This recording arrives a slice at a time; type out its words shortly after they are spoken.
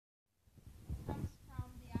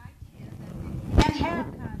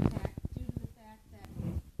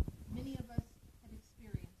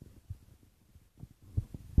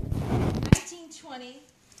1920,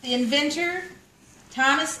 the inventor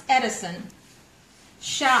Thomas Edison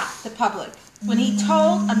shocked the public when he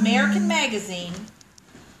told American Magazine,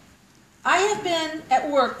 "I have been at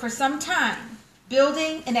work for some time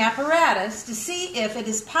building an apparatus to see if it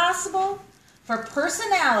is possible for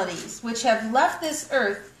personalities which have left this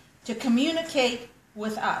earth to communicate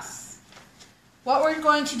with us." What we're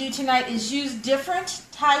going to do tonight is use different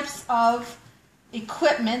types of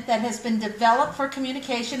equipment that has been developed for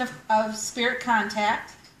communication of spirit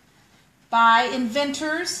contact by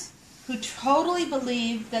inventors who totally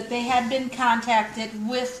believed that they had been contacted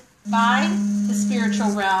with by the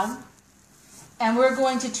spiritual realm, and we're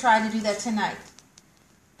going to try to do that tonight.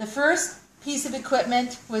 The first piece of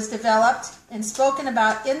equipment was developed and spoken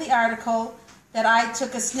about in the article that I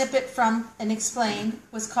took a snippet from and explained,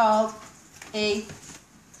 was called a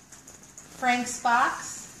Frank's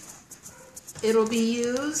box. It'll be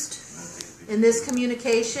used in this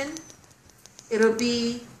communication. It'll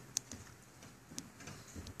be,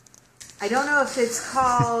 I don't know if it's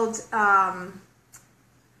called,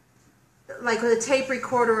 like with a tape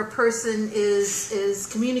recorder, a person is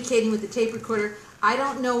communicating with the tape recorder. I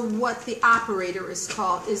don't know what the operator is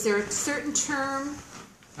called. Is there a certain term?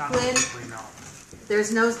 Not Lynn? technically, no.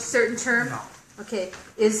 There's no certain term? No. Okay.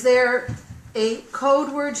 Is there a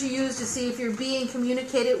code word you use to see if you're being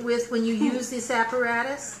communicated with when you use this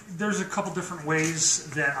apparatus? There's a couple different ways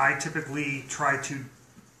that I typically try to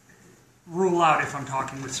rule out if I'm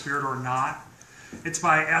talking with spirit or not. It's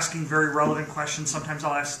by asking very relevant questions. Sometimes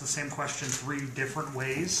I'll ask the same question 3 different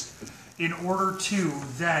ways in order to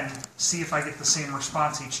then see if I get the same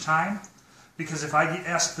response each time. Because if I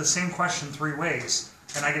ask the same question 3 ways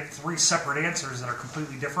and I get 3 separate answers that are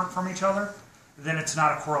completely different from each other, then it's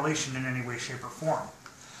not a correlation in any way, shape, or form.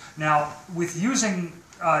 Now, with using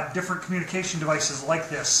different communication devices like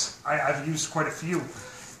this, I've used quite a few,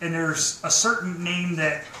 and there's a certain name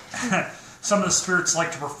that some of the spirits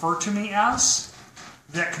like to refer to me as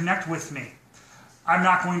that connect with me. I'm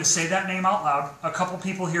not going to say that name out loud. A couple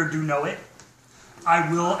people here do know it.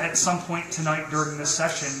 I will, at some point tonight during this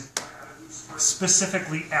session,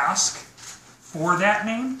 specifically ask for that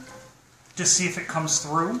name to see if it comes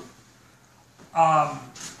through.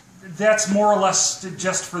 That's more or less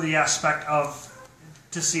just for the aspect of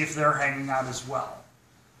to see if they're hanging out as well.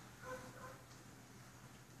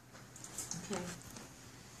 Okay.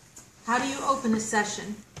 How do you open a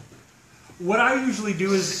session? What I usually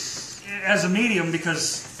do is, as a medium,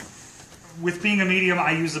 because with being a medium,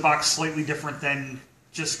 I use the box slightly different than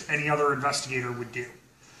just any other investigator would do.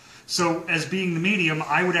 So, as being the medium,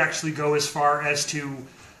 I would actually go as far as to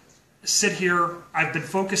sit here. I've been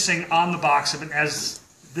focusing on the box of it as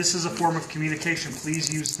this is a form of communication.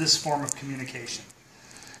 Please use this form of communication.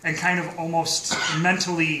 And kind of almost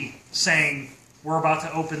mentally saying, we're about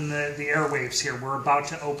to open the airwaves here. We're about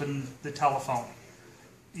to open the telephone.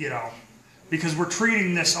 You know, because we're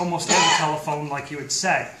treating this almost as a telephone, like you had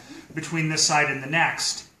said, between this side and the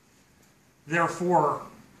next. Therefore,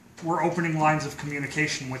 we're opening lines of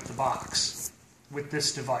communication with the box, with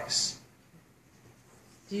this device.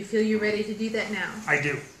 Do you feel you're ready to do that now? I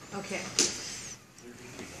do. Okay.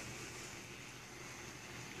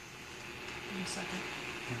 1 second.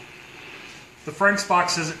 The Frank's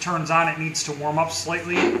box, as it turns on, it needs to warm up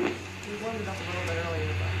slightly. We warmed it up a little bit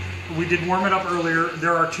earlier, but... We did warm it up earlier.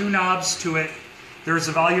 There are 2 knobs to it. There's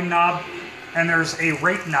a volume knob, and there's a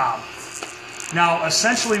rate knob. Now,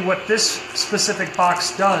 essentially what this specific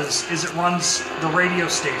box does is it runs the radio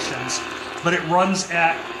stations, but it runs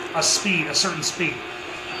at a speed, a certain speed.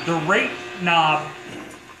 The rate knob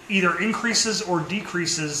either increases or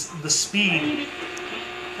decreases the speed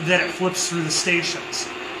that it flips through the stations.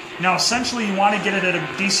 Now, essentially, you want to get it at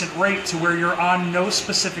a decent rate to where you're on no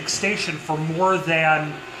specific station for more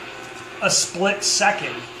than a split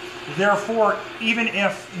second. Therefore, even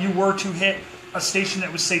if you were to hit a station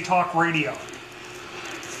that would say talk radio,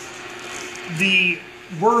 the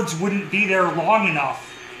words wouldn't be there long enough.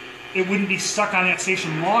 It wouldn't be stuck on that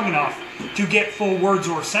station long enough to get full words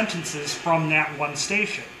or sentences from that one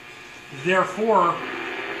station. Therefore,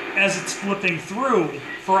 as it's flipping through,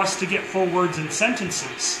 for us to get full words and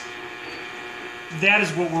sentences, that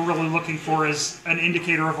is what we're really looking for as an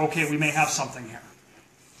indicator of, okay, we may have something here.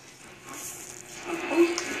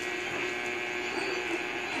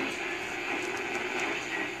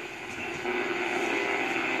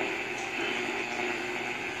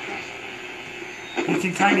 You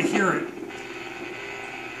can kind of hear it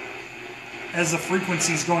as the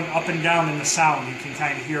frequency is going up and down in the sound. You can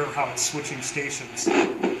kind of hear how it's switching stations. It's going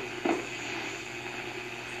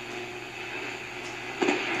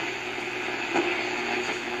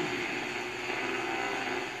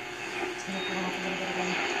to come up a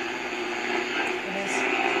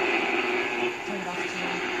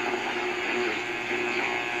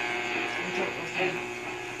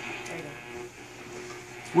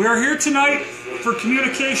We are here tonight for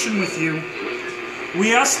communication with you.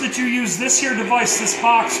 We ask that you use this here device, this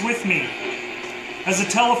box with me, as a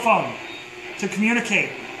telephone to communicate.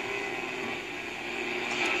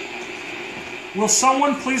 Will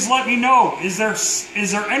someone please let me know, is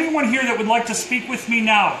there anyone here that would like to speak with me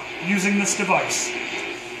now using this device?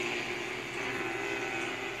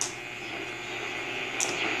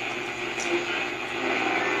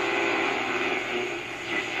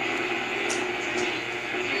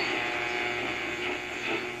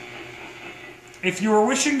 If you are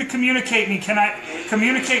wishing to communicate with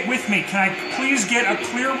me, can I please get a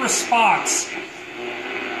clear response?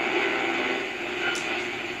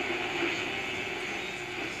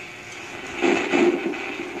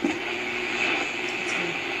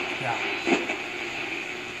 Yeah.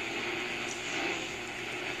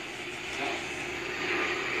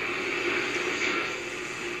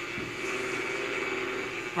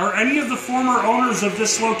 Are any of the former owners of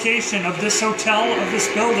this location, of this hotel, of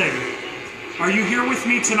this building, are you here with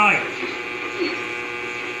me tonight?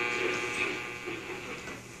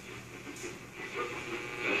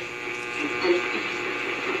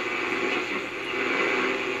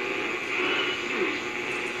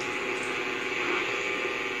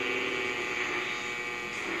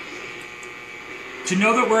 To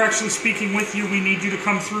know that we're actually speaking with you, we need you to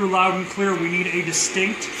come through loud and clear. We need a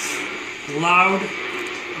distinct, loud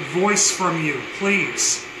voice from you,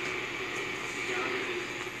 please.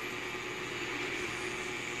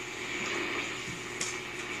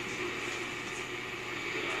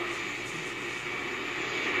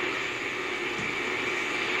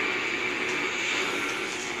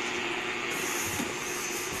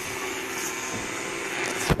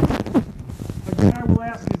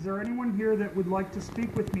 Is there anyone here that would like to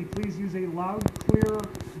speak with me? Please use a loud, clear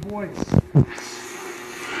voice.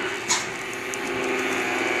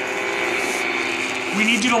 We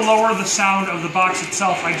need you to lower the sound of the box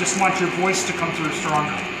itself. I just want your voice to come through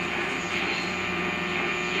stronger.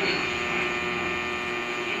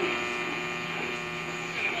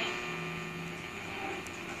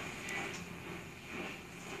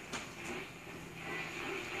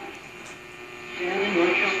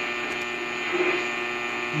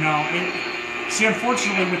 No, see,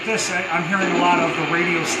 unfortunately with this, I'm hearing a lot of the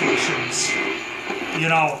radio stations, you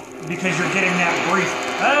know, because you're getting that brief,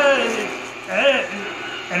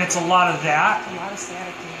 and it's a lot of that. A lot of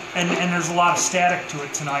static to it. And there's a lot of static to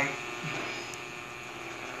it tonight.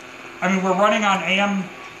 I mean, we're running on AM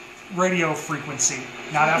radio frequency,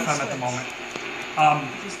 not FM at the moment.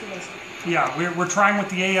 Just give us a... Yeah, we're trying with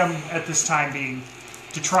the AM at this time being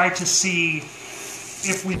to try to see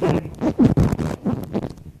if we can...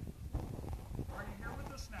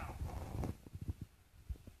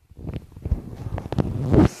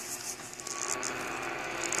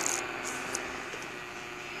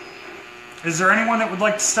 Is there anyone that would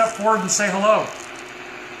like to step forward and say hello?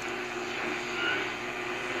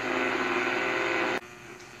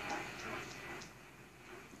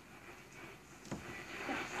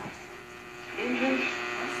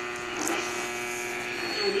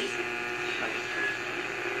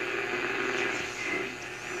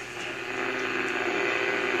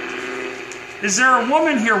 Is there a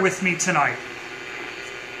woman here with me tonight?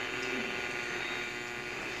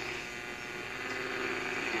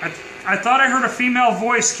 I thought I heard a female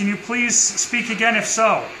voice. Can you please speak again if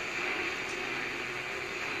so?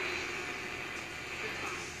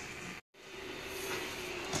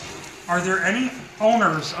 Are there any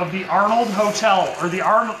owners of the Arnold Hotel or the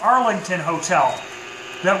Arlington Hotel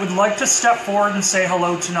that would like to step forward and say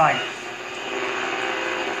hello tonight?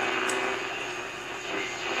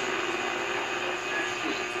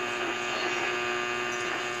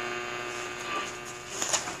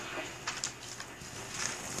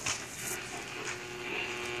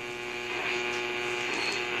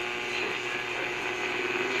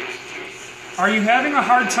 Are you having a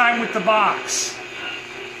hard time with the box?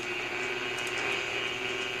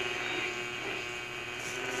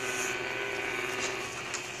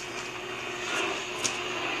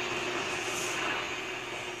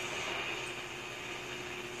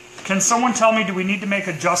 Can someone tell me, do we need to make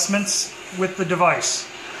adjustments with the device?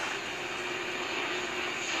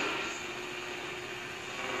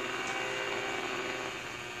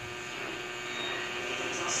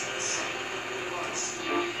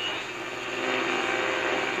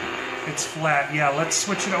 It's flat. Yeah, let's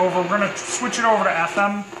switch it over. We're going to switch it over to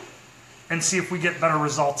FM and see if we get better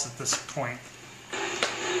results at this point.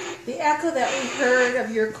 The echo that we heard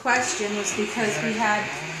of your question was because we had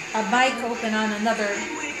a mic open on another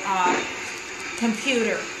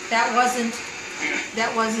computer. That wasn't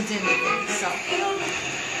anything. So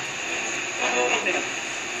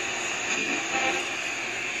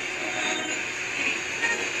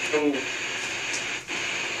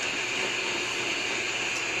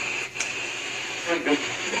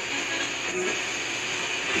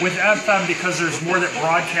With FM, because there's more that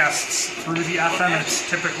broadcasts through the FM, it's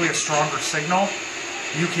typically a stronger signal.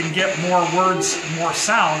 You can get more words, more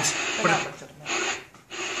sounds, but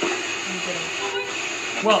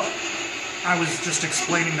well, I was just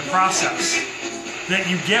explaining the process. That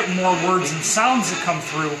you get more words and sounds that come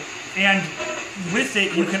through, and with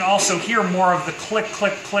it, you can also hear more of the click,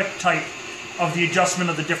 click, click type of the adjustment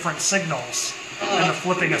of the different signals and the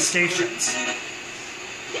flipping of stations.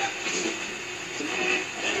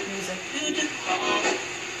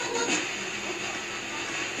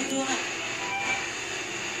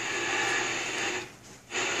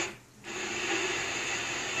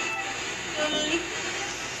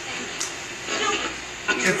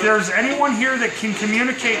 If there's anyone here that can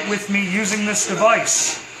communicate with me using this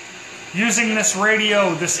device, using this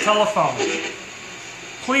radio, this telephone,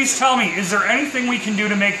 please tell me, is there anything we can do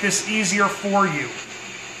to make this easier for you?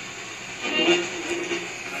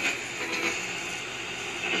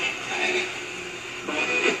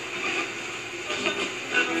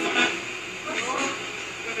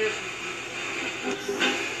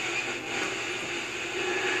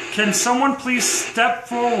 Can someone please step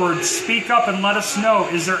forward, speak up, and let us know,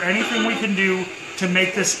 is there anything we can do to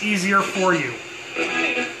make this easier for you?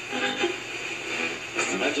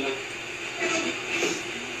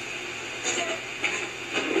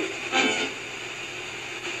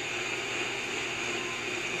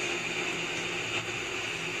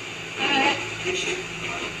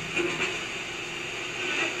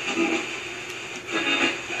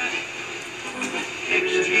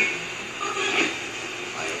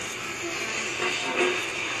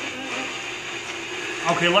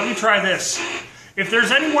 Okay, let me try this. If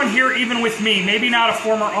there's anyone here, even with me, maybe not a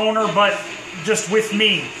former owner, but just with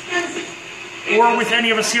me, or with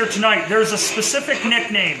any of us here tonight, there's a specific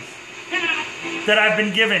nickname that I've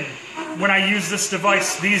been given when I use this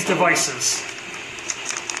device, these devices.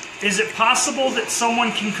 Is it possible that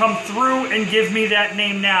someone can come through and give me that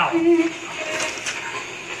name now?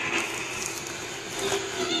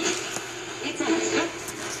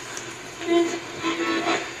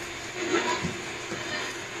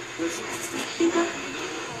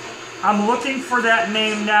 I'm looking for that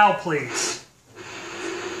name now, please.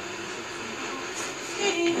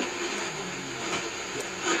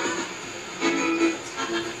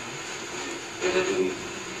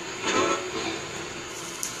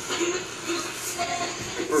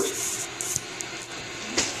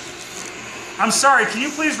 I'm sorry, can you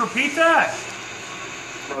please repeat that?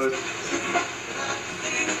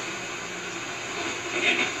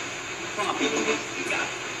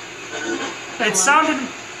 It sounded...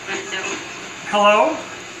 Hello?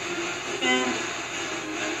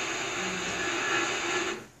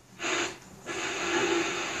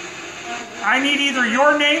 I need either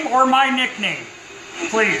your name or my nickname,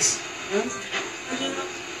 please.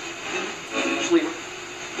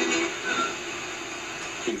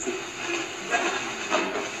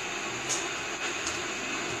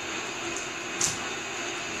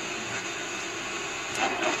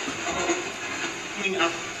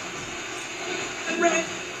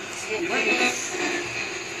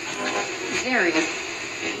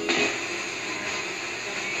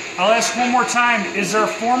 I'll ask one more time. Is there a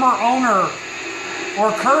former owner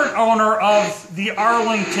or current owner of the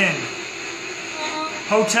Arlington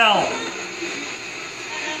Hotel?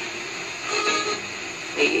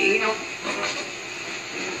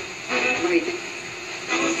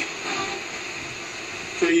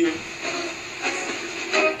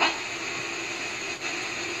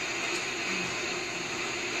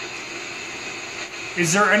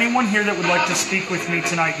 Is there anyone here that would like to speak with me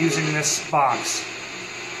tonight using this box?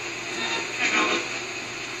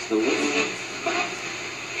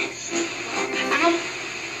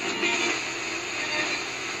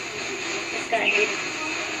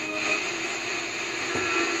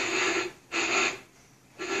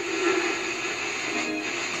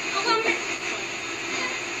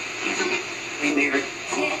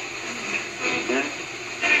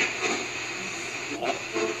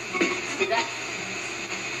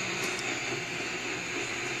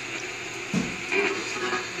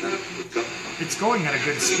 It's going at a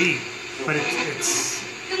good speed, but it's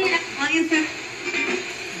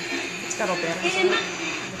got all batteries in it.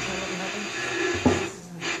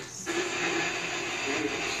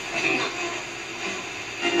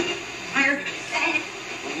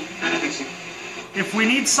 If we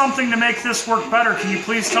need something to make this work better, can you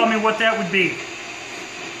please tell me what that would be?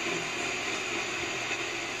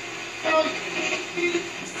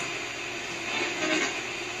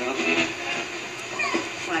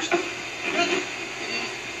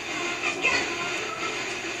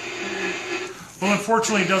 Well,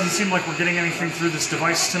 unfortunately, it doesn't seem like we're getting anything through this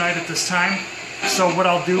device tonight at this time. So what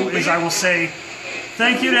I'll do is I will say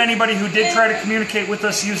thank you to anybody who did try to communicate with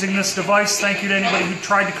us using this device. Thank you to anybody who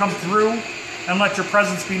tried to come through and let your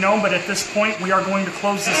presence be known. But at this point, we are going to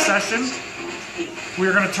close this session. We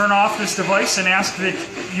are going to turn off this device and ask that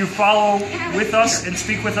you follow with us and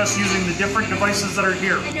speak with us using the different devices that are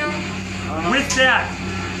here. With that,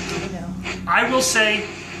 I will say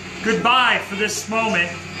goodbye for this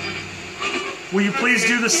moment. Will you please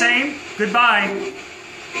do the same? Goodbye.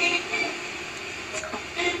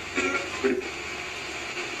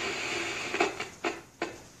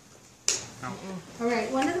 All right,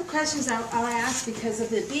 one of the questions I'll ask, because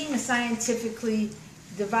of it being a scientifically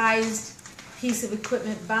devised piece of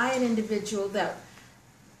equipment by an individual that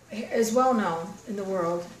is well known in the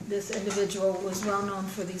world. This individual was well known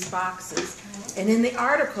for these boxes. And in the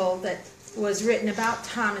article that was written about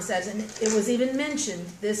Thomas Edison, it was even mentioned,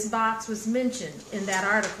 this box was mentioned in that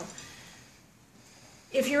article.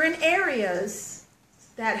 If you're in areas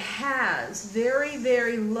that has very,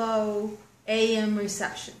 very low AM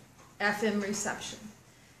reception, FM reception,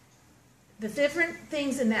 the different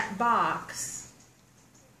things in that box,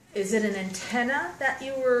 is it an antenna that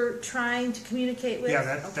you were trying to communicate with?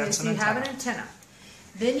 Yeah, that's so an you have antenna. an antenna.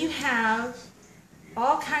 Then you have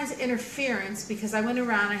all kinds of interference, because I went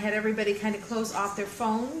around, I had everybody kind of close off their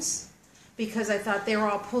phones, because I thought they were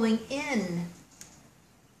all pulling in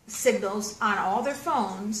signals on all their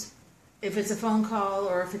phones, if it's a phone call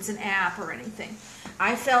or if it's an app or anything.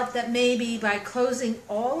 I felt that maybe by closing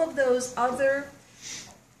all of those other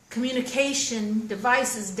communication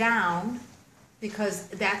devices down, because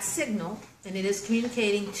that signal, and it is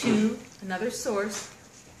communicating to another source,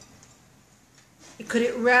 could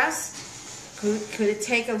it rest? Could it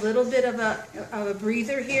take a little bit of a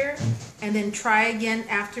breather here and then try again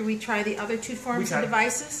after we try the other two forms of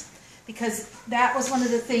devices? Because that was one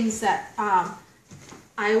of the things that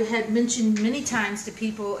I had mentioned many times to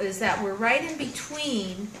people, is that we're right in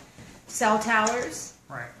between cell towers.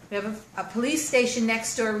 Right. We have a police station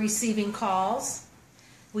next door receiving calls.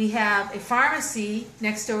 We have a pharmacy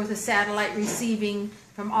next door with a satellite receiving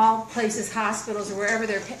from all places, hospitals, or wherever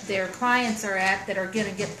their clients are at that are going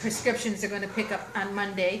to get prescriptions they're going to pick up on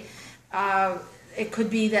Monday. It could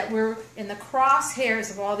be that we're in the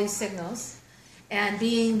crosshairs of all these signals, and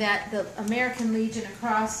being that the American Legion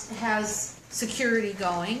across has security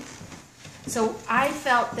going. So I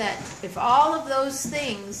felt that if all of those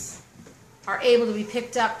things are able to be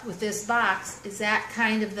picked up with this box, is that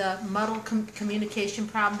kind of the muddled communication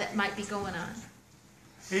problem that might be going on?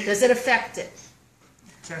 Does it affect it?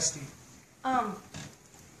 Kirsty.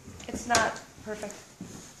 It's not perfect.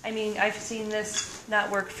 I mean, I've seen this not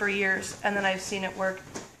work for years, and then I've seen it work.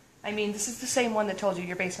 I mean, this is the same one that told you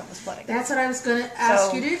your basement was flooding. That's what I was going to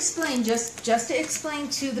ask So- you to explain, just to explain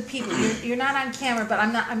to the people. You're not on camera, but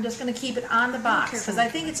I'm just going to keep it on the box, because I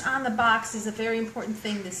think it's on the box is a very important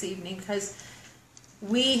thing this evening, because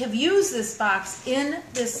we have used this box in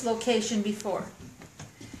this location before.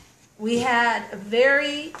 We had a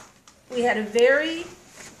very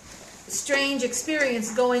strange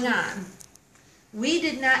experience going on. We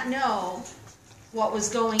did not know what was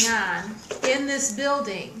going on in this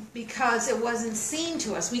building because it wasn't seen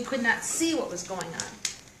to us. We could not see what was going on.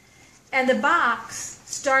 And the box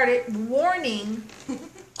started warning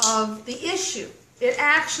of the issue. It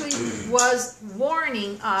actually was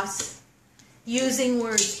warning us using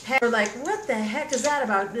words. We're like, what the heck is that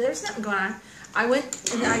about? There's nothing going on. I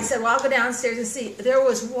went and I said, well, I'll go downstairs and see. There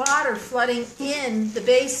was water flooding in the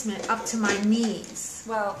basement up to my knees.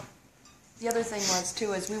 Well, the other thing was,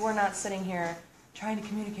 too, is we were not sitting here trying to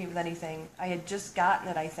communicate with anything. I had just gotten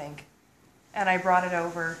it, I think, and I brought it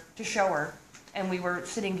over to show her, and we were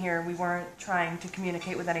sitting here. We weren't trying to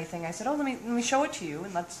communicate with anything. I said, oh, let me show it to you,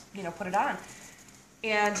 and let's, put it on.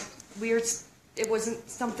 And it wasn't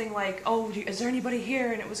something like, oh, is there anybody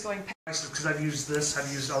here? And it was going past. Because I've used this,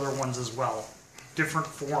 I've used other ones as well. Different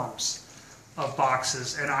forms of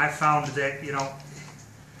boxes. And I found that,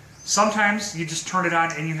 sometimes you just turn it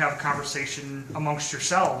on and you have a conversation amongst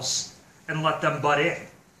yourselves and let them butt in,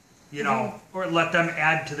 or let them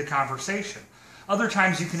add to the conversation. Other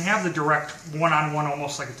times you can have the direct one-on-one,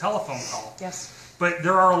 almost like a telephone call. Yes. But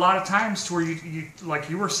there are a lot of times to where you like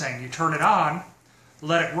you were saying, you turn it on,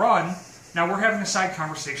 let it run. Now we're having a side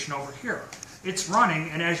conversation over here. It's running,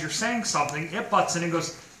 and as you're saying something, it butts in and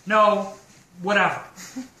goes, no, whatever.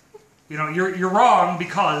 You're wrong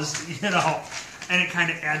because, and it kind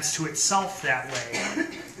of adds to itself that way.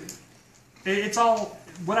 It's all,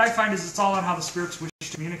 what I find is it's all on how the spirits wish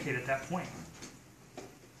to communicate at that point.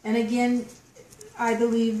 And again, I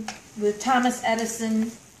believe with Thomas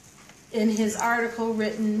Edison, in his article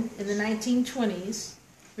written in the 1920s,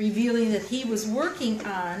 revealing that he was working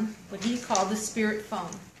on what he called the spirit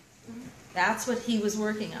phone. That's what he was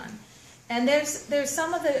working on. And there's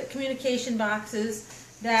some of the communication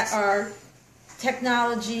boxes that are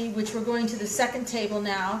technology, which we're going to the second table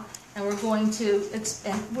now, and we're going to,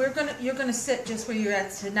 you're going to sit just where you're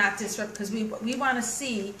at to not disrupt, because we want to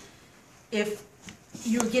see if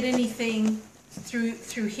you get anything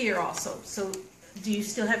through here also. So do you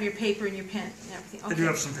still have your paper and your pen and everything? Okay. I do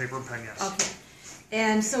have some paper and pen, yes. Okay.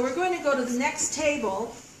 And so we're going to go to the next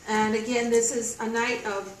table, and again, this is a night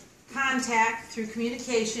of contact through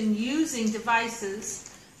communication using devices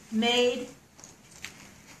made,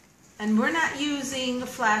 and we're not using a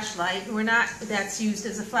flashlight. That's used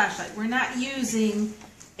as a flashlight. We're not using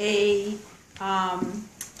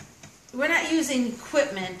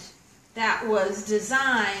equipment that was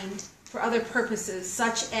designed for other purposes,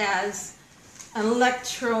 such as an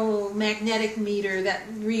electromagnetic meter that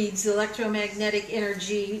reads electromagnetic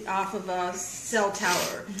energy off of a cell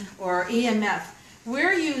tower, or EMF.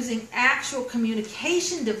 We're using actual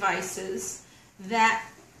communication devices, that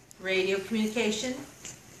radio communication,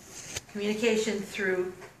 communication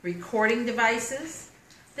through recording devices.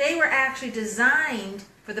 They were actually designed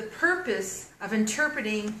for the purpose of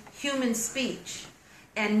interpreting human speech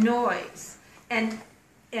and noise, and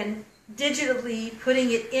digitally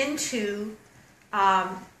putting it into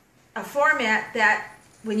a format that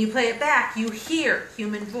when you play it back, you hear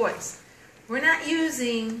human voice. We're not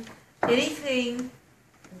using anything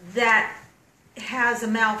that has a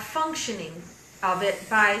malfunctioning of it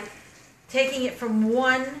by taking it from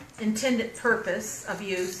one intended purpose of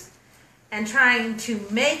use and trying to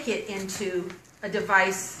make it into a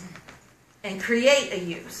device and create a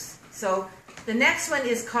use. So the next one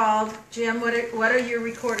is called, Jim, what are your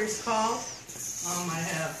recorders called? I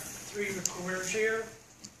have 3 recorders here.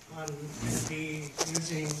 I'm going to be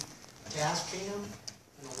using a Tascam,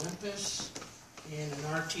 an Olympus, and an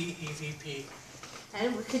RT EVP.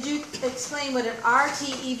 And could you explain what an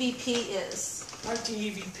RT EVP is? RT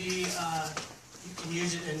EVP, you can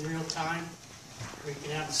use it in real time, or you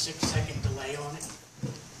can have a 6-second delay on it.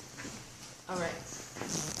 All right.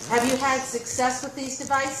 Have you had success with these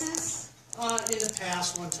devices? In the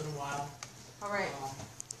past, once in a while. All right.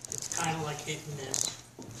 It's kind of like hit and miss.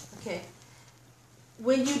 Okay.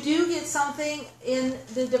 When you do get something in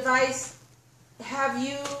the device, have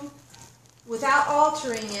you, without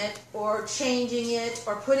altering it or changing it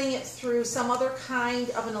or putting it through some other kind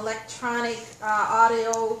of an electronic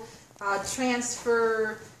audio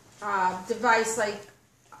transfer device, like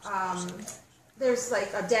there's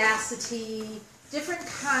like Audacity, different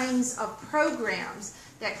kinds of programs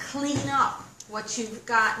that clean up what you've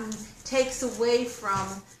gotten, takes away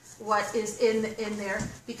from what is in there,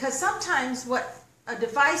 because sometimes what a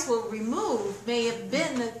device will remove may have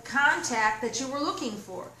been the contact that you were looking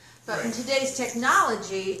for. But in today's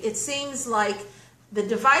technology, it seems like the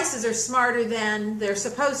devices are smarter than they're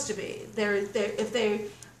supposed to be. If they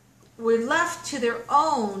were left to their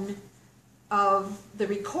own of the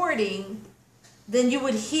recording, then you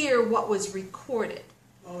would hear what was recorded.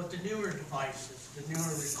 Well, with the newer devices, the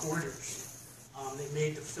newer recorders, they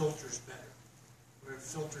made the filters better, where it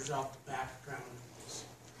filters out the background noise.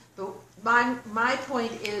 But my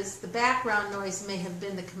point is the background noise may have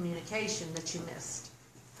been the communication that you missed.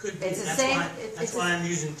 Could be. It's the That's same. Why, that's why I'm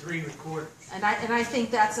using 3 recorders. And I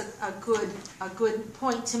think that's a good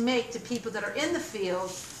point to make to people that are in the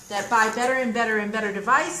field, that buy better and better and better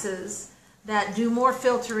devices that do more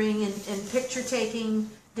filtering and picture taking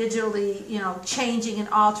digitally, changing and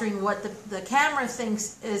altering what the camera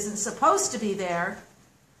thinks isn't supposed to be there,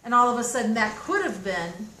 and all of a sudden that could have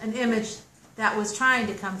been an image that was trying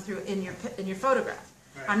to come through in your photograph.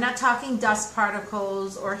 Right. I'm not talking dust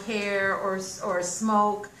particles or hair or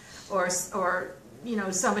smoke or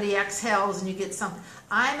somebody exhales and you get something.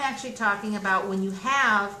 I'm actually talking about when you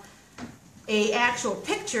have a actual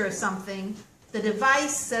picture of something, the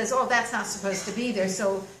device says, oh, that's not supposed to be there.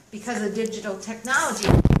 So because of digital technology,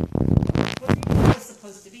 it was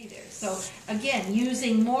supposed to be there. So again,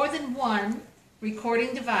 using more than one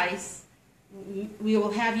recording device, we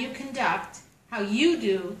will have you conduct how you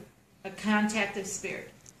do a contact of spirit.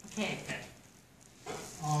 Okay.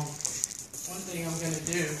 One thing I'm going to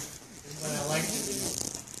do is what I like to do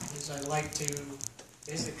is I like to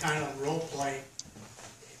basically kind of role play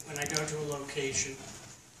when I go to a location.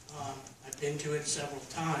 I've been to it several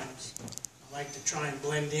times. I like to try and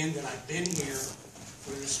blend in that I've been here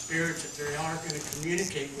for the spirits, if they are going to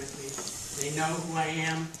communicate with me. They know who I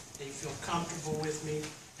am, they feel comfortable with me,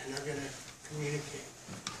 and they're going to communicate.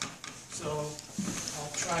 So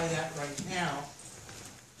I'll try that right now.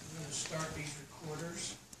 I'm going to start these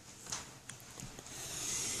recorders.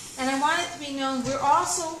 And I want it to be known, we're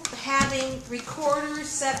also having recorders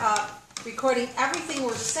set up, recording everything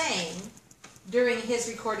we're saying during his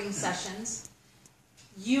recording sessions.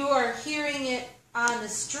 You are hearing it on the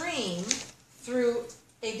stream through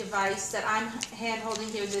a device that I'm hand holding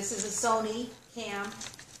here. This is a Sony cam.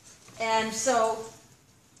 And so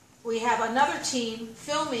we have another team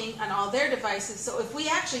filming on all their devices. So if we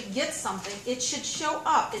actually get something, it should show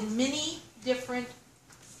up in many different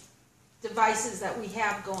devices that we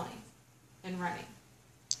have going and running.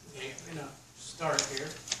 Okay, I'm going to start here.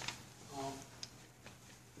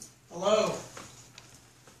 Hello.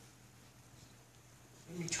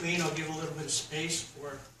 In between, I'll give a little bit of space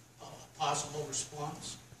for a possible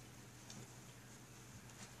response.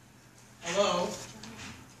 Hello.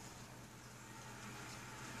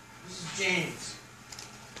 This is James.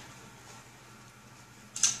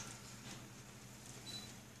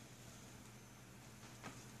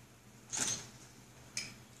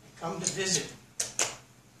 I come to visit.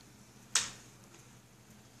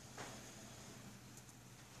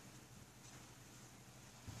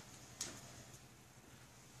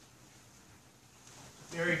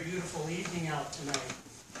 Very beautiful evening out tonight.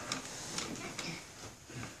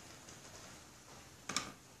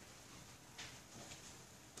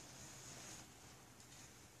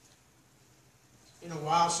 It's been a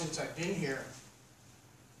while since I've been here.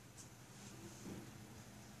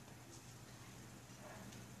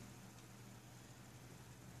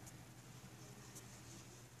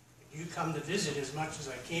 You come to visit as much as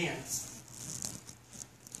I can.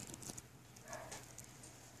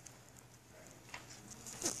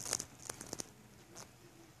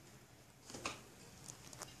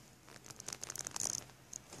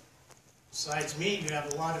 Besides me, you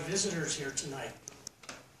have a lot of visitors here tonight.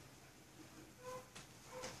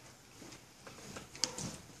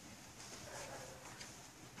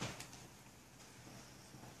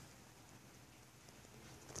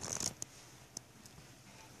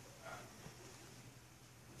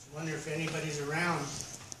 I wonder if anybody's around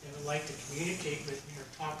that would like to communicate with me or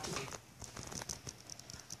talk to me.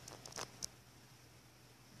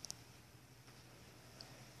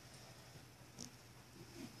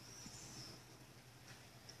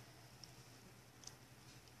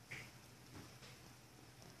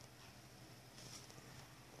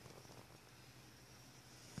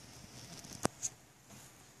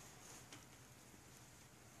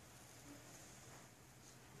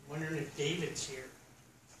 Wondering if David's here.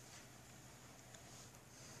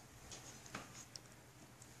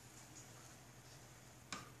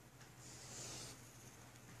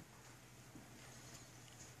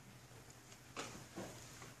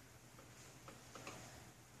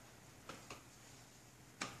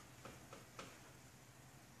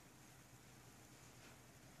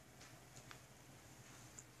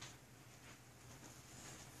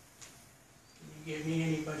 Can you give me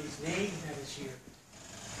anybody's name that is here?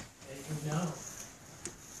 That you know.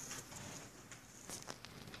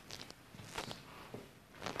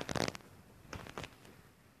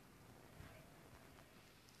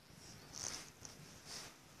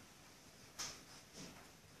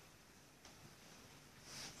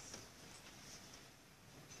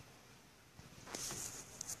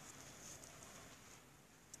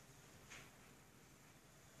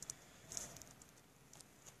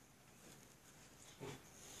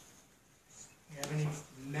 You have any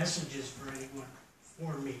messages for anyone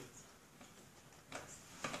for me?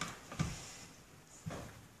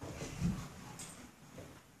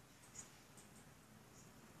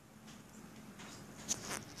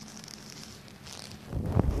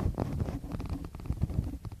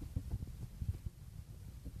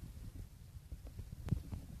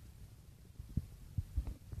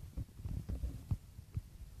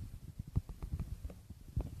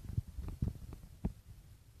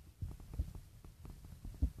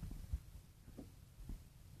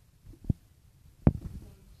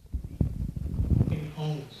 Any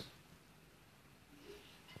homes?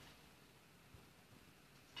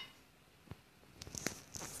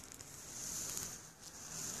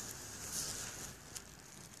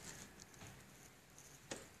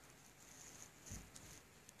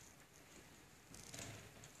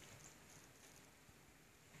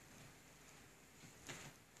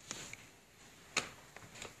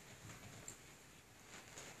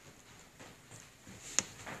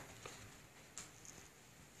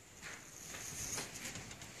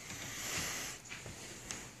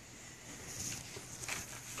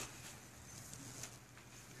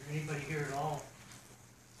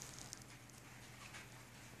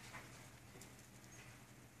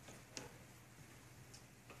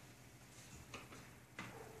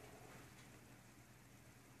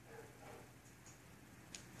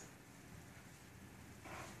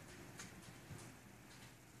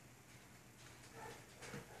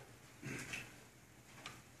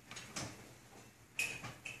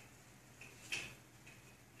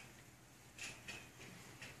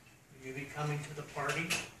 coming to the party.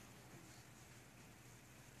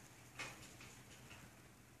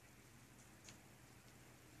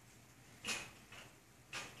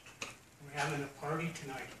 We're having a party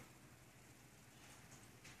tonight.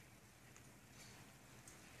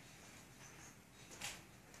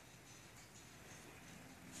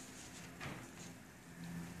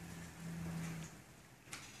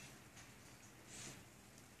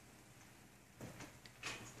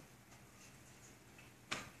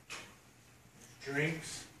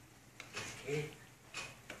 Drinks, cake.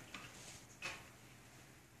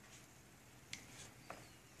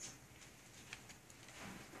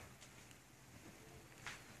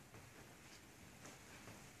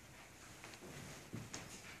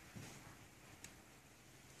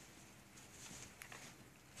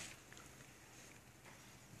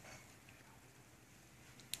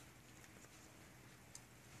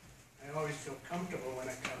 I always feel comfortable when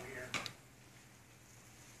I come here.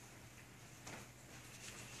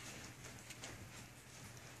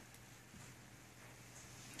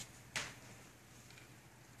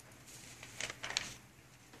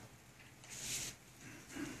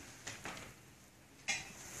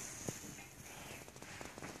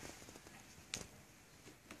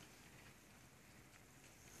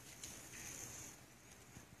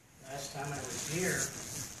 Last time I was here,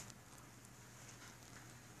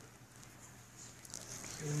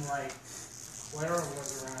 seemed like Clara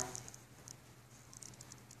was around.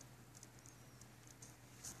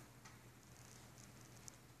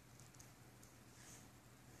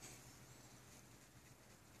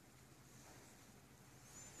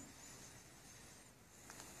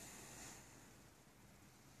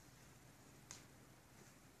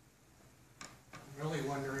 I'm really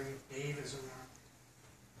wondering if Dave is around.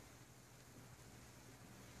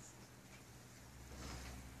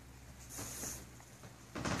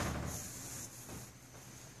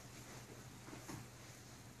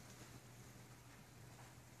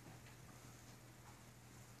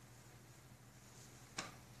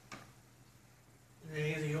 Are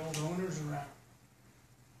any of the old owners around?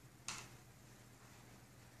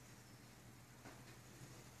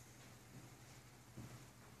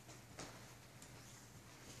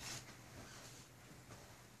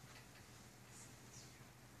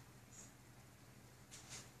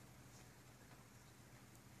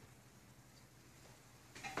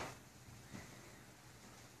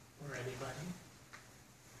 Or anybody?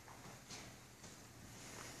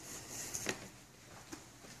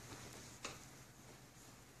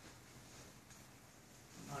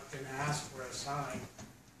 Not gonna ask for a sign.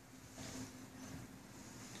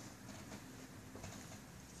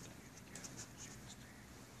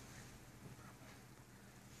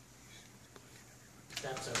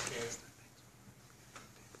 That's okay.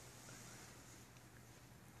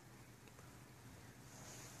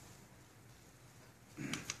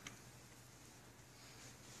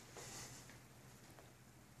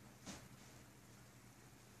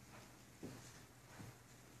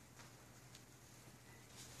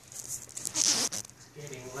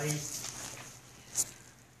 Getting late.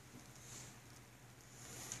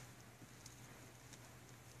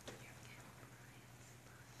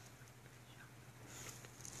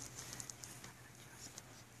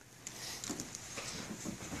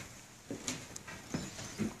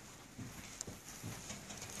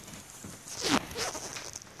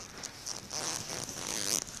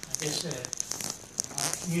 Like I said,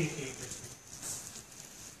 I'll communicate with you.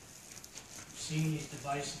 I've seen these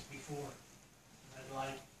devices before. Red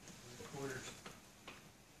light, recorders.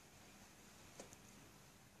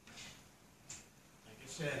 Like I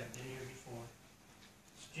said, I've been here before.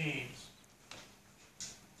 It's James.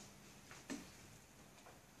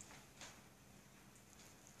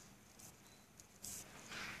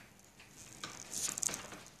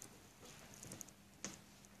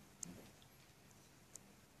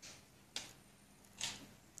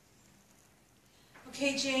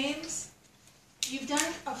 Okay, James, you've done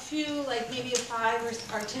a few, like maybe a 5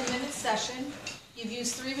 or 10-minute session. You've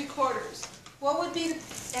used 3 recorders. What would be,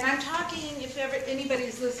 and I'm talking, if ever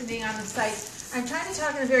anybody's listening on the site, I'm trying to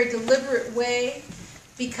talk in a very deliberate way,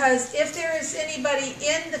 because if there is anybody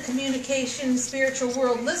in the communication spiritual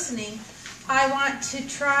world listening, I want to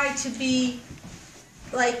try to be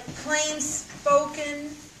like plain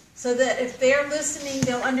spoken, so that if they're listening,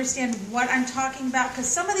 they'll understand what I'm talking about. Because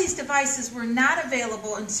some of these devices were not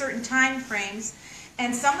available in certain time frames,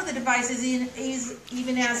 and some of the devices,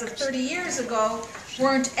 even as of 30 years ago,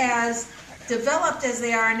 weren't as developed as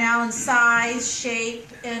they are now in size, shape,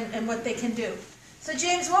 and what they can do. So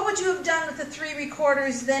James, what would you have done with the 3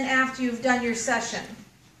 recorders then after you've done your session?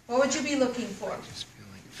 What would you be looking for?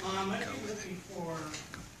 I'd be looking for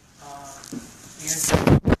answer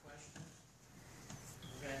the question.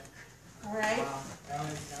 Okay. All right. That'll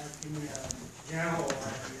give me a general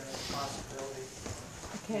idea of the possibility,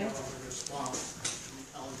 Okay. of a response, an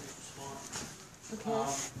intelligent response. Okay.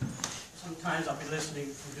 Sometimes I'll be listening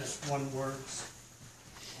for just one words.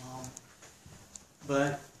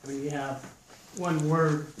 But when you have one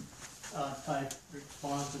word type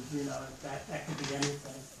responses, that could be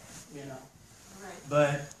anything, Right.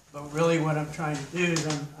 But really what I'm trying to do is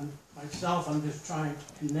I'm just trying to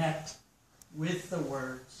connect with the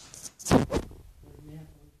words. For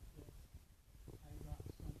example, if I got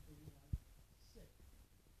something like sick,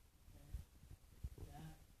 okay, that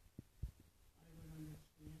I would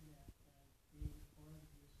understand that as being part of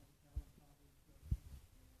this hotel and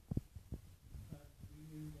probably because we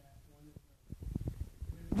knew that one of the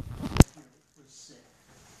women here was sick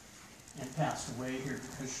and passed away here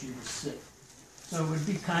because she was sick. So it would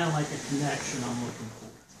be kind of like a connection I'm looking for.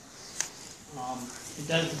 It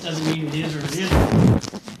doesn't mean it is or it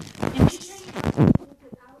isn't. And make sure you look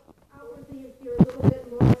it outwardly if you're a little bit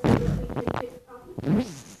more so that we can pick up.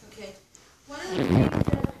 Okay. One of One the of the things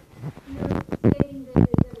that you're stating that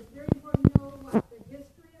is that it's very important to know what the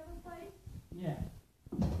history of a place. Yeah.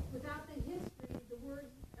 Without the history, the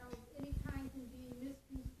words of any kind can be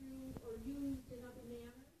misconstrued or used in other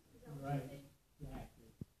manners. Is that what Right. you're saying?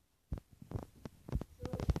 Exactly. So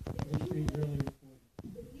History is really important.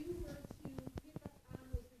 if you were to pick up on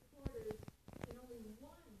those recorders and only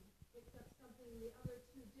one picked up something the other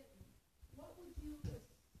two didn't, what would you say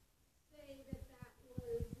that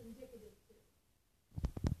was indicative to?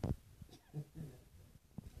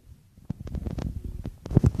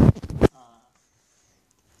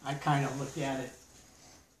 I kind of look at it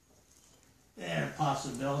as a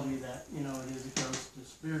possibility that, it is a ghost of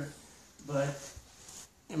spirit. But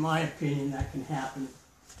in my opinion, that can happen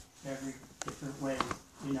every different way.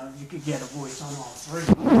 You could get a voice on all three,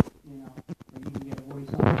 or you can get a voice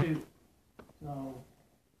on two. So,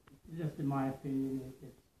 just in my opinion, it's,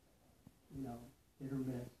 hit or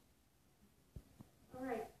miss.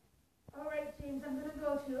 All right, James, I'm going to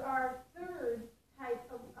go to our third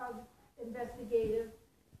type of investigative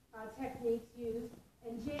techniques used.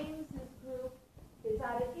 And James's group is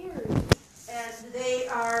out of Erie. and they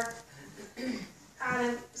are on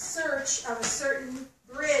a search of a certain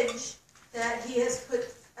bridge that he has put,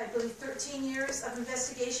 I believe, 13 years of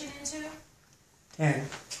investigation into. 10.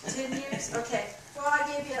 10 years? Okay. Well,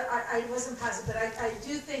 I gave you, I wasn't positive, but I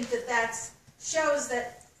do think that shows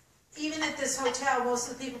that even at this hotel, most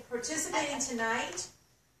of the people participating tonight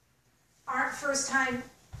aren't first-time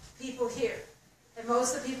people here. And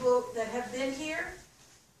most of the people that have been here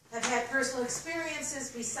have had personal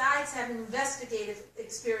experiences besides having investigative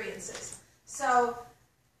experiences. So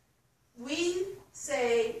we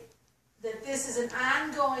say that this is an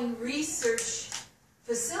ongoing research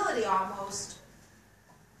facility almost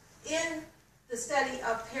in the study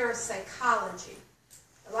of parapsychology.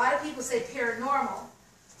 A lot of people say paranormal.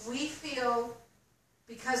 We feel,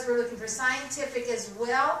 because we're looking for scientific as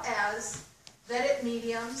well as vetted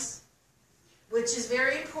mediums, which is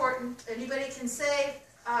very important. Anybody can say,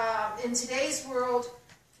 in today's world,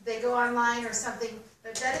 they go online or something,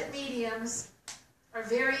 but vetted mediums are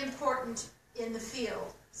very important in the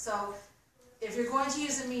field. So if you're going to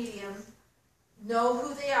use a medium, know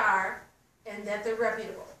who they are and that they're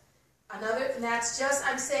reputable. And that's just,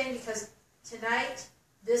 I'm saying, because tonight,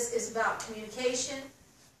 this is about communication,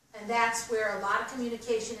 and that's where a lot of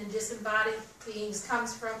communication in disembodied beings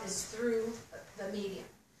comes from, is through the medium.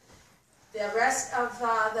 The rest of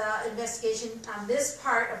the investigation on this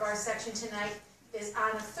part of our section tonight is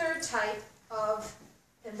on a third type of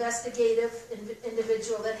investigative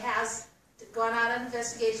individual that has gone out on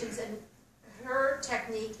investigations, and her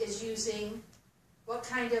technique is using, what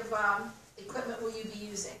kind of equipment will you be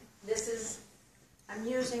using? I'm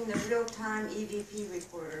using the real-time EVP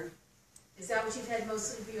recorder. Is that what you've had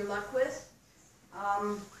most of your luck with?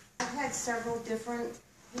 I've had several different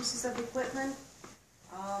pieces of equipment.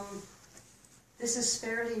 This is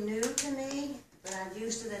fairly new to me, but I've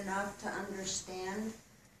used it enough to understand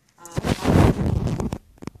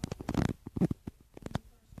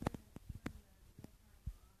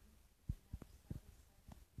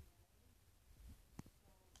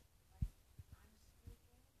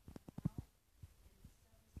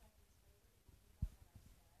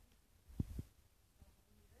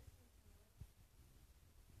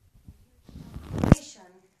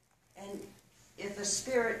and if a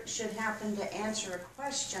spirit should happen to answer a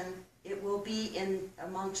question, it will be in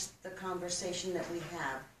amongst the conversation that we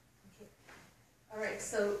have. Okay. All right,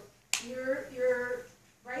 so you're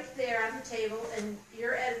right there on the table, and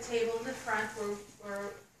you're at a table in the front where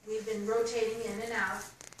we rotating in and out.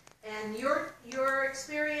 And your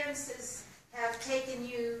experiences have taken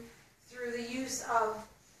you through the use of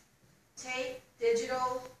tape,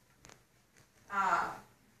 digital,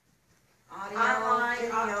 Audio, online,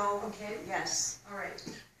 video, okay. yes. All right.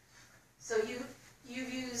 So you've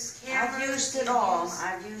used cameras. I've used it all.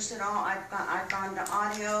 I've used it all. I've gone to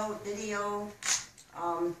audio, video.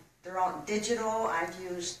 They're all digital. I've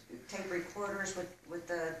used tape recorders with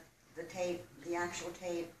the tape, the actual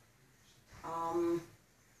tape.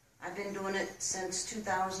 I've been doing it since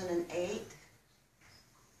 2008.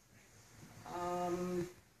 I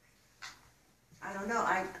don't know.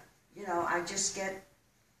 I just get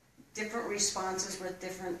different responses with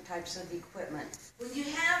different types of equipment. When you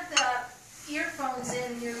have the earphones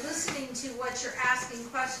in and you're listening to what you're asking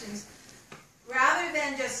questions, rather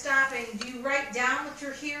than just stopping, do you write down what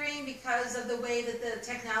you're hearing because of the way that the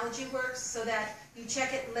technology works so that you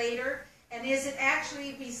check it later? And is it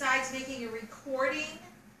actually, besides making a recording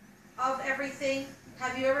of everything,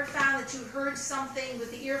 have you ever found that you heard something with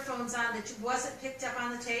the earphones on that wasn't picked up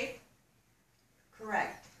on the tape?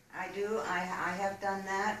 Correct. I do. I have done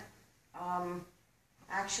that.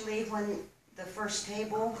 Actually, when the first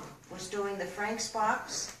table was doing the Frank's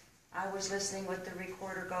box, I was listening with the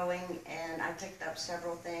recorder going, and I picked up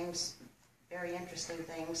several things, very interesting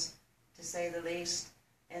things, to say the least,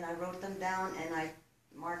 and I wrote them down, and I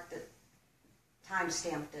marked it,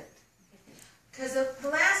 time-stamped it. Because the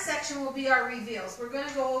last section will be our reveals. We're going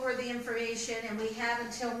to go over the information, and we have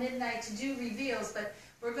until midnight to do reveals, but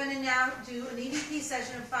we're going to now do an EVP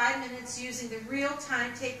session of 5 minutes using the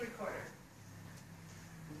real-time tape recorder.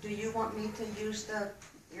 Do you want me to use the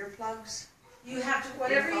earplugs? You have to,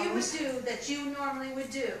 whatever you would Earphones? do that you normally would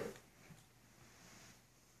do.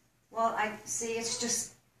 Well, I see, it's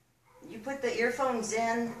just, you put the earphones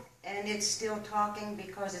in, and it's still talking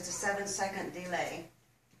because it's a 7-second delay.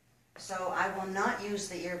 So I will not use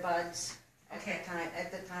the earbuds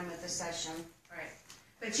at the time of the session. Right.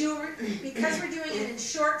 But because we're doing it in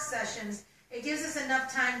short sessions, it gives us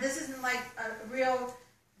enough time. This isn't like a real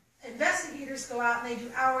investigators go out and they do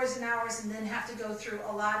hours and hours and then have to go through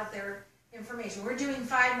a lot of their information. We're doing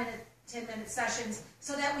 5-minute, 10-minute sessions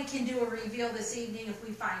so that we can do a reveal this evening if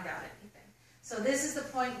we find out anything. So this is the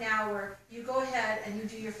point now where you go ahead and you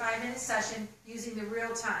do your 5-minute session using the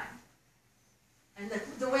real time. And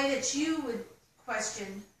the way that you would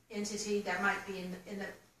question entity that might be in the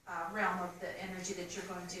realm of the energy that you're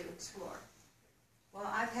going to explore. Well,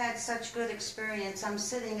 I've had such good experience. I'm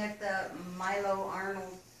sitting at the Milo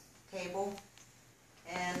Arnold table,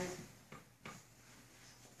 and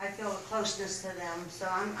I feel a closeness to them. So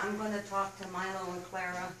I'm going to talk to Milo and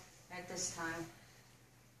Clara at this time.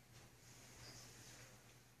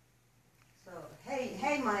 So,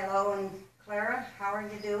 hey Milo and Clara, how are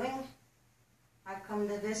you doing? I've come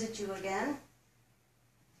to visit you again.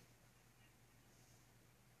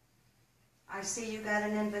 I see you got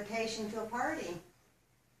an invitation to a party.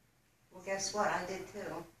 Well, guess what? I did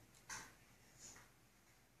too.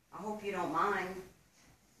 I hope you don't mind.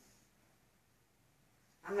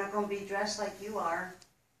 I'm not going to be dressed like you are.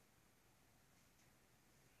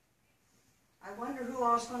 I wonder who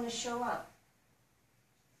all's going to show up.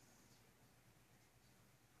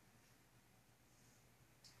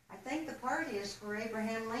 I think the party is for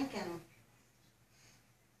Abraham Lincoln.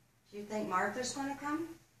 Do you think Martha's going to come?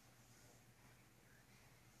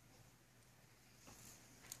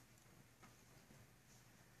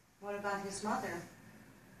 What about his mother?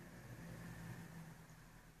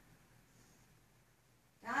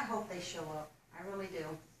 Yeah, I hope they show up. I really do.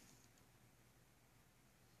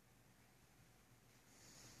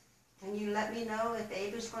 Can you let me know if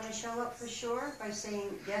Abe is going to show up for sure by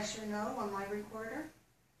saying yes or no on my recorder?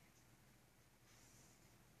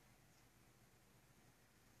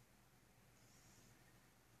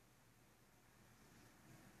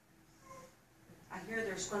 I hear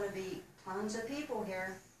there's going to be tons of people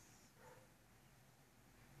here.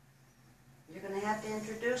 You're going to have to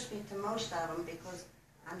introduce me to most of them because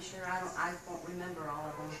I'm sure I won't remember all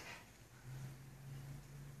of them.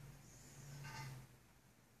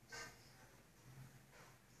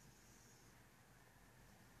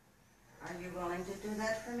 Are you willing to do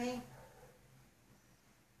that for me?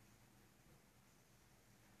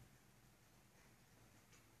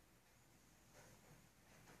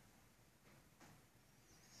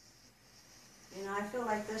 You know, I feel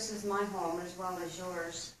like this is my home as well as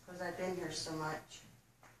yours because I've been here so much.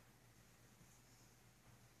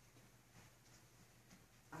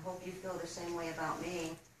 I hope you feel the same way about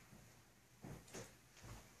me.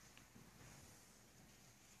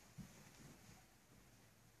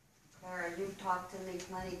 Clara, you've talked to me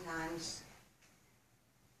plenty times.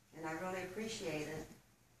 and I really appreciate it.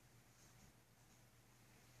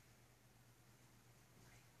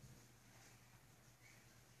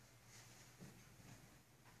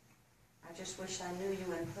 I just wish I knew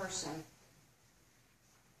you in person.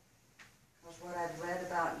 Because what I've read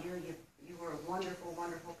about you, you were a wonderful,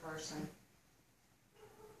 wonderful person.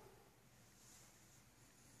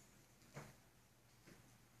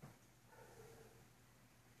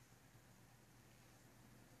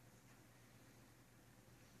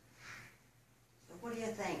 So what do you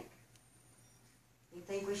think? You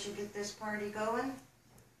think we should get this party going?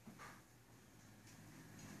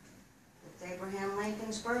 It's Abraham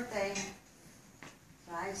Lincoln's birthday.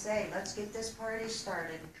 So I say, let's get this party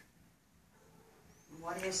started.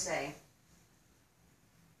 What do you say?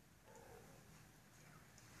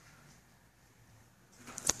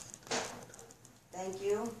 Thank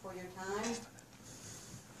you for your time.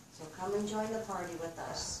 So come and join the party with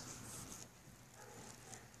us.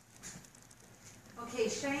 Okay,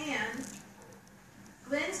 Cheyenne,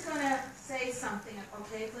 Glenn's going to say something.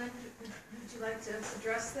 Okay, Glenn, would you like to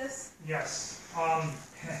address this? Yes.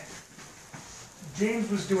 James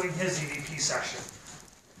was doing his EVP session.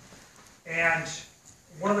 And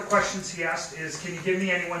one of the questions he asked is, can you give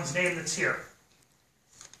me anyone's name that's here?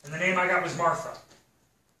 And the name I got was Martha.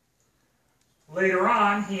 Later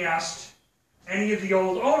on, he asked any of the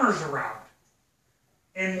old owners around.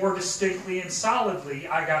 And more distinctly and solidly,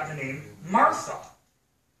 I got the name Martha.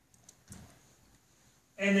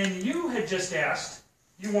 And then you had just asked,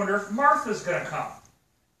 you wonder if Martha's going to come.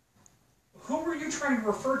 Who were you trying to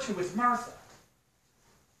refer to with Martha?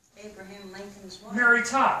 Abraham Lincoln's wife. Mary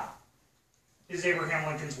Todd is Abraham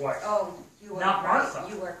Lincoln's wife. Oh, you are Not right.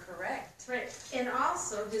 Martha. You are correct. Right. And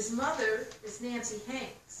also, his mother is Nancy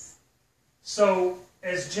Hanks. So,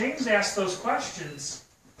 as James asked those questions,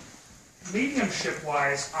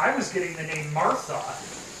 mediumship-wise, I was getting the name Martha,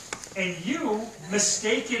 and you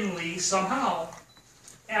mistakenly, somehow,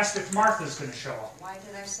 asked if Martha's going to show up. Why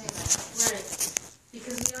did I say that? Right.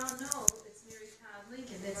 Because we all know it's Mary Todd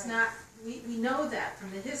Lincoln. It's not, we know that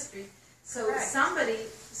from the history. So Correct. somebody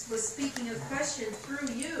was speaking a question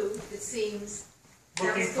through you, it seems, that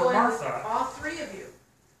Looking was for going with Martha. all three of you,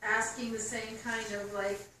 asking the same kind of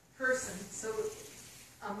person. So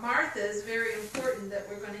Martha is very important that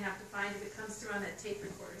we're going to have to find if it comes through on that tape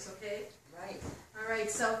recorders, okay? Right. All right,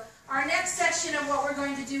 so our next section of what we're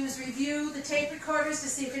going to do is review the tape recorders to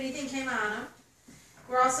see if anything came on them.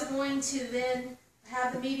 We're also going to then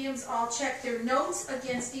have the mediums all check their notes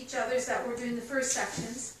against each other's that we're doing the first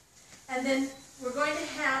sections. And then we're going to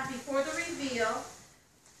have, before the reveal,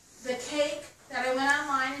 the cake that I went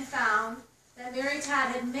online and found that Mary Todd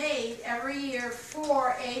had made every year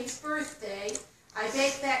for Abe's birthday. I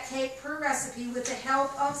baked that cake per recipe with the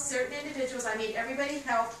help of certain individuals. I made everybody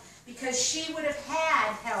help because she would have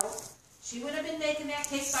had help. She would have been making that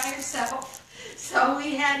cake by herself. So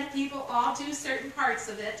we had people all do certain parts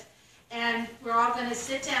of it. And we're all going to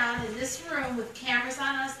sit down in this room with cameras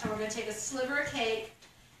on us, and we're going to take a sliver of cake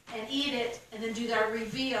and eat it, and then do our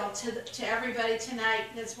reveal to everybody tonight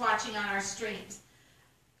that's watching on our streams.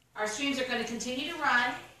 Our streams are going to continue to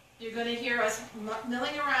run. You're going to hear us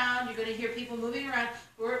milling around. You're going to hear people moving around.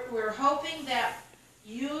 We're hoping that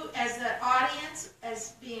you, as the audience,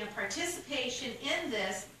 as being a participation in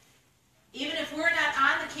this, even if we're not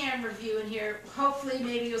on the camera view in here, hopefully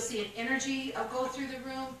maybe you'll see an energy go through the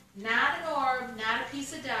room, not an orb, not a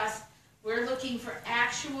piece of dust. We're looking for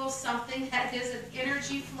actual something that is an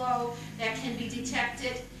energy flow that can be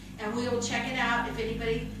detected, and we will check it out if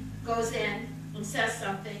anybody goes in and says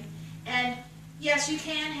something. And yes, you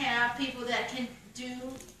can have people that can do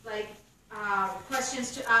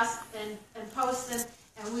questions to us and post them,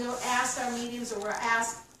 and we'll ask our mediums or we'll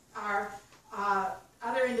ask our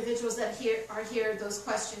other individuals that are here those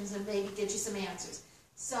questions and maybe get you some answers.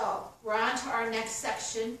 So we're on to our next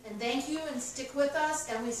section, and thank you, and stick with us,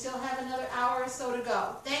 and we still have another hour or so to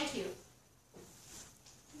go. Thank you.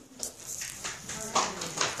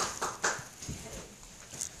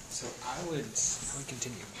 So I would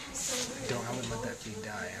continue. I wouldn't let that feed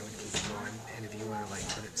die. I would keep it going, and if you want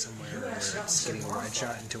to put it somewhere where it's getting a wide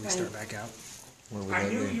shot until we start back out. Where would I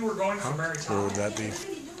that knew be? you were going for Mary Where Todd would that be?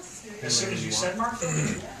 as soon as you said Martha.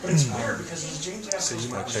 But it's weird because as James asked So those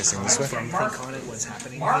you might questions, facing I this was way? like, think on it, what's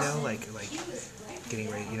happening, Martha. like getting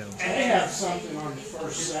ready, I have something on the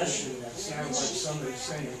first session that sounds like somebody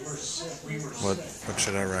saying we're sick, we were What sick.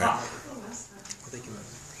 should I write? thinking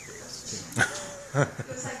of. Okay.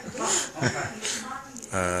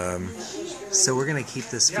 So we're gonna keep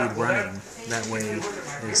this feed running. That way,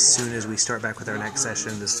 as soon as we start back with our next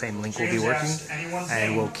session, the same link will be working,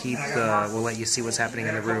 and we'll keep we'll let you see what's happening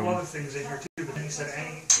in the room. That's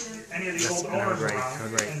code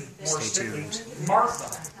right. Stay tuned.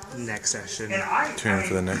 Martha. Next session. Tune in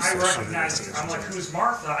for the next session. I'm like, who's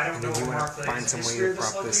Martha? I don't know You who want Martha to find is. some way to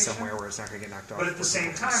prop this somewhere where it's not gonna get knocked off. But at the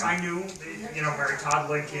same time, I knew, Mary Todd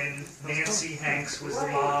Lincoln, Nancy Hanks was the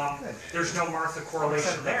mom. There's no Martha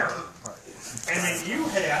correlation there. And then you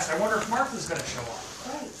had asked, I wonder if Martha's going to show up.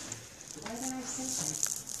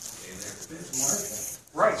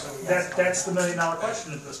 Right. So that's the $1 million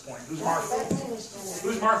question at this point. Who's Martha?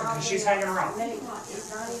 Who's Martha? Because she's hanging around.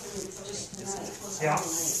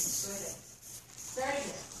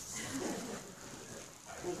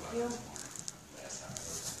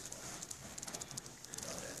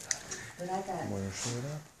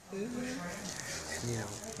 Yeah.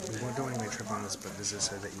 We don't want to trip on this, but this is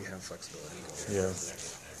so that you have flexibility. Yeah.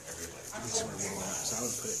 So I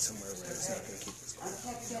would put it somewhere where it's not going to keep this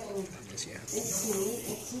going. Yes, yeah.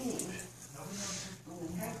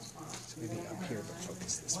 So maybe up here, but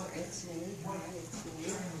focus this way.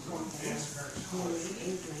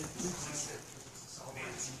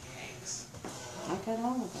 I got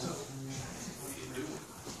all of them.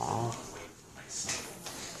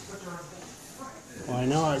 Well, I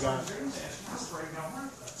know I got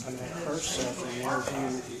on that first set, the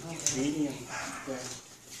interview medium, that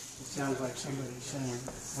it sounds like somebody saying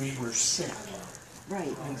we were sick.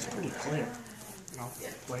 Right. And it's pretty clear. I'll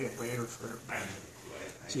play it later for everybody.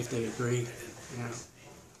 See if they agree.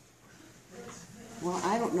 Well,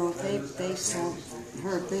 I don't know if they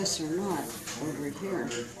heard this or not over here,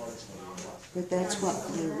 but that's what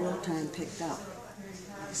the real time picked up.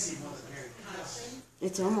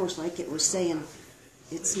 It's almost like it was saying,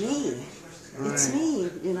 "It's me, it's me,"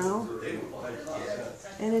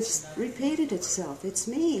 and it's repeated itself. It's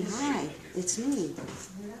me. Hi, it's me.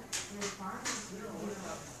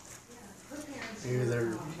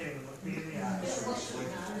 Either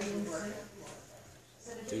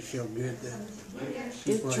they feel good that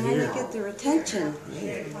You're people are trying to here. get their attention.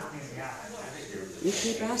 You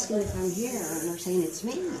keep asking if I'm here, and they're saying it's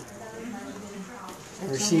me.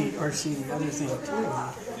 Or see the other thing too.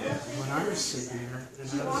 When I was sitting there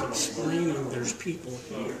and I was explaining, there's people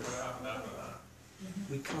here.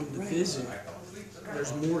 We come to visit.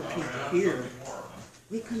 There's more people here.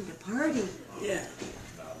 We come to party. Yeah.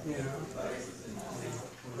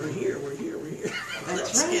 We're here.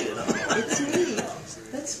 That's right. It's me.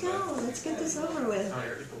 Let's go. Let's get this over with.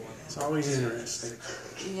 It's always interesting.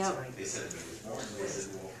 Yep.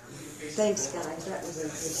 Thanks, guys. That was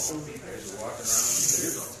interesting.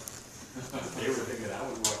 They were thinking I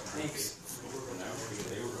was walking around.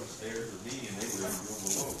 They were upstairs with me and they were in the room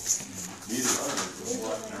below. Neither one of us was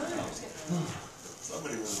walking around.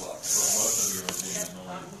 Somebody was walking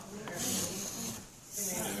around.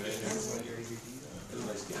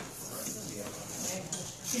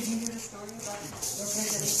 Did you hear the story about the person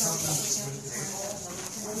that he told about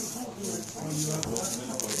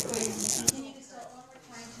Can you just tell one more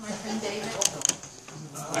time to my friend David?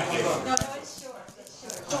 No, it's short. That's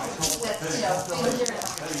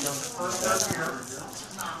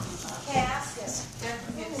Okay, ask us.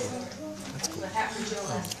 What happened to Joe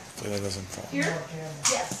last So that doesn't fall. Here?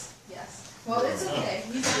 Yes. Well, it's okay.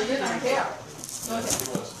 You got it on there. Go ahead.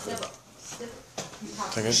 Stipple.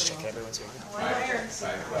 Take it. Check everyone's here.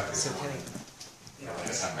 So Kenny,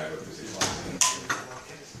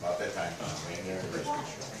 About that time, man, there.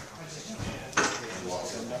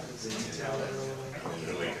 Wasn't Martha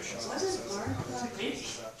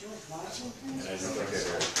Washington? And I just looked at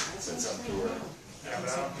her and said something to her. I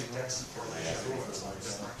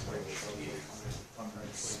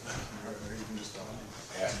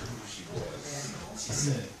asked her who she was. She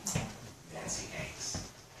said, Nancy Hanks.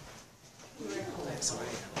 What do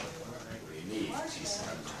you need? She said,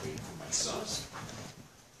 I'm just waiting for my son.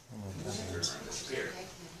 She heard her in the spirit.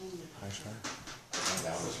 Hi, Shar. I went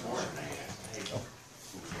down this morning and I asked, hey,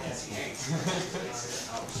 who's Nancy Hanks? They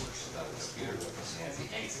said, oh, she's out of the spirit with us. Nancy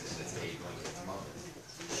Hanks is Abe Lincoln's mother.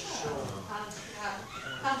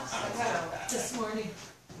 This morning.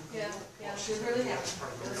 Yeah, she was really happy.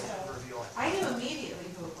 I knew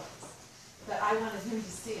immediately who it was, but I wanted him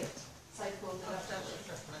to see it, so I pulled it up.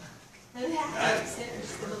 And it happened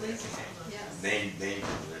upstairs in the living room. Yes. Name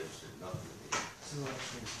registered nothing to me. so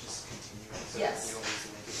just continue. So Yes. you don't need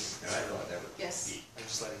to make it. And I thought that would Yes. be. I'm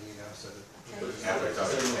just letting you know so that. After I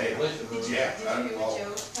thought, hey, Did you yeah, hear what well,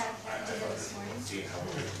 Joe had I to do this thought, morning? seeing how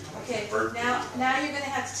we're Okay, birthday. now you're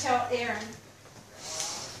gonna have to tell Aaron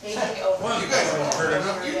AJ over. Well, you guys haven't heard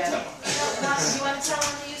enough. You tell them. Do you want to tell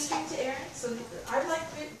him that you speak to Aaron? So I'd like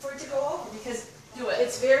for it to go over because Do it.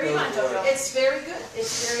 it's very much. It's very good. It's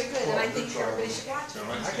very good, and I think everybody should watch it.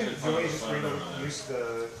 I can use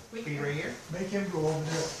the key right here. Make him go over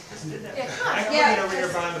there. Yeah, come on. I can Yeah. wait over here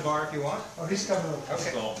behind the bar if you want. Oh, he's coming over.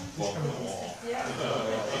 Okay. Yeah.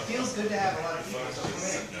 It feels good to have a lot of people. So come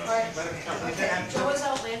in. All right. Let them come. Let them have Joe is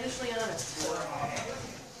outlandishly honest.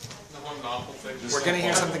 We're gonna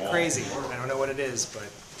hear something crazy. I don't know what it is, but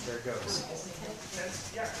there it goes. All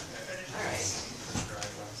right.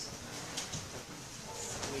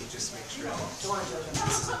 Let me just make sure.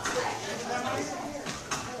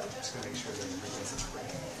 Just gonna make sure that everything's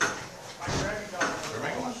ready.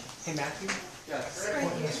 Hey Matthew.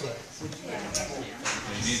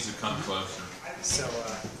 He needs to come closer. So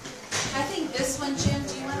I think this one, Jim.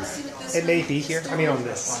 Do you want to see what this? it may be here. I mean on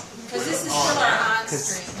this. Because this is still our on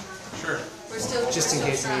screen. Sure. We're still Just in we're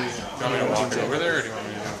case still we. trying. Do you want me to walk over there, or do you want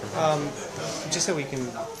me to? Just so we can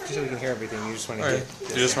hear everything. You just want to Alright. get.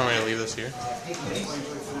 Do you just want me to leave this here?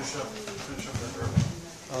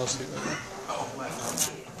 I'll see.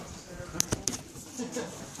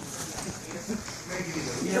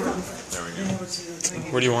 There we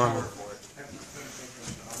go. Where do you want me?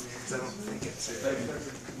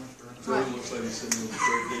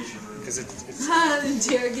 Because it's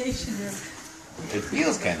Interrogation room. It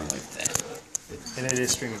feels kind of like that. and it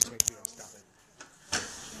is streaming. So make sure you don't stop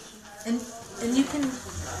it. And you can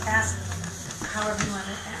ask however you want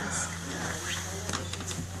to ask.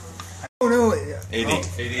 Oh no! AD.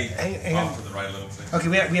 Hang on. Off to the right little thing. Okay,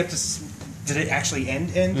 we have to. Did it actually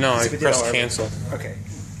end? No, I We did pressed all- cancel. Okay.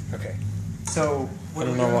 So what I don't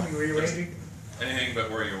are we know doing? why. Were you arranging? Anything but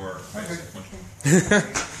where you were.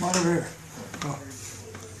 Come on over here. Oh.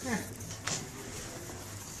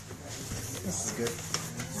 This is good.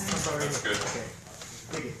 That's good.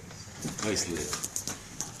 Okay. Nice lid.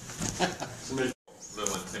 A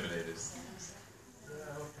little intimidated.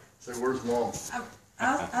 Say, where's Mom?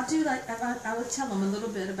 I'll do like I would tell them a little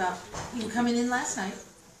bit about you coming in last night.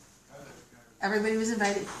 Everybody was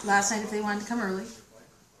invited last night if they wanted to come early,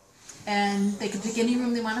 and they could pick any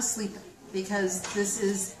room they want to sleep in because this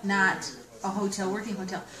is not a hotel, working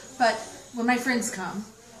hotel. But when my friends come,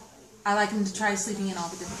 I like them to try sleeping in all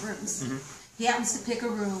the different rooms. He happens to pick a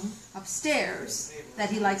room upstairs that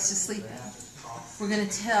he likes to sleep in. We're going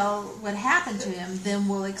to tell what happened to him, then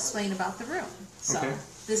we'll explain about the room. So Okay.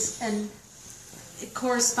 this and it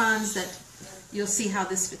corresponds that you'll see how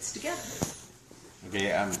this fits together.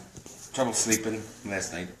 Okay, trouble sleeping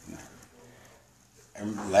last night.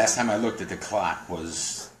 Last time I looked at the clock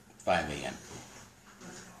was 5 a.m.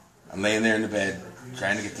 I'm laying there in the bed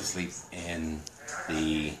trying to get to sleep, and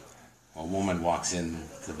a woman walks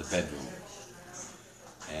into the bedroom,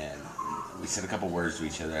 and we said a couple words to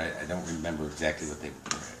each other. I don't remember exactly what they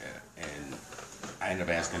were, and I ended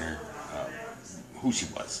up asking her who she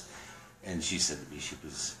was, and she said to me she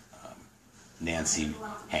was Nancy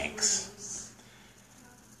Hanks.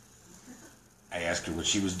 I asked her what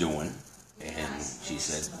she was doing, and she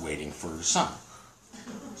said waiting for her son.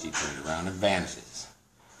 She turned around and vanishes.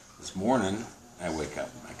 This morning, I wake up,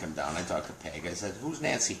 I come down, I talk to Peg. I said, "Who's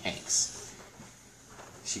Nancy Hanks?"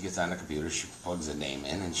 She gets on the computer, she plugs a name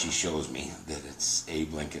in, and she shows me that it's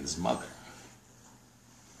Abe Lincoln's mother.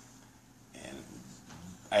 And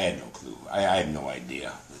I had no clue. I had no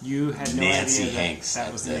idea. You had no Nancy idea that Hanks.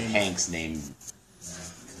 that was the the name. Hanks name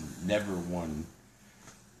never 1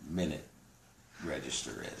 minute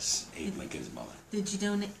register as Abe Lincoln's mother. Did you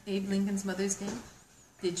know Abe Lincoln's mother's name?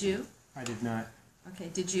 Did you? I did not. Okay,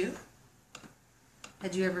 did you?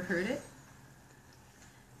 Had you ever heard it?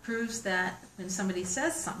 Proves that when somebody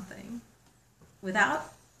says something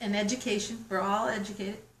without an education, we're all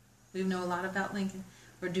educated, we know a lot about Lincoln.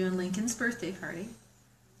 We're doing Lincoln's birthday party.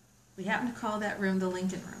 We happen to call that room the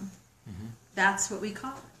Lincoln Room. Mm-hmm. That's what we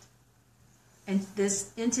call it. And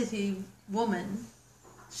this entity woman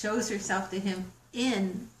shows herself to him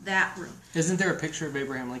in that room. Isn't there a picture of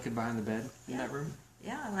Abraham Lincoln behind the bed in that room?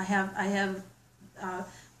 Yeah, and I have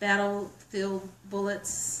battlefield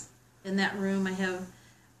bullets in that room. I have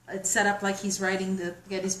it set up like he's writing the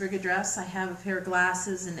Gettysburg Address. I have a pair of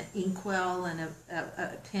glasses and an inkwell and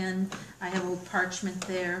a pen. I have old parchment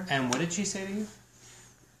there. And what did she say to you?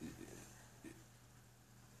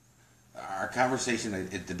 Our conversation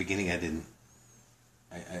at the beginning,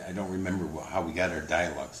 I don't remember how we got our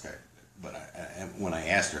dialogue started. But when I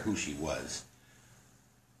asked her who she was,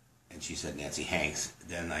 and she said Nancy Hanks,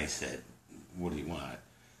 then I said, "What do you want?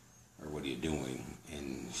 Or what are you doing?"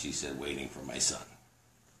 And she said, "Waiting for my son."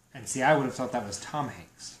 And see, I would have thought that was Tom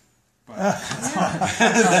Hanks. But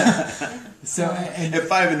So and At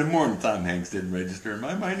 5 in the morning, Tom Hanks didn't register in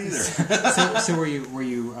my mind either. so were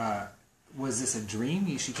you? Was this a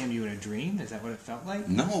dream? She came to you in a dream? Is that what it felt like?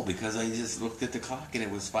 No, because I just looked at the clock and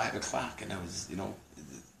it was 5 o'clock, and I was,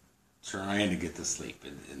 trying to get to sleep,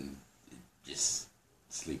 and just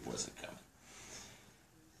sleep wasn't coming.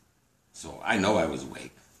 So I know I was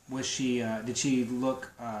awake. Was she? Did she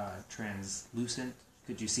look translucent?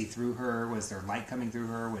 Could you see through her? Was there light coming through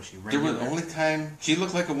her? Was she regular? There was the only time she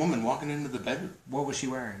looked like a woman walking into the bedroom. What was she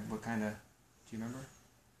wearing? What kind of? Do you remember?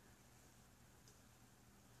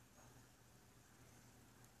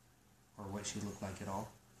 Or what she looked like at all?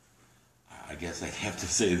 I guess I'd have to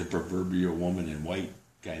say the proverbial woman in white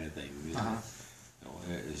kind of thing.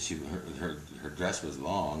 Her dress was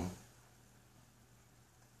long,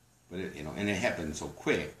 but and it happened so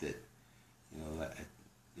quick that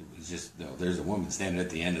it was just there's a woman standing at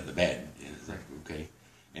the end of the bed, and it's like okay,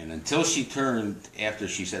 and until she turned after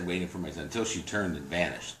she said waiting for my son, until she turned and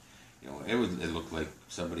vanished, it looked like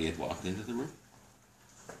somebody had walked into the room.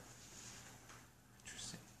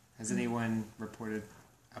 Interesting. Has anyone reported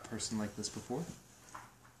a person like this before?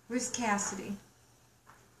 Where's Cassidy?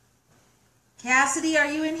 Cassidy, are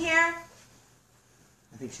you in here?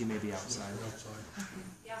 I think she may be outside.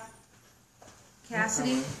 Yeah.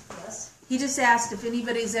 Cassidy? Yes. He just asked if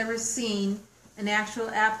anybody's ever seen an actual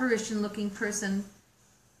apparition-looking person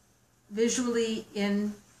visually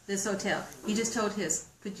in this hotel. He just told his.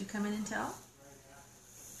 Could you come in and tell?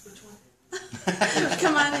 Which one?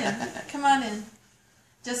 Come on in. Come on in.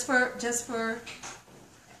 Just for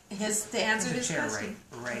his to answer There's his a chair question.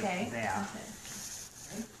 right Okay. there. Okay.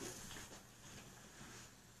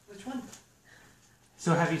 Which one?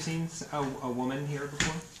 So have you seen a woman here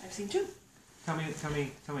before? I've seen two. Tell me Do you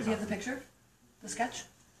about have the picture? The sketch?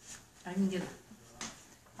 I can get it.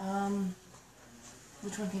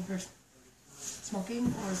 Which one came first? Smoking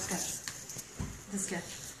or the sketch? The sketch.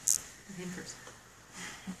 The him first.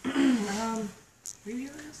 Were you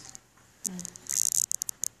here last? No.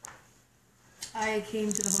 I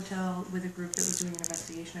came to the hotel with a group that was doing an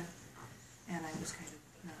investigation, and I was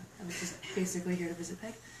I was just basically here to visit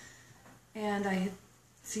Peg. And I had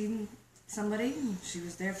seen somebody, and she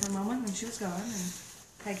was there for a moment, and she was gone, and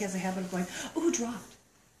Peg has a habit of going, oh, who dropped?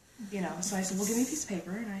 So I said, well, give me a piece of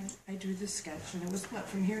paper, and I drew this sketch, and it was,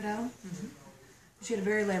 from here down? Mm-hmm. She had a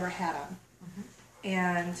very elaborate hat on. Mm-hmm.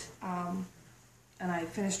 And I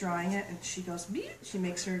finished drawing it, and she goes, beep. She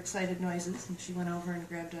makes her excited noises, and she went over and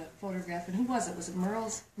grabbed a photograph, and who was it? Was it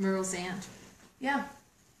Merle's? Merle's aunt. Yeah.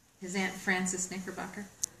 His Aunt Frances Knickerbocker.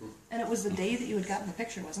 And it was the day that you had gotten the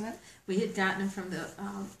picture, wasn't it? We had gotten him from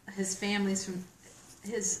his family's from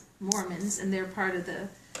his Mormons, and they're part of the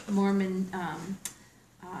Mormon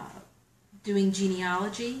doing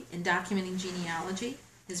genealogy and documenting genealogy.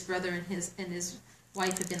 His brother and his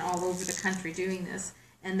wife had been all over the country doing this,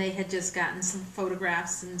 and they had just gotten some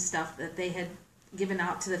photographs and stuff that they had given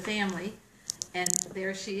out to the family, and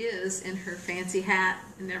there she is in her fancy hat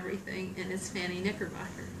and everything, and it's Fanny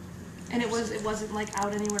Knickerbocker. And it wasn't like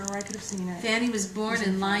out anywhere where I could have seen it. Fanny was born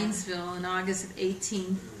in Linesville in August of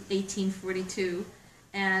 1842,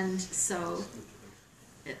 and so,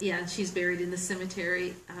 yeah, she's buried in the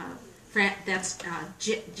cemetery. That's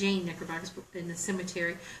Jane Knickerbocker's in the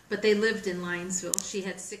cemetery, but they lived in Linesville. She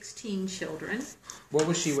had 16 children. What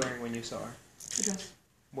was she wearing when you saw her? A dress.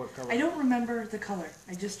 What color? I don't remember the color.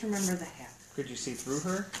 I just remember the hat. Could you see through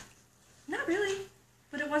her? Not really,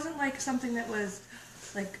 but it wasn't like something that was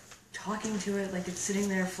like talking to it, like it's sitting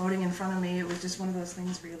there floating in front of me. It was just one of those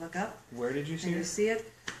things where you look up Where did you see and her? you see it.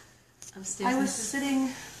 Upstairs. I was sitting.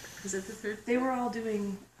 Was it the third? They were all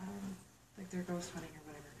doing like their ghost hunting or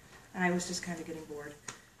whatever, and I was just kind of getting bored.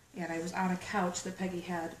 And I was on a couch that Peggy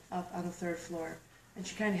had up on the third floor, and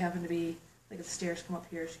she kind of happened to be like if the stairs come up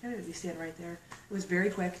here, she kind of be standing right there. It was very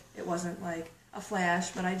quick. It wasn't like a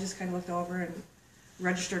flash, but I just kind of looked over and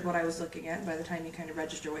registered what I was looking at. And by the time you kind of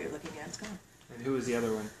register what you're looking at, it's gone. And who was the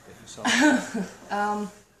other one that you saw?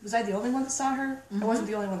 Was I the only one that saw her? Mm-hmm. I wasn't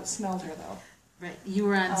the only one that smelled her though. Right. You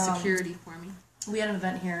were on security for me We had an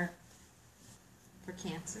event here. for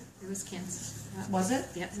cancer. It was cancer. Was it?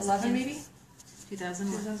 Yeah. 11 maybe?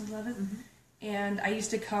 2001. 2011. Mm-hmm. And I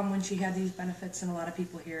used to come when she had these benefits, and a lot of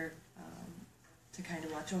people here to kind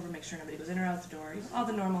of watch over, make sure nobody goes in or out the door, all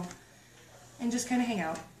the normal, and just kind of hang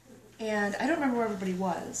out. And I don't remember where everybody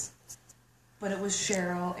was, but it was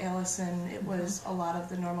Cheryl, Allison, it was a lot of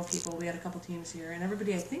the normal people. We had a couple teams here, and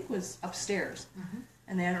everybody I think was upstairs. Mm-hmm.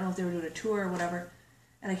 And I don't know if they were doing a tour or whatever.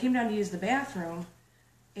 And I came down to use the bathroom,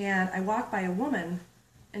 and I walked by a woman,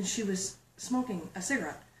 and she was smoking a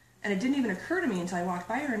cigarette. And it didn't even occur to me until I walked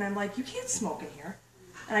by her, and I'm like, you can't smoke in here.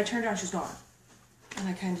 And I turned around, she's gone. And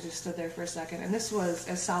I kind of just stood there for a second, and this was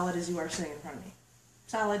as solid as you are sitting in front of me.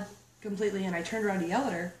 Solid, completely, and I turned around to yell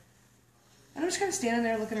at her, and I'm just kind of standing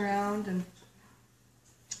there looking around, and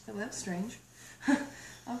oh, that was strange.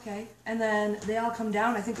 Okay. And then they all come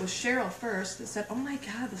down, I think it was Cheryl first, that said, oh my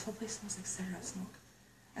God, this whole place smells like cigarette smoke.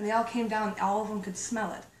 And they all came down, all of them could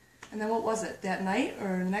smell it. And then what was it, that night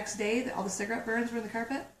or the next day, that all the cigarette burns were in the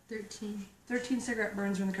carpet? 13 cigarette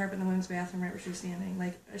burns were in the carpet in the women's bathroom right where she was standing.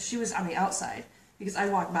 Like, she was on the outside, because I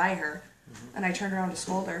walked by her, and I turned around to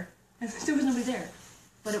scold her, and there was nobody there.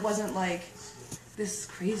 But it wasn't like this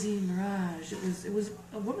crazy mirage. It was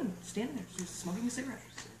a woman standing there. She was smoking a cigarette.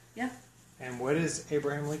 Yeah. And what is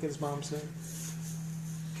Abraham Lincoln's mom's name?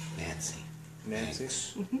 Nancy. Nancy.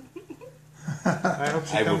 I hope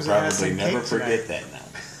she I will comes and has probably some never cake forget tonight.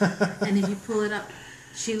 that now. And if you pull it up,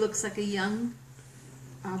 she looks like a young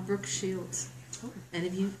Brooke Shields. And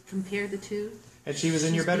if you compare the two, And she was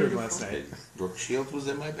in your she's bedroom beautiful. last night. Brooke Shields was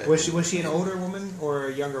in my bed. Was she an older woman or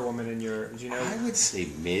a younger woman in your? Do you know? I would say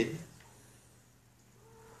mid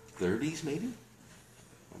 30s, maybe.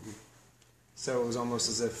 So it was almost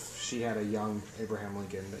as if she had a young Abraham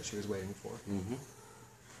Lincoln that she was waiting for. Mm-hmm.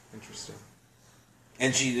 Interesting.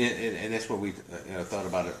 And and that's what we thought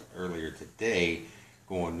about it earlier today.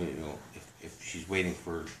 Going, if she's waiting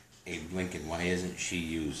for Abe Lincoln, why isn't she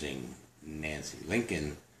using Nancy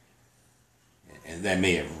Lincoln? And that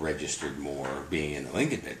may have registered more being in the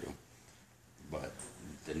Lincoln bedroom, but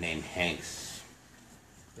the name Hanks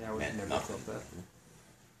Yeah, I would meant never nothing. felt that.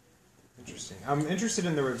 Interesting. I'm interested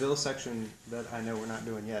in the reveal section that I know we're not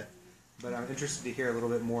doing yet, but I'm interested to hear a little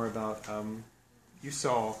bit more about. You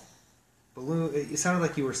saw balloon. It sounded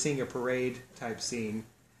like you were seeing a parade type scene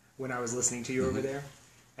when I was listening to you over there,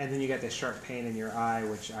 and then you got this sharp pain in your eye,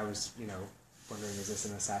 which I was, wondering, is this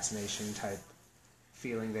an assassination type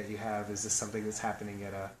feeling that you have? Is this something that's happening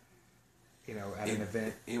at an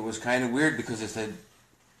event? It was kind of weird because it said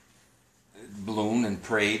balloon and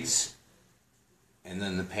parades, and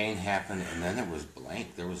then the pain happened, and then it was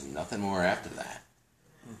blank. There was nothing more after that.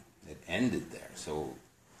 It ended there. So,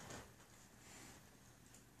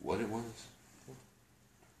 what it was?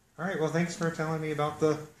 All right. Well, thanks for telling me about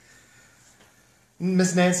the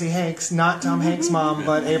Miss Nancy Hanks, not Tom Hanks' mom,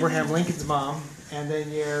 but Abraham Lincoln's mom, and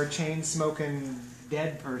then your chain-smoking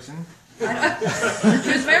dead person. She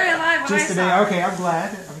was very alive when Just I today. saw her. Okay, I'm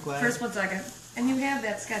glad. First 1 second. And you have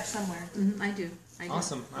that sketch somewhere. I do.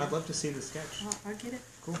 Awesome. I'd love to see the sketch. I'll get it.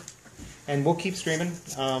 Cool. And we'll keep streaming,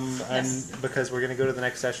 and because we're going to go to the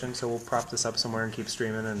next session, so we'll prop this up somewhere and keep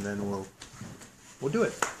streaming, and then we'll do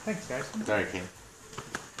it. Thanks, guys. Sorry, Ken.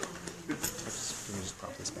 Let me just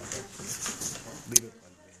prop this back up. Leave it.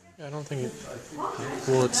 I don't think it.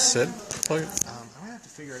 Will it sit? Like, I'm gonna have to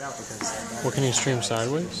figure it out because. what, can you stream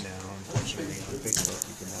sideways? No, unfortunately, on Facebook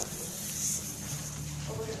you cannot.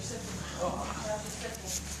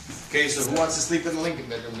 Okay, so who wants to sleep in the Lincoln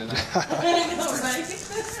bedroom tonight?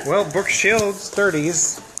 Well, Brooke Shields,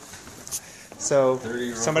 30s. So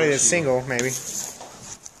 30-year-old somebody Brooke that's single, maybe.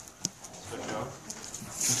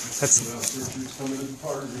 That's.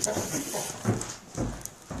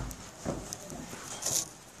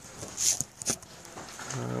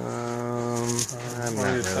 I'm not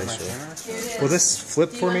really sure. Will this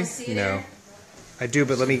flip for me? No. I do,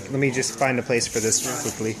 but let me just find a place for this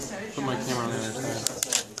quickly. Put my camera on the other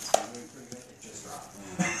side.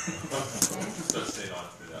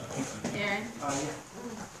 Aaron,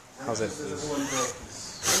 How's it?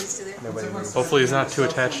 are you still there? Nobody moves. Hopefully he's not too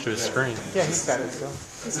attached to his screen. Yeah, he's got it still.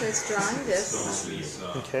 He starts drawing this.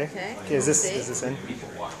 Okay. Okay. Is this in?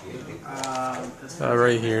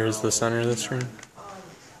 Right here is the center of the screen.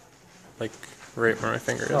 Like right where my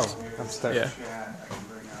finger is. Oh, I'm stuck. Yeah.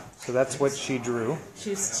 So that's what she drew.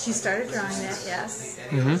 She started drawing that, yes.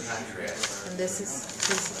 Mm-hmm. And this is.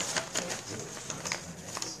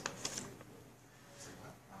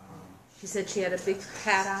 She said she had a big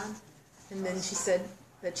hat on, and then she said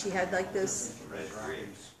that she had like this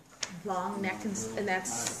long neck, and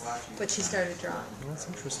that's what she started drawing. That's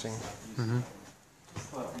interesting. Mm-hmm.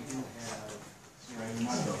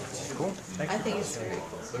 Cool. I think it's very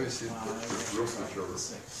cool. Let me see the real picture of it.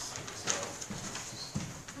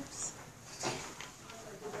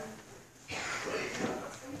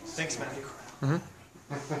 Thanks, man. Mm-hmm.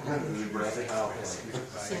 Yes.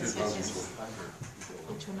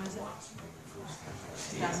 Which one was it?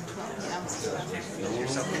 2012. Yeah, I was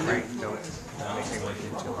Yourself a break. Don't make me look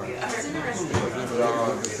in too hard. It's interesting.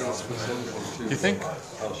 Do you think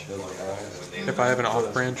if I have an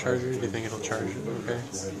off-brand charger, do you think it'll charge it okay?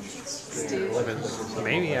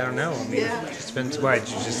 Maybe, I don't know. I mean, it just depends. Why?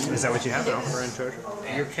 Is that what you have, an off-brand charger?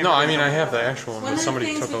 No, I mean I have the actual one, One but of the somebody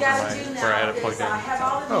things took we over gotta my do where I had now it plugged is in. I have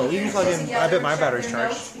all the Oh, you can meetings plug put in. I together, bet my check battery's their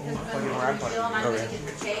charged. notes, because Plug in when where I we're plug it. Bill and I'm Okay. gonna get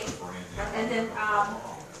the tape. And then,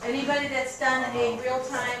 anybody that's done a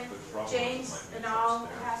real-time, James and all,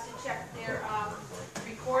 has to check their,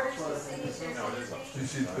 recorders to see if there's anything. You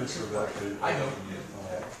see the picture of that kid?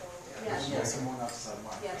 Yes, yes,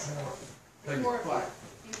 yes. Thank you. Or if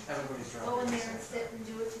you go in there and sit and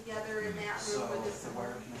do it together in that room with this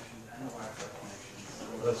one.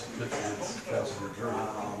 That's the picture of Councilor Drury.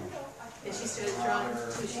 And she started drawing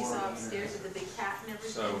who she saw upstairs with the big cat and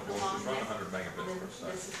everything along there. And then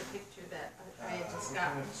this is a picture that I had just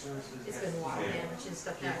gotten. It's been water damage and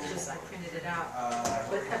stuff now, it's just I printed it out.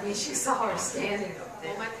 But I mean, she saw her standing up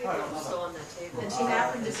there. My paper was still on that table. And she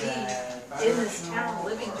happened to be in this town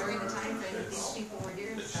living during the time frame that these people were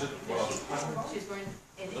here and stuff. Because she was born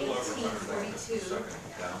in 1842.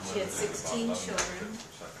 She had 16 children.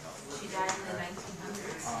 She died in the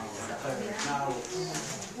 1900s. So,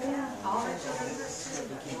 yeah, all her children were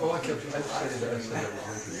too. Oh, I kept, I said that was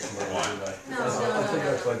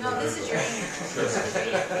No, this is your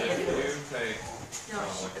No,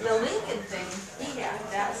 the Lincoln thing, he had,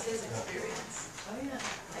 that was his experience. Oh, yeah.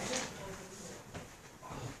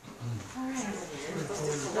 Alright.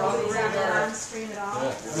 Is that on stream at all?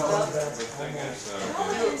 Look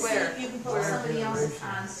and see if you can put somebody else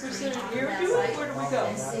on stream on that site. Where do we go?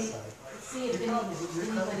 And see if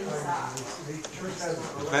anybody saw.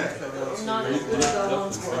 Not as good as the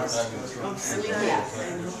ones for us. Yeah.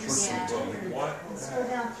 Let's go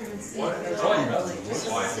down through and see if there's That's all you got. really just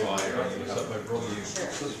Except my brother and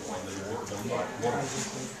sister one, they worked on Mormon.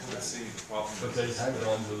 But they had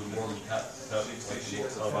gone to the Mormon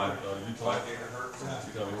Utah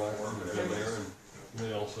becoming my work with them there, and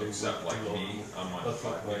they also Except like me, on my that's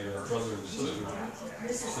what my brother and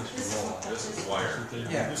sister-in-law. This is wired.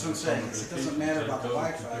 Yeah, that's what I'm saying. It doesn't matter about the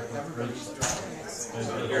Wi-Fi. Everybody's driving. And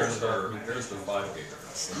Here's the 5 gig.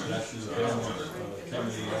 and actually, the band came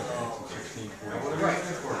in 1640. Right.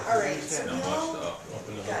 All right, so Now watch the up. Up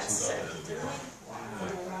in the Hudson Valley.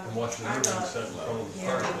 I'm watching everybody set in front of the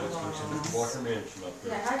fireplace. There's a Knickerbocker mansion up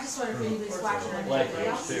there. Yeah, I just wonder if anybody's watching on Blank anybody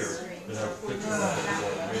else's upstairs stream. that have a picture of the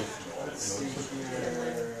Knickerbocker mansion on it.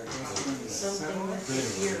 something But with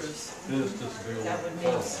anyway, ears. then it's just a big old That would make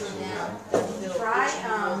farm. so Yeah. built Try, kitchen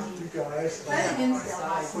try the Hinsdale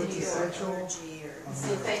House in New York. energy or And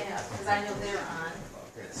see if they have, because I know they're on.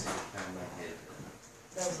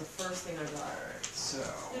 that was the first thing I got.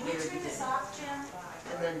 Did we turn this off, Jim?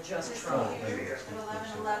 And then just This try. at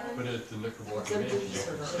 11:11? But at the Knickerbocker mansion, it's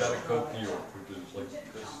Scotticoke, New York, which is like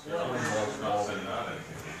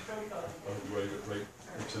right,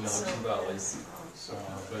 it's in the Hudson Valley.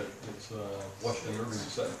 But it's Washington Irving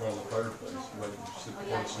sat in front of the fireplace, right in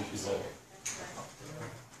City Hall.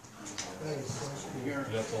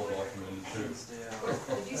 And that's all documented too.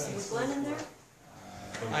 Did you see Glenn in there?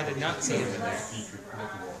 I did not see him in there. Dietrich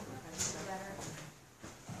Knickerbocker.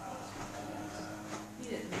 You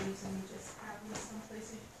didn't lose them, you just have them someplace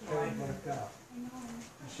you can't.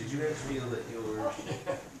 Did you ever feel that you were?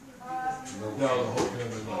 No, the whole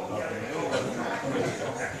family was not there.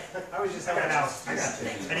 I was just having out. I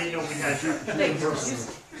didn't know we had.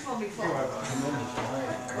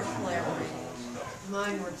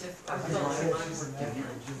 Mine were different. I felt like mine were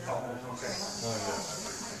different.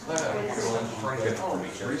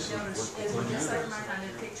 Just like mine on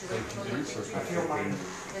the picture, they told you.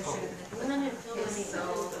 And then it filled in, so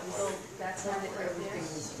that's how it right there.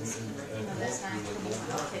 No, that's not,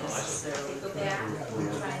 okay, so go back,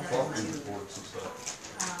 try another two.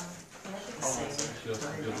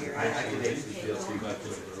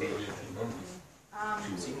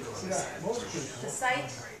 The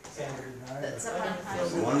site that's up on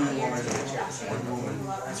One woman.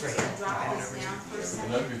 That's right. Drop this down for a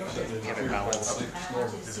second. Get it balanced. I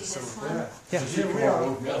want you to see this one.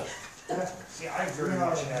 See, I very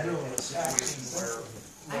much had it in a situation where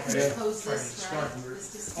I can propose this,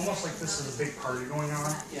 right? almost like this is a big party going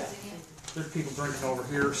on. There's people drinking over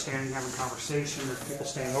here, standing, having conversation. There's people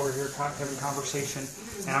standing over here having conversation.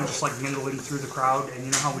 And I'm just like mingling through the crowd. And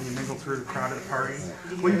you know how when you mingle through the crowd at a party?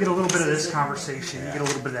 Well, you get a little bit of this conversation. You get a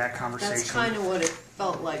little bit of that conversation. That's kind of what it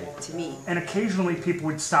felt like to me. And occasionally people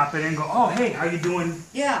would stop in and go, oh, hey, how you doing?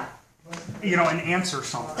 Yeah, You know, and answer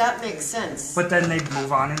something. that makes sense. But then they'd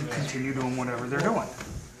move on and continue doing whatever they're doing.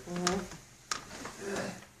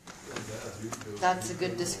 That's a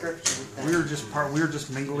good description. We were just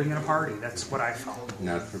mingling in a party. That's what I felt.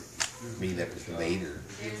 Not for me, that was later.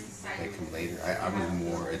 That come later. I was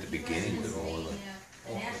more at the beginning, but more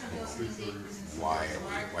like,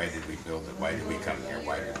 why did we build it? Why did we come here?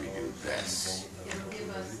 Why did we do this?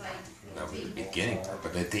 That was the beginning part.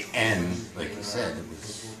 But at the end, like you said, it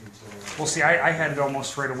was... Well, see, I had it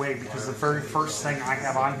almost right away because the very first thing I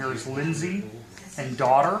have on here is Lindsay and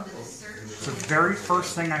daughter. The very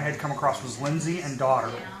first thing I had come across was Lindsay and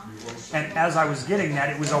daughter. And as I was getting that,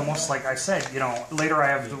 it was almost like I said, you know, later I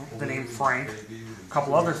have the name Frank, a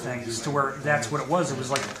couple other things, to where that's what it was. It was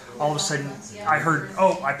like all of a sudden I heard,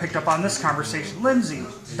 oh, I picked up on this conversation, Lindsay,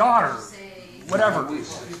 daughter, whatever.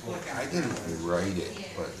 I didn't write it,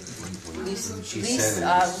 but when she Lisa, said it,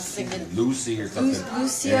 I was thinking Lucy or something.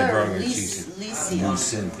 Lucia or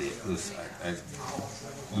Lucinda.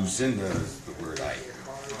 Lucinda is the word I hear.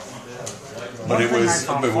 But it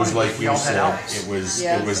was like you said,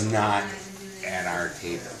 it was not at our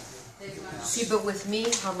table. See, but with me,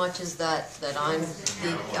 how much is that I'm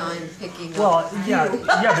picking Well, up? yeah,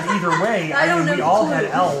 but either way, I mean, we all had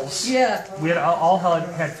L's. Yeah. We all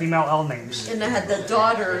had female L names. And I had the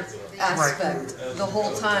daughter aspect. Right. The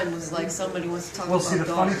whole time was like somebody was talking about Well, see, the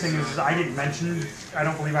funny thing is I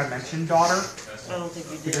don't believe I mentioned daughter. I don't think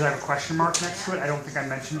you did. Because I have a question mark next to it. I don't think I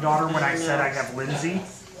mentioned daughter when I said I have Lindsay.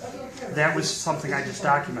 That was something I just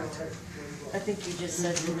documented. I think you just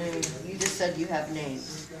said your name. You just said you have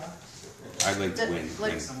names. I liked when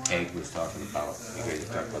Peg was talking about, you guys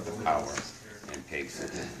talked about the power, and Peg said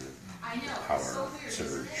the power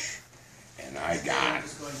surge. And I got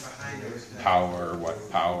power,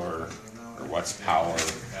 what's power.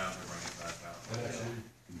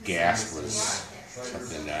 Gas was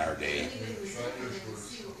something in our day.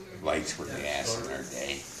 Lights were gas in our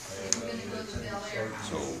day.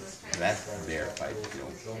 So that verified,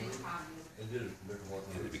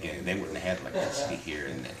 in the beginning, they wouldn't have had electricity here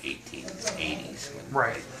in the 1880s when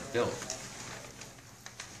they built.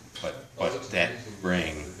 But that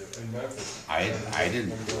ring, I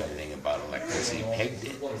didn't do anything about electricity. Peg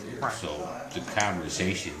did. So the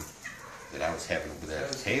conversation that I was having over there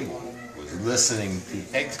at the table was listening to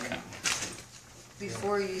Peg's conversation.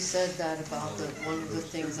 Before you said that about one of the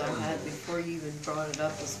things I had before you even brought it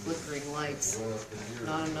up was flickering lights.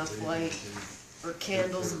 Not enough light, or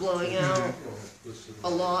candles blowing out a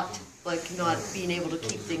lot, like not being able to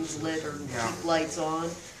keep things lit or keep lights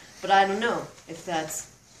on. But I don't know if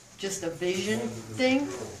that's just a vision thing,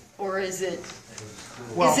 or is it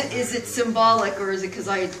symbolic, or is it because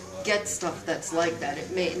I get stuff that's like that?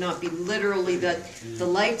 It may not be literally that the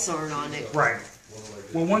lights aren't on it. Right.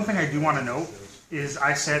 Well, one thing I do want to note is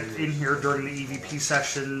I sat in here during the EVP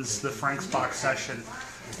sessions, the Frank's Box session.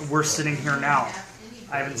 We're sitting here now.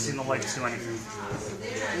 I haven't seen the lights do anything.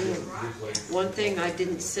 One thing I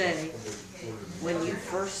didn't say, when you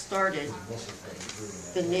first started,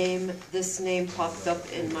 this name popped up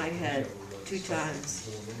in my head 2 times.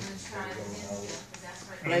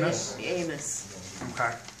 Amos? Amos.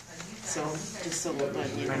 Okay. So, just so that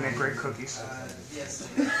you know. They make great cookies. Amos.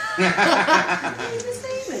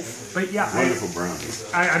 But yeah, wonderful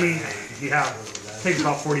brownies. I mean, yeah, takes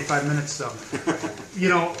about 45 minutes though. You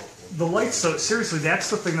know, the lights. So seriously, that's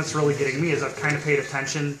the thing that's really getting me is I've kind of paid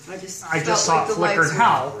attention. I just saw it flicker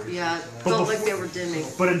now. Yeah, felt like they were dimming.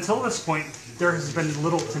 But until this point, there has been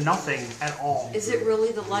little to nothing at all. Is it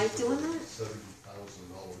really the light doing that?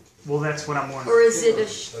 Well, that's what I'm wondering. Or is it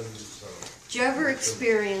do you ever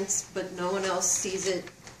experience, but no one else sees it,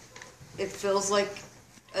 it feels like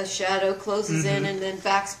a shadow closes in and then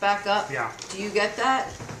backs back up? Yeah. Do you get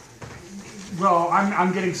that? Well,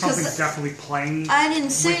 I'm getting something definitely playing. I didn't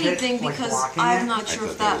say anything like because blocking I'm it. not sure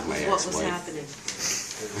if that was what was happening.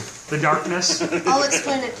 The darkness. I'll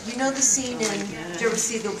explain it. You know the scene in, did you ever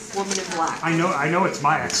see The Woman in Black? I know it's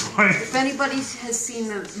my ex-wife. If anybody has seen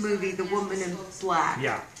the movie The Woman in Black,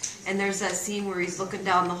 yeah. And there's that scene where he's looking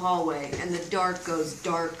down the hallway and the dark goes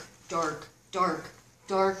dark, dark, dark,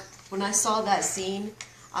 dark. When I saw that scene,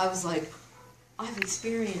 I was like, I've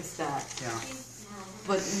experienced that. Yeah.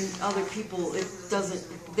 But other people,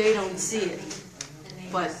 they don't see it.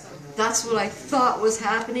 But that's what I thought was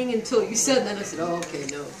happening until you said that. I said, oh, okay,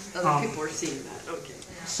 no. Other people are seeing that. Okay.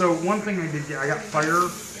 So one thing I did get, I got fire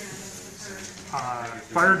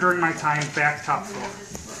during my time, back top floor.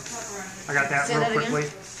 I got that real quickly.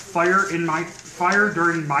 Again? Fire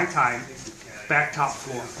during my time, back top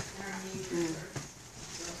floor.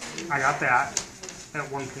 I got that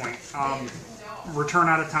at one point.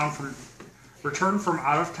 Return from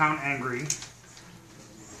out of town angry.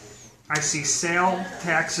 I see sale,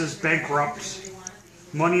 taxes, bankrupt,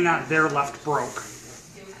 money not there, left broke.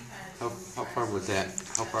 How far was that?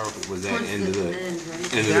 How far was that Towards into the the end,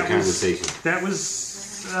 right? into the conversation? That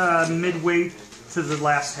was midway to the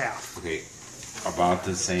last half. Okay, about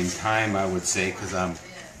the same time, I would say, because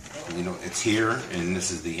it's here, and this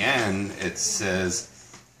is the end. It says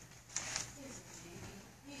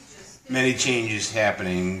many changes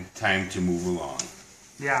happening. Time to move along.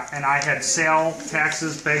 Yeah, and I had sale,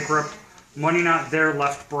 taxes, bankrupt, money not there,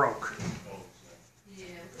 left broke.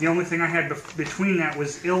 The only thing I had between that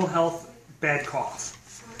was ill health, bad cough.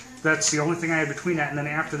 That's the only thing I had between that, and then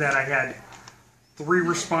after that I had 3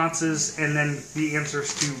 responses and then the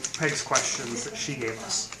answers to Peg's questions that she gave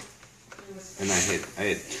us. And I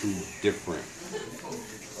had 2 different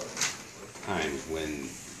times when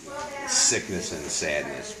sickness and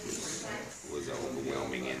sadness was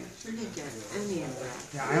overwhelming in it. I didn't get any of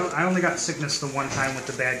that. Yeah, I only got sickness the one time with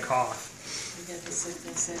the bad cough. You get the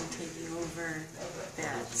sickness and taking over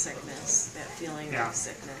that sickness, that feeling Yeah. of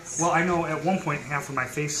sickness. Well, I know at one point half of my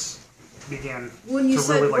face began When you to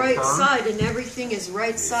said really right burn. side, and everything is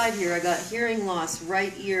right side here, I got hearing loss,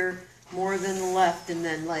 right ear more than the left, and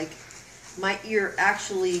then like my ear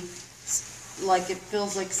actually, like it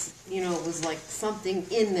feels like, it was like something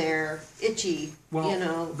in there, itchy,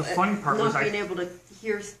 Well, the funny part not was being able to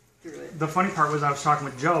hear through it. The funny part was I was talking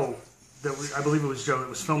with Joe, I believe it was Joe that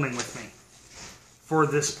was filming with me for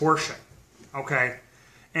this portion, okay?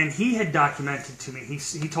 And he had documented to me,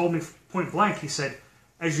 he told me point blank, he said,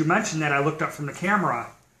 as you mentioned that, I looked up from the camera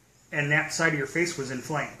and that side of your face was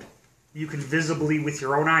inflamed. You can visibly, with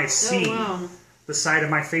your own eyes, see the side of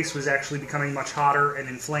my face was actually becoming much hotter and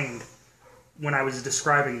inflamed when I was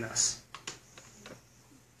describing this.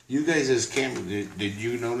 You guys as camera, did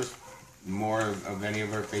you notice more of any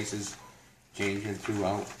of our faces changing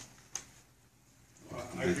throughout?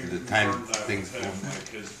 The time things like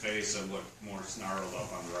his face had looked more snarled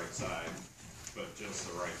up on the right side, but just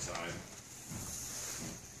the right side.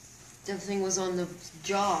 Everything was on the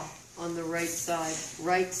jaw, on the right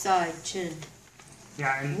side chin.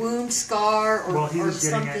 Yeah, and wound, scar, or, he or was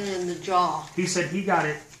getting something it. in the jaw. He said he got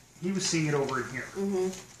it, he was seeing it over in here,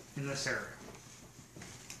 Mm-hmm. in this area.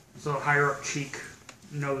 So higher up cheek,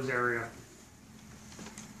 nose area.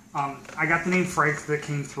 I got the name Frank that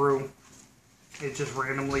came through. It just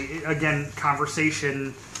randomly, again,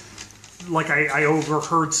 conversation, like I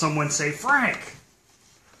overheard someone say, Frank!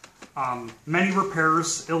 Many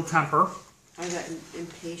repairs, ill temper. I got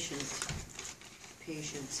impatient.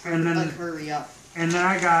 Patience. And then, hurry up. And then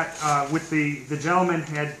I got, with the gentleman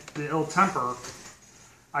had the ill temper,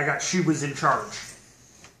 I got she was in charge.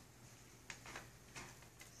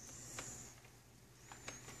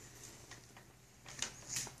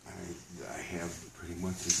 I have pretty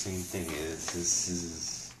much the same thing. This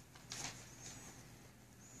is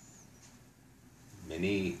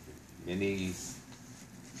many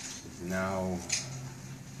now.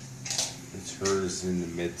 It's hers in the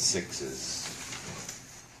mid-6s.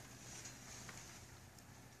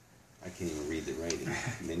 I can't even read the writing.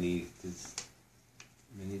 Minnie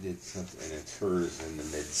did something, and it's hers in the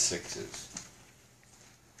mid-6s.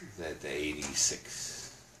 At the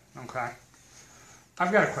 86. Okay.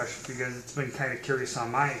 I've got a question for you guys. It's been kind of curious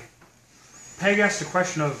on my... Peg asked a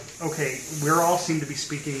question of, okay, we all seem to be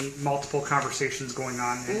speaking, multiple conversations going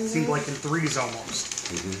on, and it seemed like in threes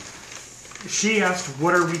almost. Mm-hmm. She asked,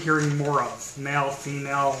 what are we hearing more of? Male,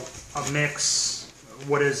 female, a mix?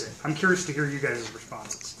 What is it? I'm curious to hear you guys'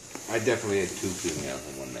 responses. I definitely had 2 females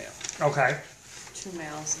and 1 male. Okay. 2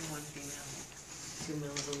 males and 1 female. 2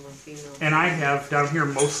 males and 1 female. And I have down here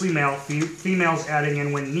mostly male, females adding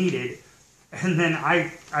in when needed. And then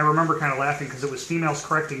I remember kind of laughing because it was females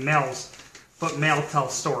correcting males, but male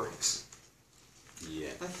tells stories. Yeah.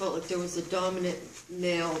 I felt like there was a dominant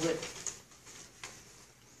male that,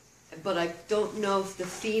 but I don't know if the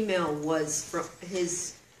female was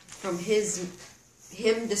from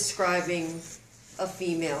him describing a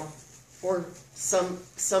female or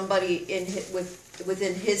somebody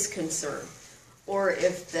within his concern, or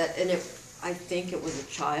if that, and I think it was a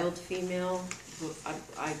child female.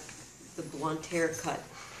 The blunt haircut,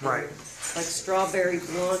 right? Like strawberry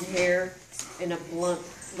blonde hair and a blunt,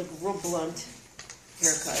 like real blunt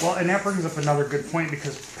haircut. Well, and that brings up another good point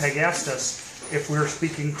because Peg asked us if we were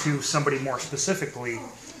speaking to somebody more specifically.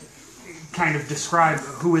 Kind of describe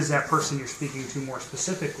who is that person you're speaking to more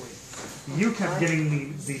specifically. You kept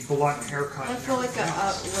getting the blunt haircut. I feel like it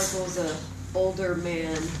was an older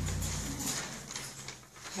man,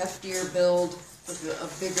 heftier build, a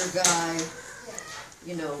bigger guy.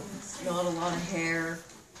 Not a lot of hair.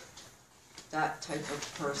 That type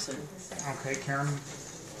of person. Okay, Karen.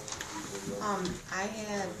 I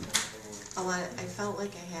had a lot. I felt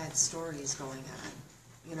like I had stories going on.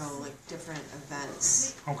 you know, like different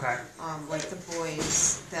events. Okay. Like the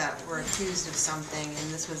boys that were accused of something,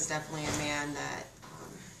 and this was definitely a man that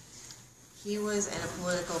he was in a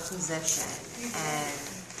political position, and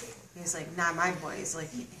he was like, not my boys. Like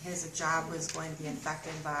his job was going to be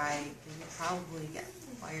affected by, he would probably get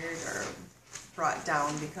fired or brought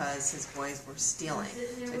down because his boys were stealing.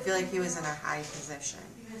 So I feel like he was in a high position.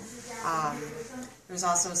 There was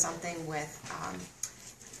also something with,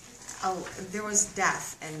 there was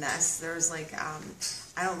death in this. There was like,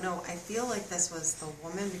 I don't know, I feel like this was the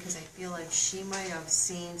woman because I feel like she might have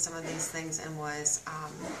seen some of these things and was,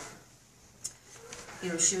 you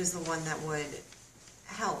know, she was the one that would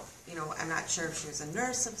help. You know, I'm not sure if she was a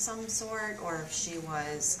nurse of some sort or if she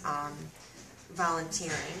was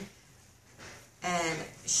volunteering. And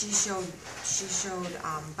she showed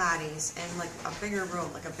bodies in like a bigger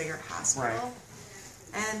room, like a bigger hospital.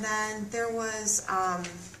 Right. And then there was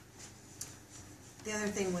the other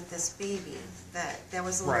thing with this baby that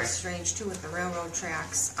was a little strange too with the railroad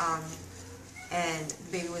tracks. And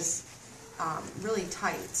the baby was really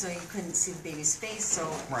tight, so you couldn't see the baby's face.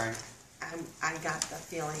 So I got the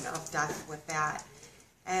feeling of death with that.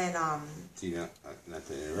 And see, not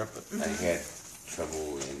to interrupt, but I had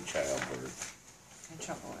trouble in childbirth.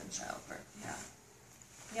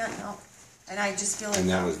 Yeah, no. And I just feel like And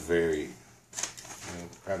that was very, you know,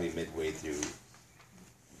 probably midway through.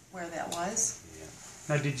 Where that was?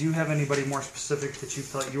 Yeah. Now, did you have anybody more specific that you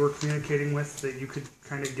felt you were communicating with that you could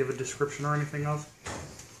kind of give a description or anything of?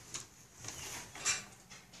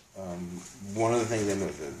 One of the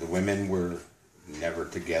things, the women were never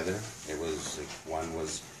together. It was like one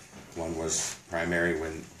was primary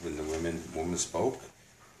when the woman spoke,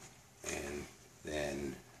 and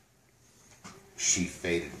then she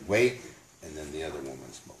faded away, and then the other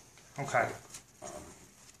woman spoke. Okay.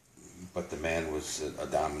 But the man was a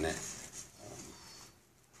dominant.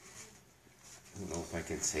 I don't know if I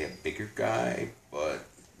can say a bigger guy, but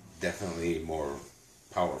definitely more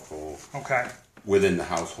powerful. Okay. Within the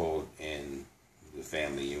household and the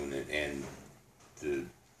family unit and the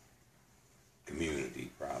community,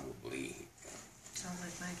 probably.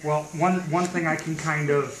 Well, one thing I can kind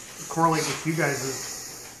of correlate with you guys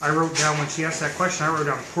is I wrote down when she asked that question, I wrote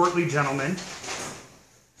down portly gentleman.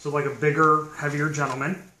 So like a bigger, heavier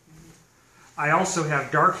gentleman. I also have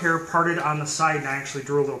dark hair parted on the side, and I actually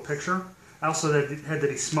drew a little picture. I also had that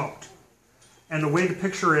he smoked. And the way the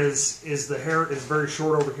picture is the hair is very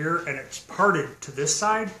short over here, and it's parted to this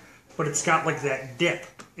side, but it's got like that dip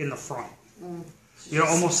in the front. You know,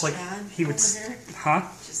 almost like he would... Huh?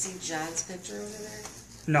 Did you see John's picture over there?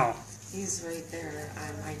 No. He's right there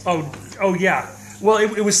on my Oh yeah. Well,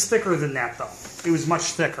 it was thicker than that, though. It was much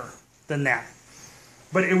thicker than that.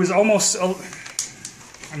 But it was almost...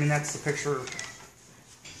 I mean, that's the picture.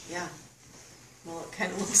 Yeah. Well, it kind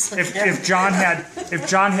of looks like if John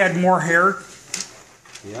had more hair...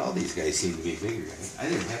 Yeah, all these guys seem to be bigger. I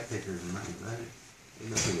didn't have pictures in mine, but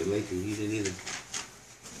there's nothing to relate to. He didn't either.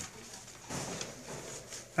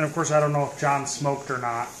 And of course, I don't know if John smoked or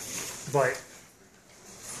not, but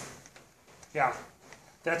yeah,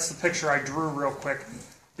 that's the picture I drew real quick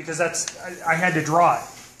because I had to draw it.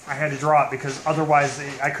 I had to draw it because otherwise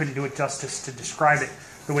I couldn't do it justice to describe it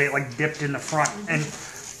the way it like dipped in the front and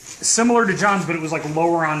similar to John's, but it was like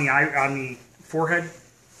lower on the forehead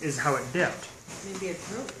is how it dipped. Maybe a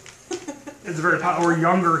group. It's very or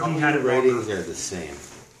younger. He had it ratings are the same.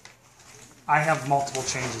 I have multiple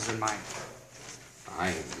changes in mine. I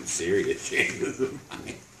have some serious changes in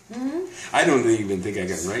mine. I don't even think I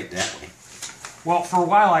can write that way. Well, for a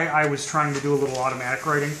while I was trying to do a little automatic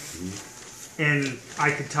writing, and I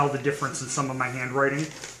could tell the difference in some of my handwriting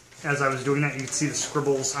as I was doing that. You could see the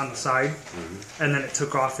scribbles on the side, and then it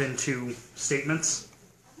took off into statements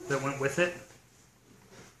that went with it.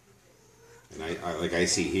 And I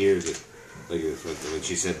see here that, like when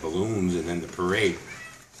she said balloons and then the parade,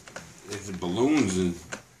 if the balloons and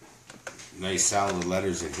nice solid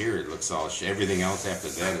letters in here, it looks all, everything else after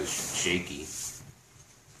that is shaky.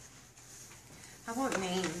 How about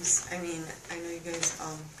names? I mean, I know you guys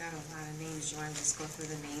got a lot of names. Do you want to just go through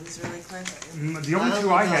the names really quick? The only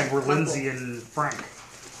two I had were Lindsay and Frank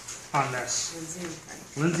on this. Lindsay and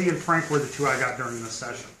Frank. Lindsay and Frank were the two I got during this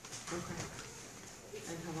session.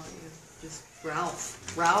 Okay. And how about you? Just Ralph.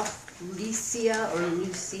 Ralph, Lucia or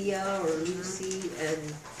Lucy,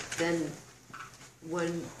 and then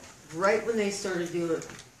right when they started doing,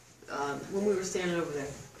 when we were standing over there,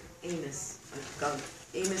 Amos. I got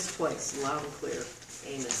Amos twice, loud and clear.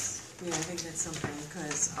 Amos. Yeah, I think that's something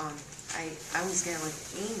because I was getting like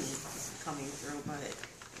Amy coming through, but it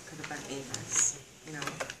could have been Amos. You know,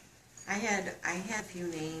 I had a few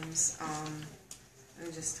names. Let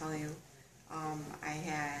me just tell you. I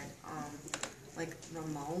had like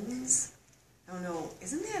Ramones. I don't know.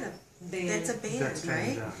 Isn't that a Band. That's a band, That's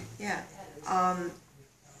right? band, Yeah.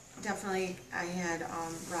 Definitely. I had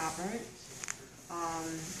Robert.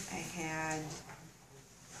 I had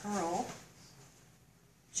Pearl.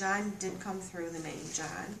 John did come through, the name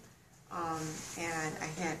John. And I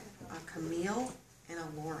had a Camille and a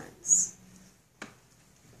Lawrence.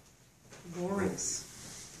 Lawrence.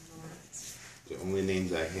 The only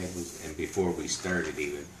names I had was, and before we started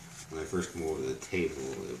even, when I first came over to the table,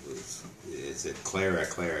 it said Clara,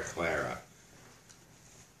 Clara, Clara.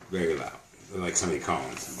 Very loud. Like somebody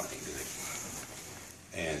calling somebody.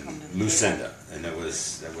 And Lucinda. And that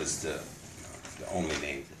was the only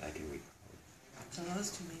name that I can recall. So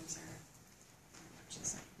those two names are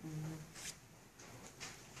just like,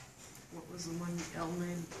 What was the one L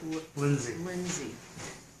name? Lindsay. Lindsay.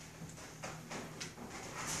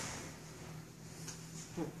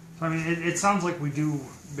 So, I mean, it sounds like we do,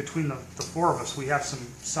 between the four of us, we have some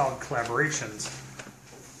solid collaborations.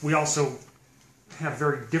 We also have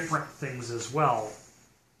very different things as well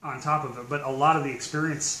on top of it, but a lot of the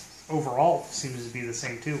experience overall seems to be the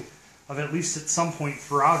same too, of at least at some point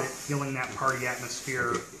throughout it feeling that party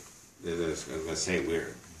atmosphere. I was going to say,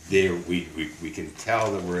 we're there, we can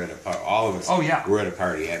tell that we're at a party, all of us, Oh, yeah. we're at a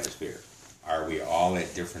party atmosphere. Are we all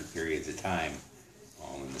at different periods of time,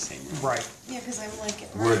 all in the same room? Right. yeah, because I'm like,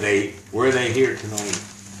 Were they here tonight?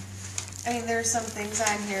 I mean, there's some things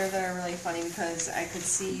on here that are really funny because I could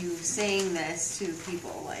see you saying this to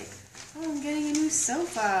people like, oh, I'm getting a new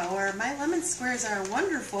sofa, or my lemon squares are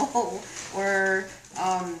wonderful, or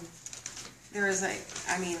there was like,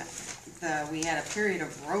 I mean, we had a period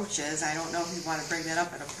of roaches. I don't know if you want to bring that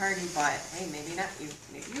up at a party, but hey, maybe not.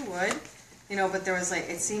 Maybe you would, you know. But there was like,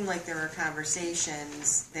 it seemed like there were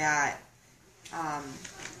conversations that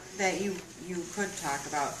that you could talk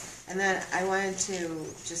about. And then I wanted to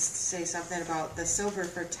just say something about the sober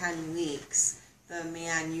for 10 weeks. The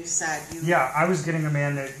man you said you... Yeah, I was getting a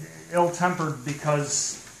man that ill-tempered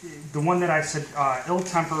because the one that I said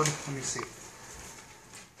ill-tempered, let me see.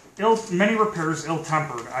 Many repairs,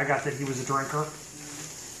 ill-tempered. I got that he was a drinker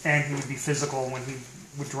and he would be physical when he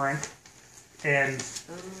would drink. And...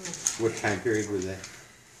 What time period was that?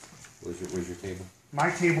 Was your table? My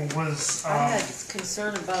table was... I had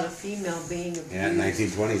concern about a female being abused. Yeah,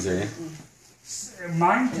 1920s, are you?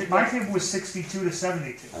 My table was 62 to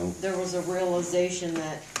 72. Oh. There was a realization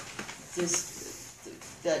that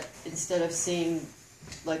that instead of seeing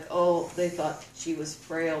like, oh, they thought she was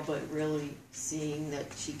frail, but really seeing that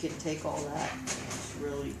she could take all that, it's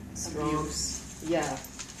really strong. Abuse. Yeah.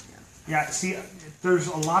 Yeah, see, there's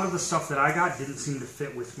a lot of the stuff that I got didn't seem to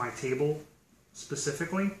fit with my table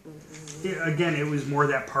specifically. Again, it was more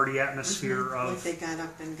that party atmosphere of... Like they got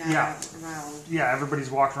up and got around. Yeah, everybody's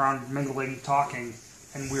walking around mingling, talking,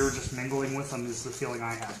 and we were just mingling with them is the feeling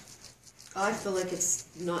I had. I feel like it's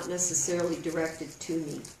not necessarily directed to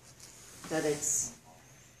me. That it's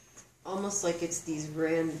almost like it's these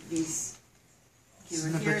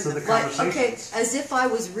snippets of the like, conversation. okay, as if I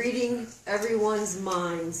was reading everyone's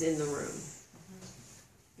minds in the room.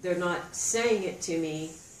 They're not saying it to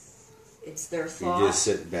me. It's their thought. You just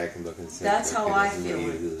sit back and look and say. That's how I feel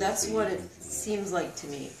it. That's what it seems like to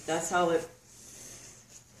me. That's how it...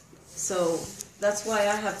 So, that's why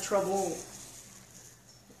I have trouble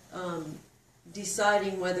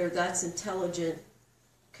deciding whether that's intelligent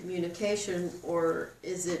communication or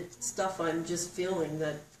is it stuff I'm just feeling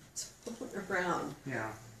that's floating around.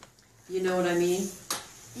 Yeah. You know what I mean?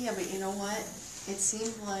 Yeah, but you know what? It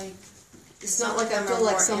seemed like... It's not like I feel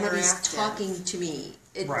like somebody's talking to me.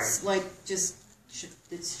 It's like just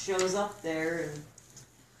it shows up there,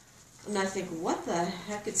 and I think, what the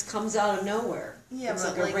heck? It comes out of nowhere. Yeah, it's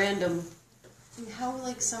but like a random. How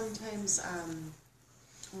like sometimes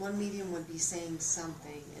one medium would be saying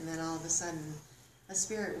something, and then all of a sudden, a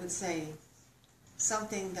spirit would say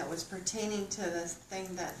something that was pertaining to the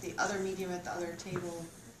thing that the other medium at the other table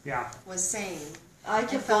was saying. I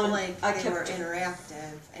kept felt on, like they were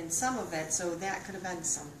interactive, and some of it, so that could have been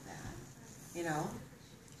some of that, you know?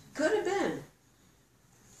 Could have been.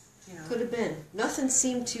 You know? Could have been. Nothing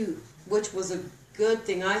seemed to, which was a good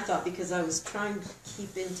thing, I thought, because I was trying to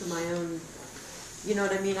keep into my own, you know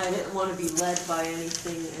what I mean? I didn't want to be led by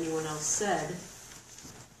anything anyone else said.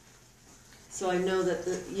 So I know that,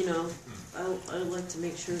 I like to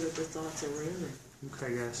make sure that the thoughts are random.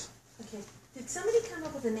 Okay, guys. Okay. Did somebody come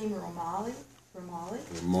up with the name Romali? Ramon.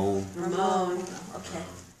 Okay.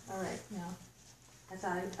 All right. No. I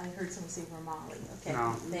thought I heard someone say Romali. Okay,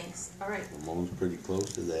 No. thanks. All right. Ramon's pretty close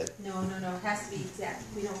to that. No, it has to be exact.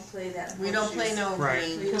 We don't play that. We don't play no Right.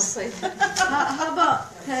 games. We don't play that. How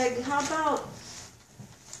about, Peg, how about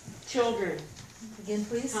children? Again,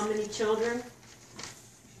 please. How many children?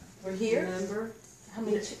 We're here. Remember? How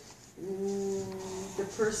many? The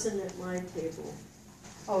person at my table.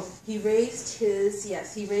 Oh, he raised his,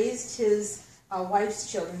 wife's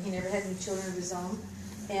children. He never had any children of his own.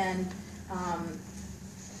 And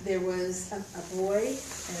there was a boy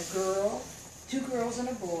and a girl, 2 girls and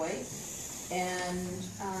a boy. And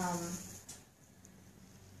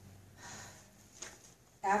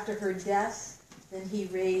after her death, then he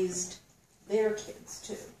raised their kids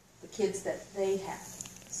too, the kids that they had.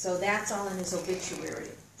 So that's all in his obituary.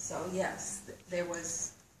 So yes, there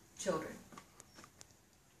was children.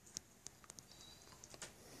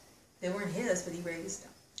 They weren't his, but he raised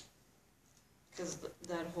them. Because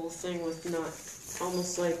that whole thing was not,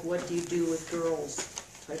 almost like, what do you do with girls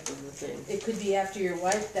type of a thing. It could be after your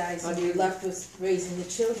wife dies and you're left with raising the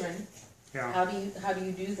children. Yeah. How do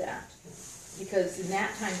you do that? Because in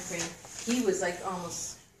that time frame, he was like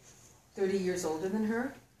almost 30 years older than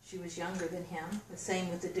her. She was younger than him. The same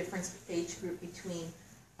with the difference age group between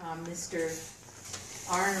Mr.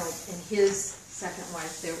 Arnold and his second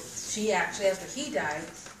wife. She actually, after he died,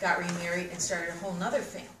 got remarried and started a whole nother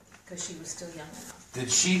family because she was still young enough.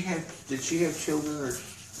 Did she have children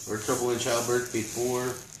or trouble in childbirth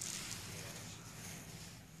before?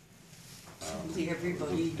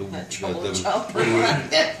 Everybody The- had the- trouble the- with childbirth.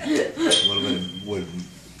 What about with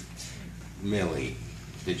Millie?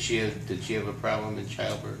 Did she have a problem in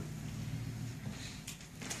childbirth?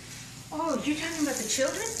 Oh, you're talking about the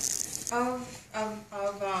children of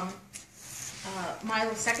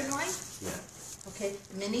Milo's second wife? Yeah. Okay,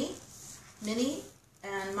 Minnie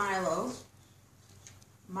and Milo.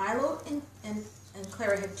 Milo and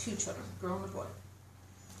Clara had 2 children, a girl and a boy.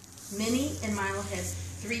 Minnie and Milo had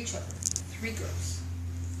 3 children, 3 girls.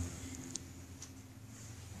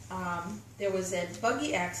 There was a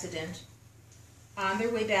buggy accident on their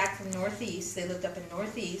way back from Northeast. They lived up in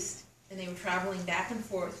Northeast, and they were traveling back and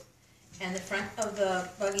forth, and the front of the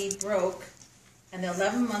buggy broke, and the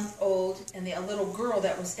 11-month-old and the little girl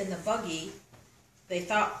that was in the buggy, they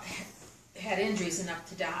thought had injuries enough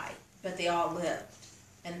to die, but they all lived.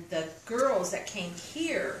 And the girls that came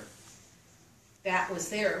here, that was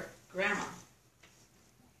their grandma,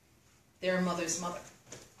 their mother's mother,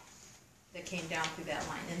 that came down through that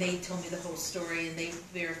line. And they told me the whole story, and they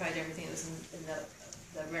verified everything that was in the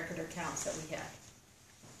record accounts that we had.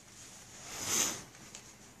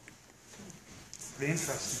 Pretty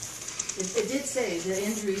interesting. It did say the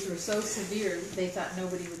injuries were so severe they thought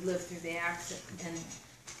nobody would live through the accident. And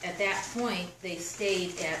at that point, they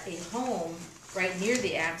stayed at a home right near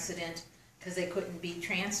the accident because they couldn't be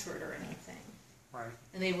transferred or anything. Right.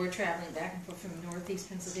 And they were traveling back and forth from Northeast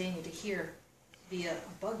Pennsylvania to here via a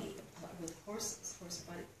buggy with horse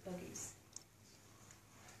buggies.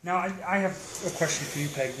 Now, I have a question for you,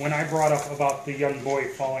 Peg. When I brought up about the young boy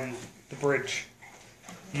falling the bridge,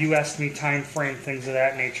 you asked me time frame, things of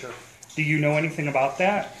that nature. Do you know anything about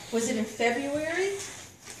that? Was it in February?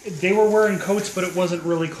 They were wearing coats, but it wasn't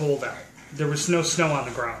really cold out. There was no snow on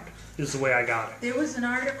the ground, is the way I got it. There was an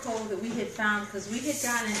article that we had found, because we had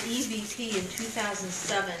gotten an EVP in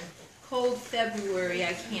 2007, cold February,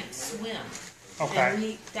 I can't swim. Okay. And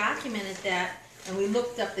we documented that, and we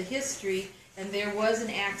looked up the history, and there was an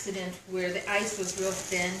accident where the ice was real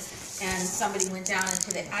thin, and somebody went down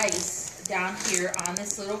into the ice down here on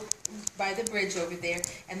this little, by the bridge over there,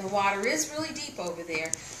 and the water is really deep over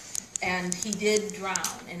there, and he did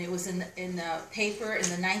drown, and it was in the paper in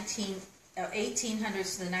the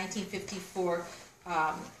 1800s to the 1954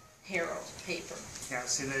 Herald paper. Yeah,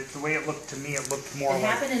 see, the way it looked to me, it looked more It like...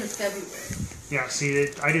 happened in February. Yeah, see,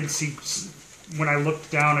 I didn't see... When I looked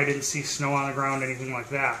down, I didn't see snow on the ground, anything like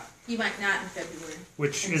that. You might not in February.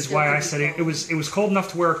 Which And is still why would I be said it cold. was cold enough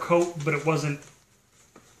to wear a coat, but it wasn't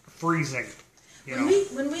freezing. You know?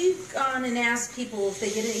 When we've gone and asked people if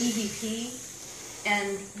they get an EVP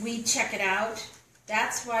and we check it out,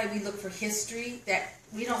 that's why we look for history. That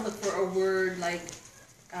we don't look for a word like,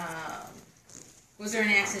 was there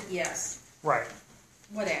an accident? Yes. Right.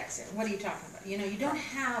 What accident? What are you talking about? You know, you don't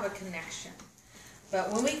have a connection. But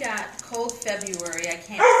when we got cold February, I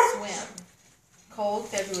can't swim. Cold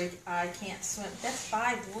February, I can't swim. That's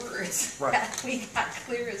 5 words. Right. That we got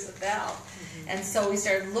clear as a bell. And so we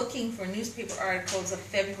started looking for newspaper articles of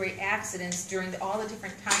February accidents during all the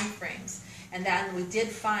different time frames. And then we did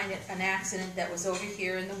find an accident that was over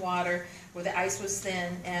here in the water where the ice was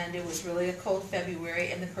thin and it was really a cold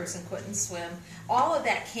February and the person couldn't swim. All of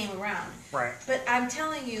that came around. Right. But I'm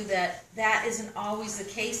telling you that that isn't always the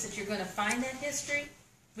case that you're going to find that history.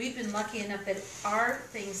 We've been lucky enough that our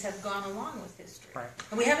things have gone along with history. Right.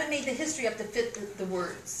 And we haven't made the history up to fit the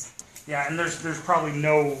words. Yeah, and there's probably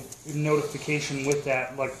no notification with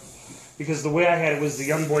that, like, because the way I had it was the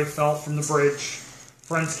young boy fell from the bridge.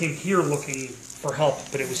 Friends came here looking for help,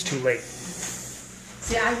 but it was too late.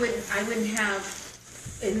 See, I wouldn't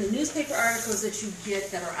have, in the newspaper articles that you get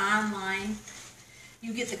that are online,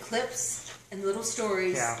 you get the clips and little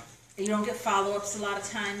stories. Yeah. And you don't get follow-ups a lot of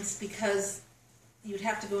times because you'd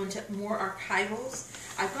have to go into more archivals.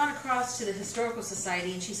 I've gone across to the Historical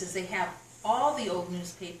Society and she says they have all the old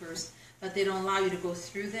newspapers, but they don't allow you to go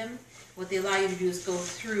through them. What they allow you to do is go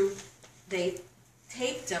through, they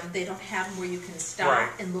taped them, they don't have them where you can stop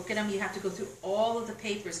and look at them. You have to go through all of the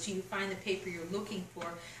papers till you find the paper you're looking for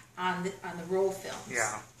on the roll films.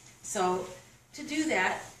 Yeah. So to do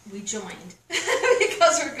that, we joined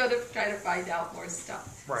because we're going to try to find out more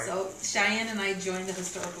stuff. Right. So Cheyenne and I joined the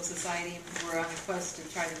Historical Society and we're on a quest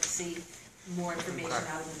to try to see more information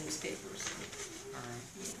out of the newspapers. All right.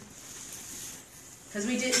 Because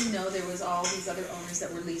we didn't know there was all these other owners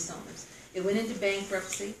that were lease owners. It went into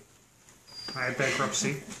bankruptcy. I had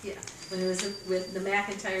bankruptcy. Yeah, when it was with the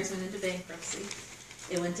McIntyres went into bankruptcy.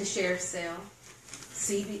 It went to sheriff's sale.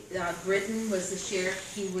 Britton was the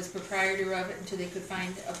sheriff. He was proprietor of it until they could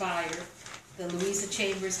find a buyer. The Louisa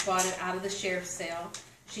Chambers bought it out of the sheriff's sale.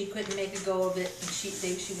 She couldn't make a go of it, and she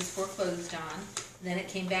was foreclosed on. And then it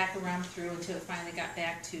came back around through until it finally got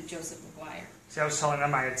back to Joseph McGuire. See, I was telling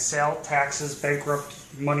them I had sale, taxes, bankrupt,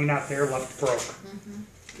 money not there, left broke.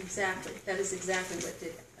 Mm-hmm. Exactly. That is exactly what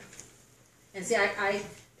did happen. And see, I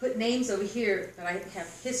put names over here, but I have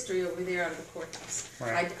history over there out of the courthouse.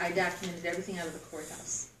 Right. I documented everything out of the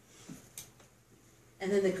courthouse.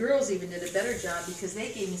 And then the girls even did a better job because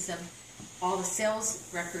they gave me all the sales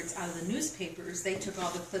records out of the newspapers. They took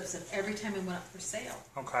all the clips of every time it went up for sale.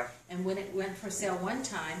 Okay. And when it went for sale one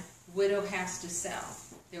time, widow has to sell.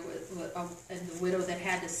 There was, and the widow that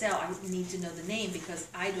had to sell, I need to know the name because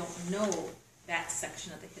I don't know that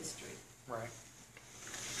section of the history. Right.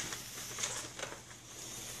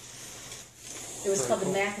 It was called the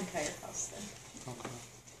McIntyre House then. Okay.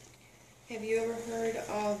 Have you ever heard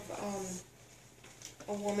of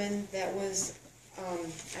a woman that was,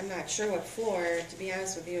 I'm not sure what floor, to be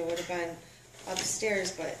honest with you, it would have been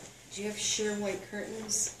upstairs, but do you have sheer white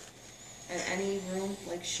curtains in any room,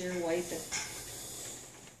 like sheer white?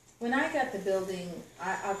 When I got the building,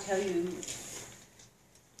 I'll tell you,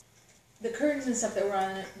 the curtains and stuff that were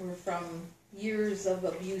on it were from years of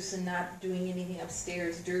abuse and not doing anything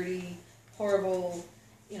upstairs, dirty, horrible.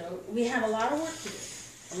 You know, we have a lot of work to do.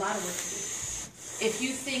 A lot of work to do. If you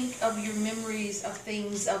think of your memories of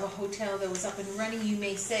things of a hotel that was up and running, you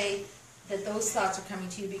may say that those thoughts are coming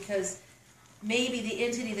to you because maybe the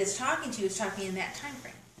entity that's talking to you is talking in that time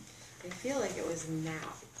frame. I feel like it was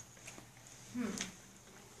now.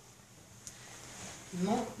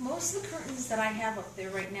 Most of the curtains that I have up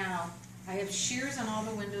there right now, I have shears on all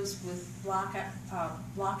the windows with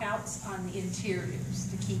blockouts on the interiors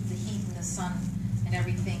to keep the heat and the sun and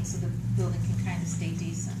everything so the building can kind of stay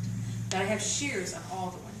decent. But I have shears on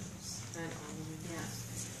all the windows. Yeah.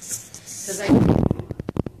 Because I...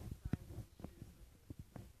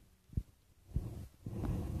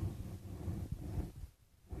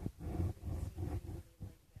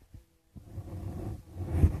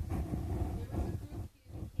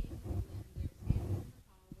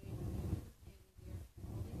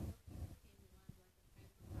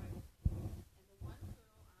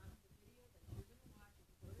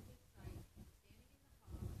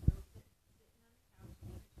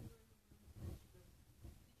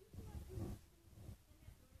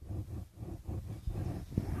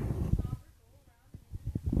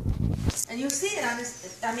 And you'll see it on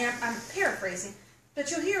this, I mean, I'm paraphrasing, but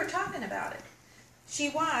you'll hear her talking about it. She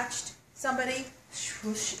watched somebody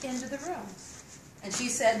swoosh into the room. And she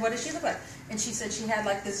said, what does she look like? And she said she had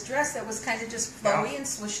like this dress that was kind of just flowy and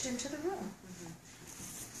swooshed into the room.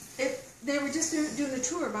 They were just doing a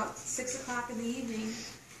tour about 6 o'clock in the evening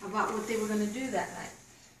about what they were going to do that night.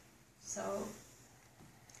 So.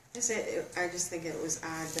 I just think it was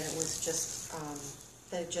odd that it was just,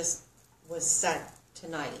 that it just was set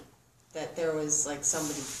tonight. That there was like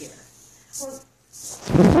somebody here. Well,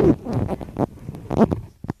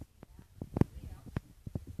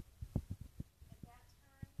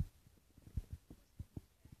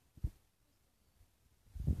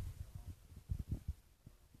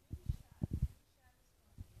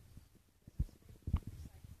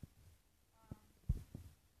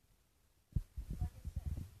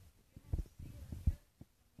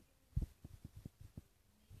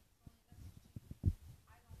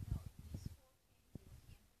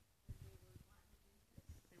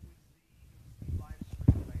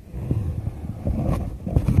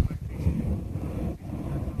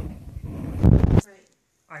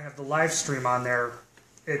 I have the live stream on there.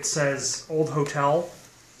 It says Old Hotel,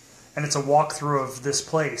 and it's a walkthrough of this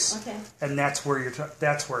place. Okay. And that's where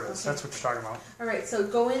that's where it is. Okay. That's what you're talking about. All right, so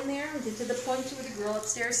go in there and get to the point where the girl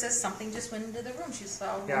upstairs says something just went into the room. She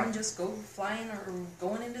saw a woman just go flying or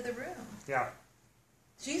going into the room. Yeah.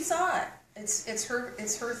 She saw it. It's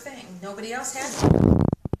her thing. Nobody else has it.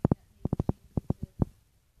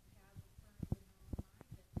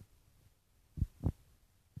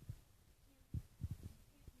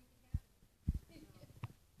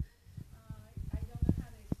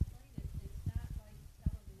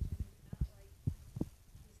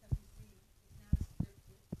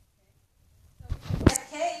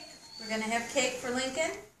 Cake. We're going to have cake for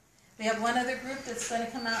Lincoln. We have one other group that's going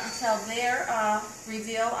to come out and tell their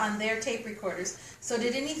reveal on their tape recorders. So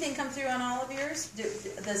did anything come through on all of yours?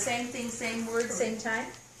 The same thing, same word, same time?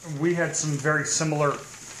 We had some very similar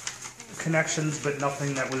connections, but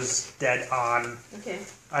nothing that was dead on. Okay.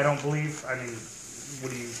 I don't believe. I mean,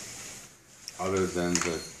 what do you... Other than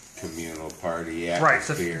the communal party Right,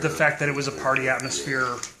 atmosphere. the fact that it was a party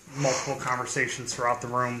atmosphere, multiple conversations throughout the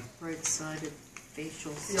room. Right-sided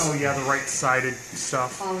facial. Oh yeah, the right-sided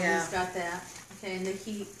stuff. Oh, yeah. He's got that. Okay, and the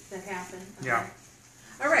heat that happened. Okay. Yeah.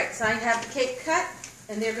 All right, so I have the cake cut,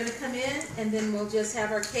 and they're going to come in, and then we'll just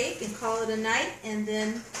have our cake and call it a night, and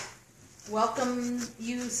then welcome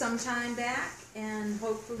you sometime back, and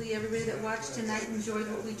hopefully everybody that watched tonight enjoyed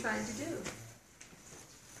what we tried to do.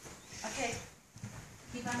 Okay.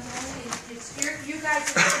 Keep on going. It's here. You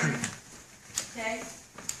guys are turn. Okay?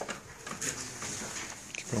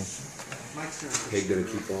 Keep going. Hey, gonna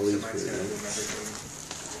keep all these for you?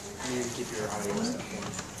 You need to keep your audio stuff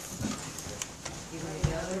on.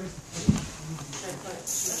 Should I put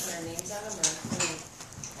their names on them or?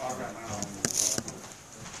 I've got my own.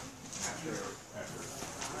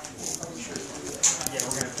 Yeah,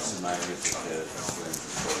 we're gonna film. I'm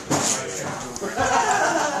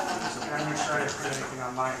gonna try to put anything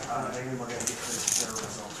on my Maybe we're gonna get their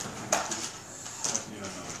results.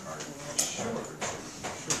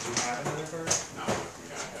 Should we have another card? No, we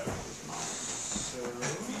gotta have it with mine. So,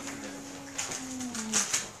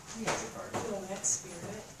 he has a card. Oh, that's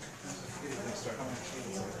spirit.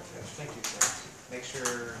 Thank you, sir. Make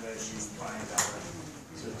sure that you find out.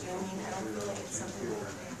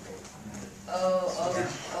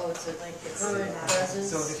 Oh, it's a Like it's current presence.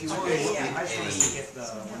 So if you want, I just want us to get the,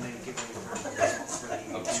 when they give me the results for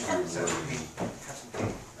the, so we have some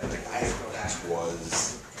cake. That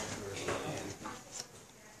was.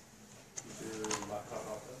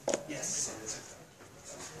 Yes.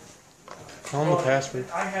 Tell them the password.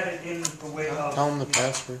 I had it in the way of Tell them the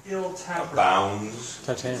password. ill-tempered. Bounds.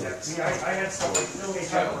 Titanic. See, I had stuff like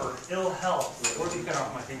ill-tempered, ill-health, Or you cut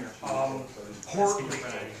off my finger. portly,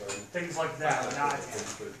 things like that. Not,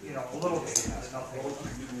 a little bit, but nothing.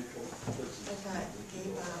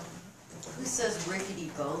 Who says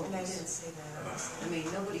rickety bones? And I didn't say that. I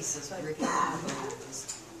mean, nobody says rickety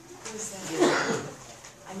bones. Who's that?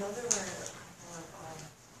 I know there were,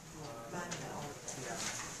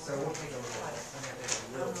 So we'll take a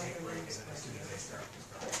little cake break as soon as they start.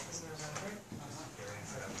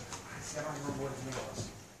 I don't remember what his name was.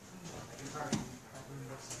 I can probably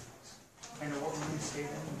remember his name was. I know what room we stayed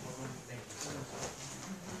in, and what room they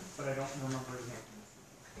but I don't remember his name.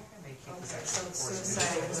 Okay, so it's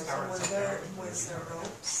suicide, was there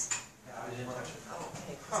ropes? I didn't touch it. Oh,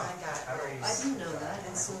 okay, because I got ropes. I didn't know that.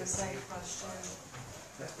 And suicide question,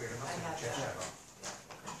 That's weird. I got that.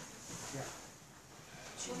 Yeah.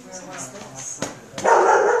 Where was this?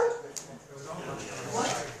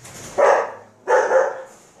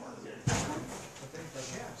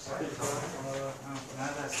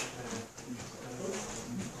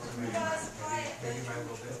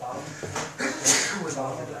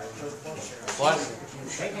 What?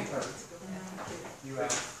 You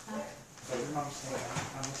have bedroom on this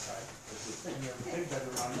side, and you have a big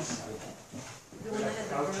bedroom on this side. The one that had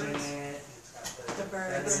the Couch in birds, it, the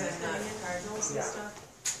birds and the cardinals and Yeah. stuff?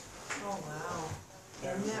 Oh, wow.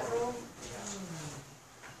 In that room?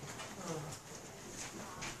 Oh.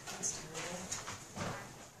 That's terrible.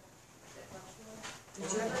 Did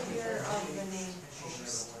you ever hear of the name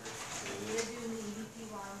Post? They're doing the EVP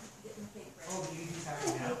while I'm getting the cake ready. oh, the EV's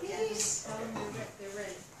happening now. Yes. They're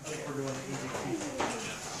ready. I think we're doing the EVP.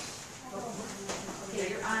 Okay,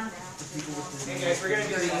 you're on now. Hey guys, we're gonna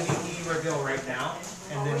do the EVP reveal right now,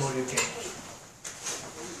 and then we'll do cake.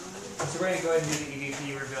 So we're gonna go ahead and do the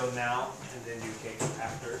EVP reveal now, and then do cake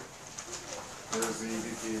after. Where's the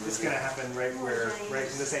EVP? It's gonna happen right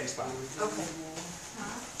in the same spot. Okay.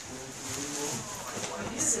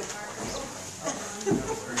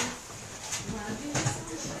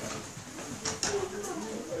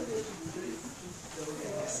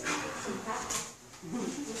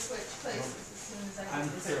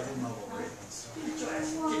 mobile radio and stuff.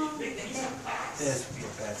 This would be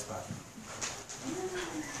a bad spot.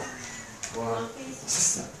 Well,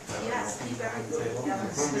 something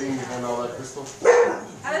and all that crystal.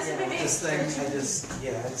 This thing, I just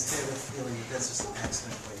have a feeling that that's just an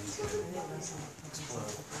accident waiting to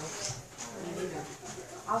explode.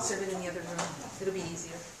 I'll serve it in the other room. It'll be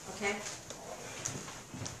easier, okay?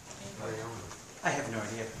 I have no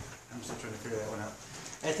idea. I'm still trying to figure that one out.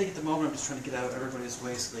 I think at the moment I'm just trying to get out of everybody's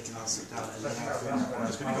way so they can all sit down and then I'm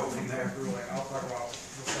just going to go from there. We'll open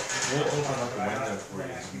up the window for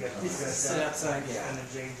you. Sit outside, yeah. And then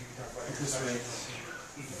James, you can talk about This way.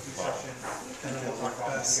 session, and then we'll talk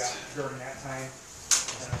about what we got during that time.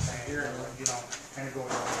 And I'm saying, here, you know, kind of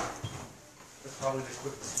going over. That's probably the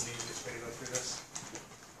quickest and easiest way to go through this.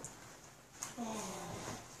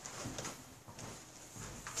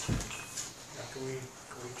 Can we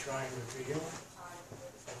try and reveal?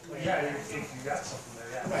 Yeah, if you got something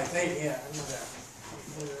there, yeah. I think, yeah, I know that.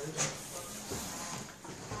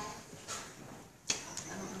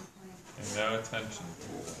 And no attention.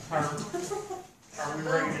 Are we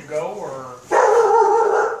ready to go, or?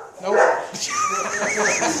 Nope.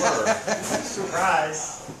 Surprise.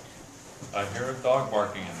 I hear a dog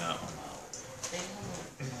barking in that one.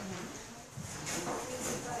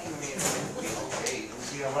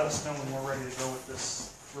 Yeah, let us know when we're ready to go with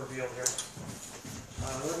this reveal here.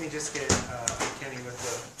 Let me just get Kenny with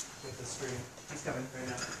the stream. He's coming right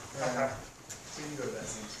now. Okay. So you can go to that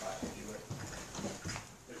same spot if you would.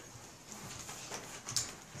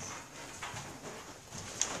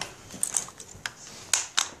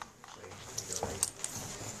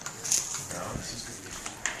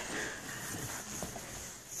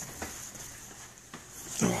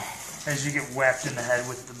 As you get whacked in the head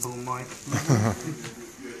with the boom mic.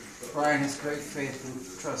 Brian has great faith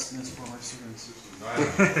and trust in his former students.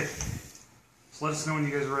 So let us know when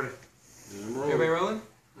you guys are ready. Everybody rolling?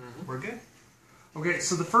 We're good. Okay,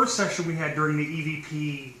 so the first session we had during the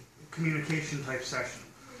EVP communication type session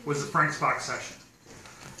was the Frank's Box session.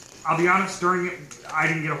 I'll be honest, during it, I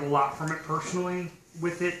didn't get a whole lot from it personally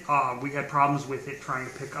with it. We had problems with it trying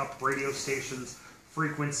to pick up radio stations,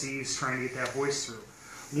 frequencies, trying to get that voice through.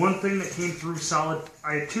 One thing that came through solid,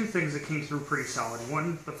 I had two things that came through pretty solid.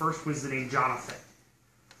 One, the first was the name Jonathan.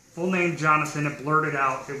 Full name Jonathan, it blurted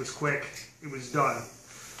out, it was quick, it was done.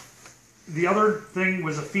 The other thing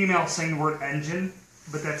was a female saying the word engine,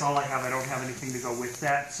 but that's all I have. I don't have anything to go with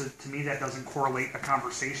that, so to me that doesn't correlate a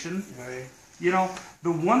conversation. Right. You know,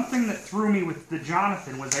 the one thing that threw me with the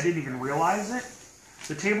Jonathan was I didn't even realize it.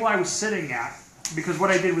 The table I was sitting at, because what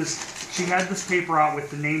I did was she had this paper out with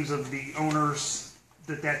the names of the owners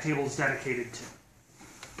that table is dedicated to.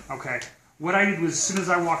 Okay. What I did was, as soon as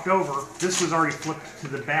I walked over, this was already flipped to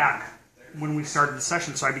the back when we started the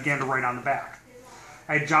session, so I began to write on the back.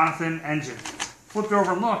 I had Jonathan Engine. Flipped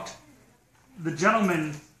over and looked. The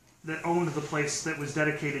gentleman that owned the place that was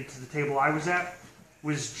dedicated to the table I was at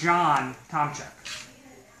was John Tomchek.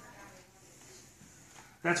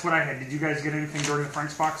 That's what I had. Did you guys get anything during the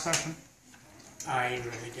Frank's Box session? I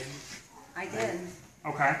really didn't. I did.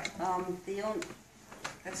 Okay.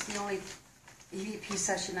 That's the only EVP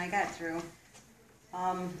session I got through.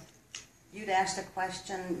 You'd asked a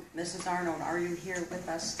question, Mrs. Arnold, are you here with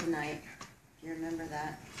us tonight? Do you remember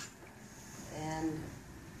that? And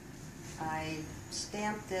I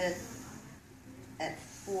stamped it at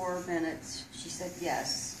 4 minutes. She said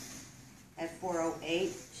yes. At 4:08,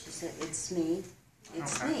 she said, it's me.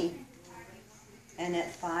 It's Okay. me. And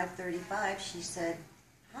at 5:35, she said,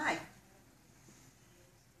 hi.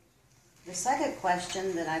 The second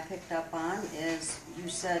question that I picked up on is, you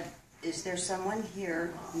said, is there someone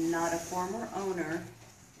here, not a former owner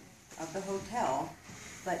of the hotel,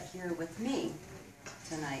 but here with me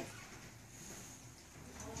tonight?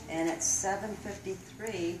 And at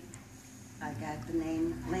 7:53, I got the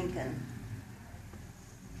name Lincoln.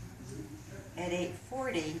 At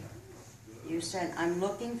 8:40, you said, I'm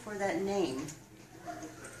looking for that name,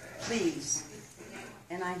 please.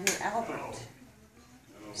 And I hear Albert.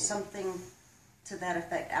 Something to that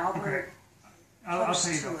effect. Albert. Okay. I'll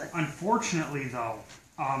tell you to though. it. Unfortunately, though,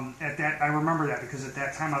 at that I remember that because at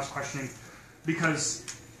that time I was questioning because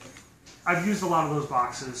I've used a lot of those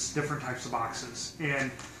boxes, different types of boxes, and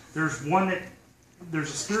there's a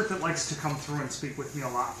spirit that likes to come through and speak with me a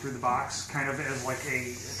lot through the box, kind of as like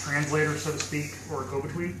a translator, so to speak, or a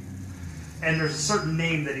go-between. And there's a certain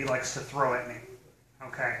name that he likes to throw at me.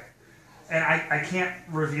 Okay, and I can't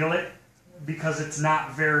reveal it because it's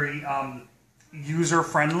not very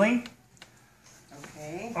user-friendly.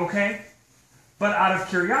 Okay. Okay? But out of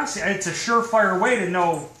curiosity, it's a surefire way to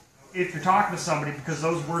know if you're talking to somebody because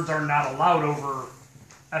those words are not allowed over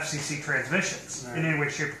FCC transmissions in any way,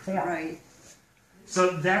 shape, or form. Right. So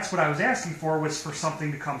that's what I was asking for, was for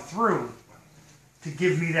something to come through to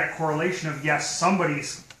give me that correlation of, yes,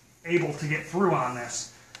 somebody's able to get through on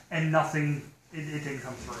this, and nothing, it didn't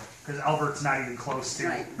come through. Because Albert's not even close to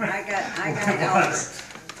Right. I got what it Albert. was.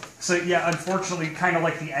 So yeah, unfortunately, kind of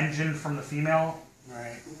like the engine from the female,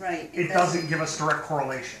 Right. it doesn't give us direct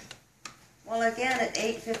correlation. Well, again, at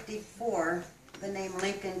 8:54, the name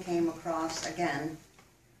Lincoln came across again,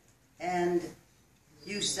 and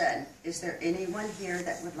you said, "Is there anyone here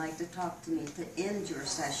that would like to talk to me to end your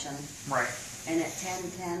session?" Right. And at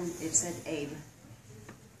 10:10, it said Abe.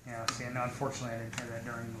 Yeah, see, and unfortunately I didn't hear that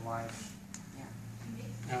during the live.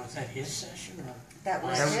 Now, was that his session or? That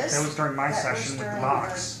was That his. was during my that was session with the during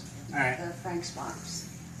box. The Frank's box.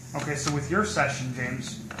 Okay, so with your session,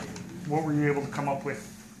 James, what were you able to come up with?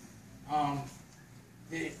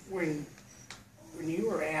 When you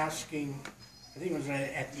were asking, I think it was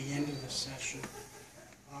at the end of the session,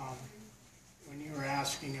 when you were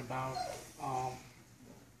asking about, I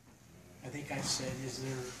think I said, "Is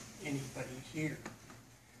there anybody here?"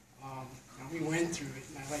 And we went through it,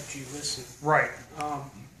 and I let you listen. Right.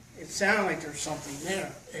 It sounded like there's something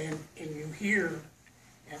there, and you hear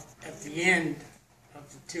at the end of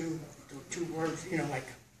the two words, like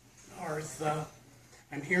Artha,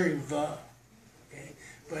 I'm hearing the, okay?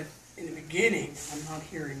 But in the beginning, I'm not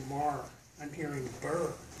hearing Mar, I'm hearing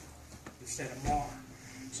Burr instead of Mar.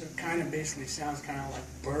 So it kind of basically sounds kind of like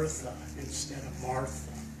Bertha instead of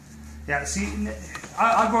Martha. Yeah, see,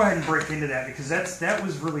 I'll go ahead and break into that, because that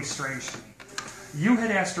was really strange to me. You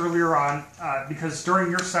had asked earlier on, because during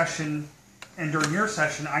your session,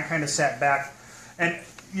 I kind of sat back and,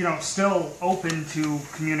 still open to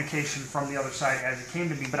communication from the other side as it came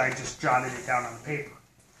to me, but I just jotted it down on the paper.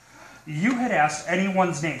 You had asked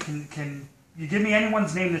anyone's name. Can you give me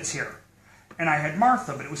anyone's name that's here? And I had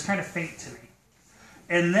Martha, but it was kind of faint to me.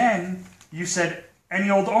 And then you said, any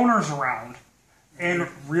old owners around? And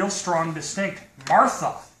real strong, distinct,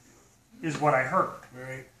 Martha is what I heard.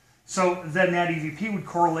 Right. So then that EVP would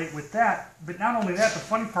correlate with that. But not only that, the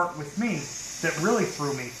funny part with me that really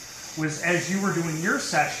threw me was, as you were doing your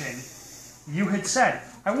session, you had said,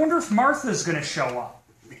 I wonder if Martha's going to show up.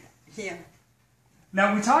 Yeah.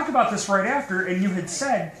 Now, we talked about this right after, and you had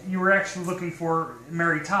said you were actually looking for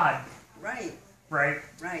Mary Todd. Right. Right?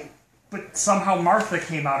 Right. But somehow Martha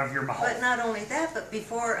came out of your mouth. But not only that, but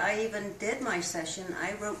before I even did my session,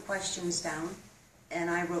 I wrote questions down, and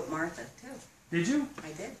I wrote Martha, too. Did you?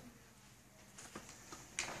 I did.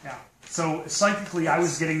 Yeah. So, psychically, I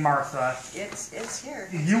was getting Martha. It's here.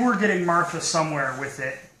 You were getting Martha somewhere with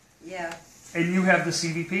it. Yeah. And you have the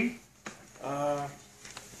CVP? I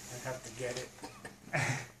have to get it.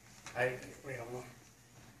 Wait, hold on.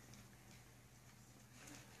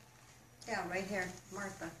 Yeah, right here,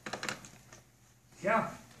 Martha. Yeah.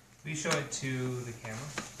 Will you show it to the camera?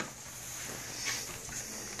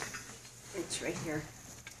 It's right here.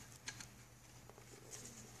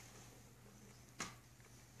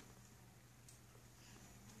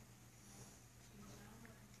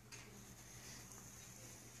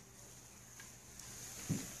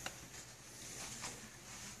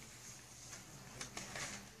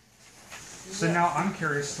 So now I'm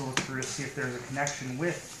curious to look through to see if there's a connection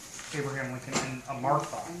with Abraham Lincoln and a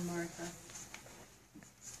Martha. And Martha.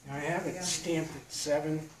 I have it stamped at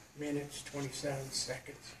 7 minutes, 27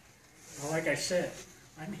 seconds. Now, like I said,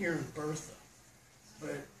 I'm hearing Bertha,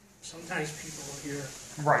 but sometimes people will hear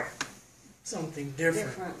something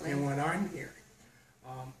different than what I'm hearing.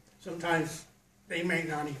 Sometimes they may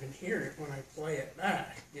not even hear it when I play it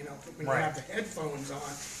back. But when you have the headphones on,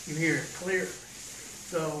 you hear it clear.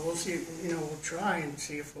 So we'll see. We'll try and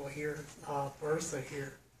see if we'll hear Bertha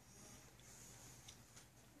here.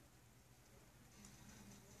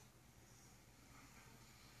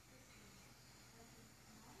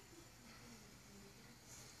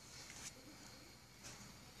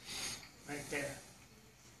 Right there.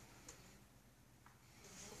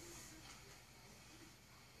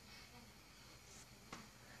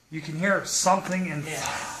 You can hear something in. Yeah.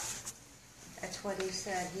 That's what he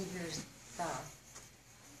said. He hears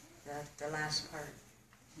the last part.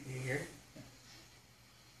 You hear it?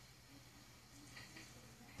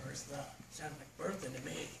 Bertha. Sounds like Bertha to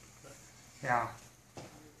me. Yeah.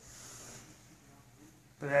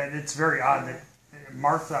 But it's very odd that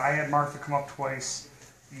Martha, I had Martha come up twice.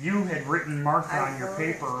 You had written Martha on your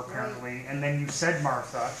paper, apparently, and then you said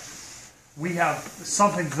Martha. We have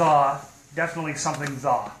something definitely something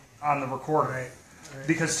on the recorder. Right.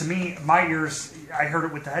 Because to me, my ears, I heard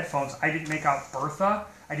it with the headphones. I didn't make out Bertha.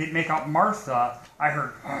 I didn't make out Martha. I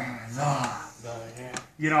heard the.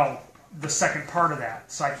 Yeah. the second part of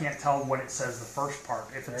that, so I can't tell what it says the first part,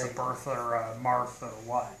 if it's a Bertha or a Martha or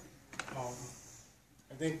what.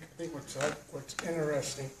 I think what's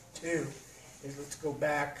interesting too is let's go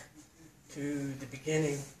back to the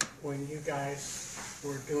beginning when you guys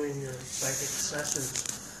were doing your psychic sessions.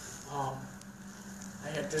 I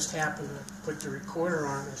had just happened to put the recorder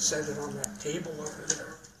on and set it on that table over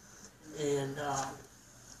there, and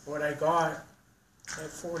what I got at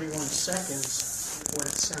 41 seconds, what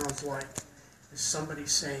it sounds like is somebody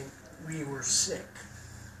saying, "We were sick."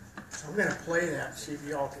 So I'm going to play that, see if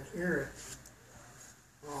y'all can hear it.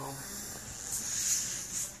 41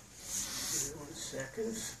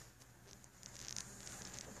 seconds.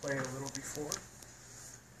 I'll play it a little before.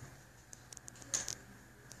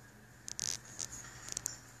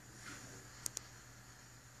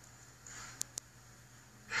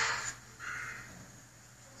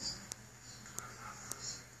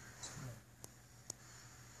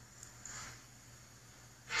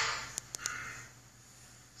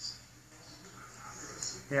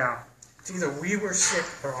 Yeah. It's either we were sick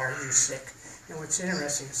or are you sick? And what's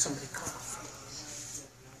interesting is somebody coughed.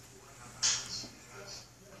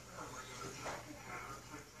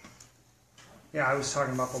 Yeah, I was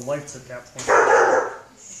talking about the lights at that point.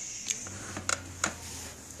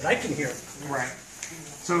 But I can hear it. Right.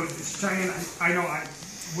 So, Cheyenne,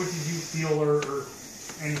 what did you feel or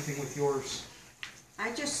anything with yours?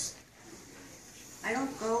 I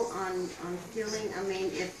don't go on feeling. I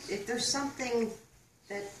mean, if there's something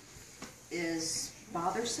that is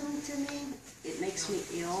bothersome to me, it makes me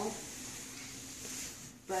ill.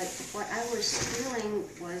 But what I was feeling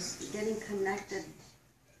was getting connected,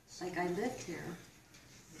 like I lived here.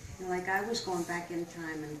 And like I was going back in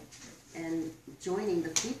time and joining the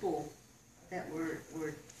people that were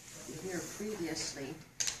here previously.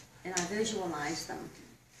 And I visualized them.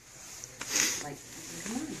 Like,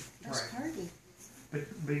 come on, let's party.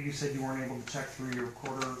 But you said you weren't able to check through your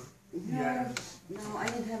recorder yet? No, I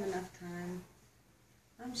didn't have enough time.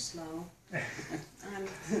 I'm slow.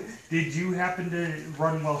 Did you happen to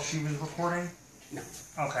run while she was recording? No.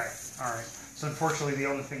 Okay, alright. So unfortunately the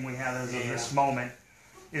only thing we have as of this moment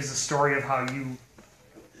is the story of how you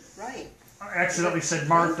accidentally said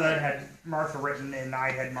Martha, had Martha written, and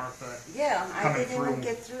I had Martha I didn't even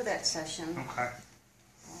get through that session. Okay.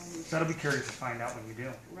 So that'll be curious to find out when you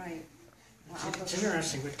do. Right. It's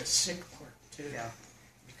interesting with the sick part, too. Yeah.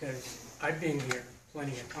 Because I've been here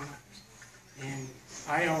plenty of times, and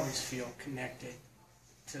I always feel connected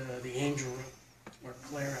to the angel room where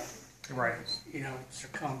Clara,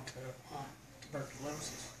 succumbed to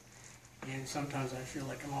tuberculosis. And sometimes I feel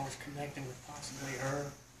like I'm always connecting with possibly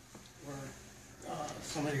her or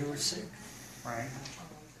somebody who was sick. Right.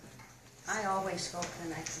 I always feel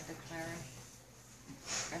connected to Clara.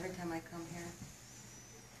 Every time I come here,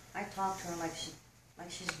 I talk to her like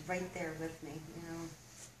she's right there with me,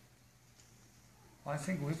 Well, I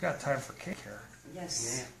think we've got time for cake here.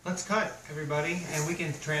 Yes. Yeah. Let's cut, everybody, and we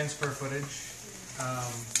can transfer footage.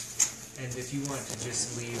 And if you want to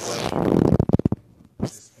just leave,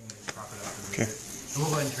 just prop it up and leave it. And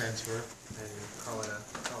we'll go ahead and transfer and call it a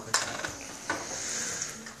cut.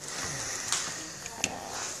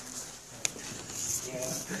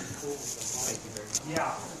 Thank you very much.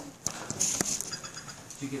 Yeah.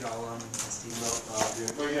 Did you get all Steve?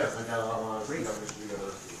 Well, yes, I got all great.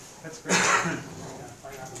 together. That's great.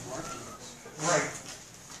 Right.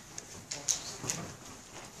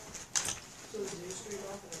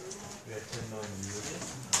 We had 10 million users.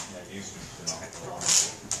 Yeah, users.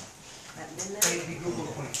 Hey, Google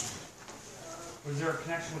Queen. Was there a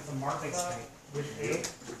connection with the Martha estate? With A?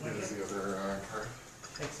 What is the other card?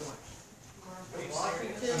 Thanks so much.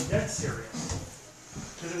 I'm dead serious.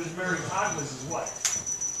 Because it was Mary Todd was his wife.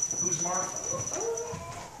 Who's Martha?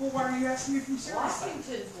 Well, why are you asking me if I'm serious?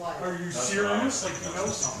 Washington's wife. Are you serious? Like you know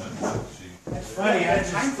something? That's funny, I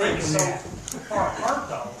just time frame is so thinking far apart,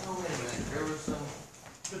 though.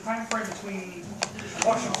 The time frame between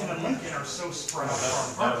Washington and Lincoln are so spread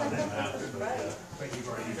apart.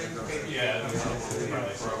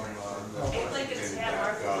 Lincoln's had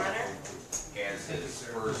Martha Runner. As his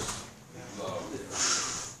first love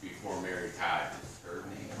before Mary Todd is her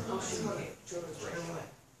name.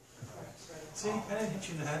 See, I didn't hit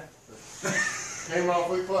you in the head. Came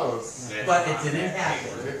awfully close. But it didn't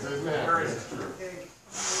happen. It didn't happen. It's true.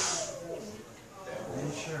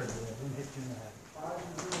 Sure, I didn't hit you in the head.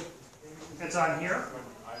 It's on here?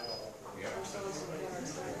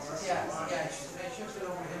 Yeah, I shifted it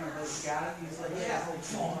over to him, but he got it, he's like, yeah.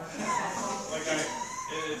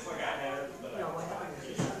 It's like I had it, but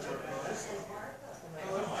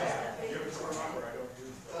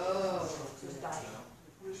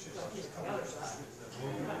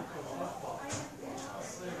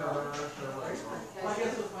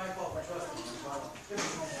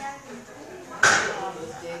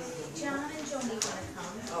John and Joni want to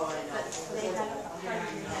come. Oh, I know. But they have a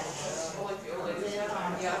party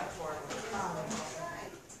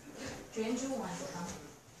Jay and Jewel want to come.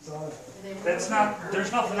 That's not.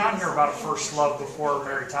 There's nothing on here about a first love before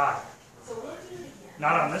Mary Todd.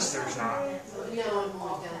 Not on this. There's not.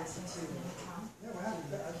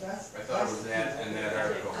 I thought it was that in that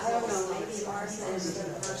article. I don't know, maybe Martha is the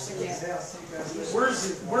person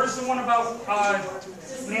Where's the one about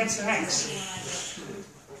Nancy Hanks?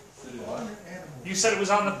 You said it was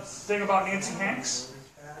on the thing about Nancy Hanks?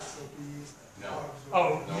 No.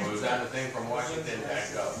 Oh. No, it was on the thing from Washington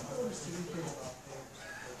back up.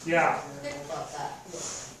 Yeah.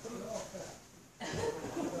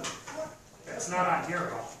 It's not on here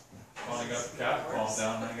at all. Well, I got the cat calmed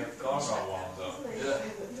down, and I got the dog all wound up. Yeah.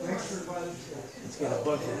 It's gonna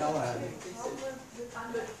bug the hell out of me.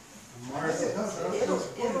 It'll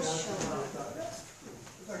show up.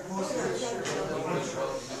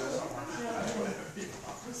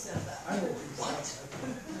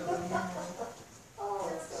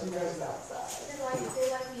 They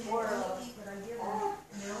like me more eat, but I give them,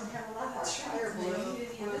 and they don't have a lot of treats.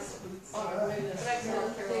 But I don't do anything.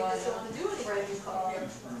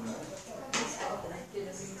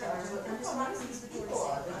 I'm just watching these people.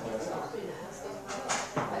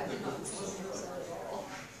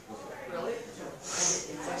 Really?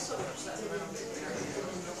 I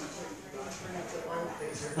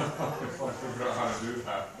figured out how to do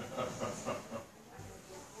that.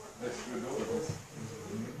 That's good.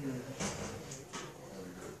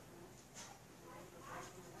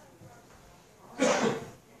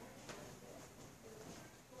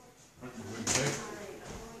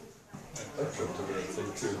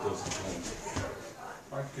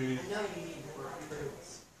 I know you need more fruits.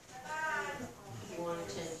 You want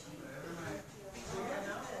to change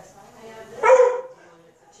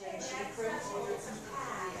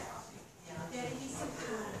Daddy, he's some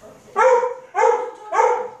food.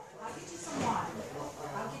 I'll get you some water.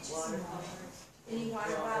 I'll get you some water. Any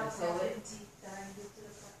water bottles that I can give to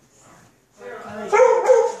the front.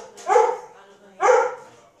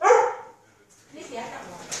 Nikki, I got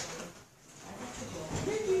water.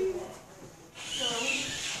 Nikki. So,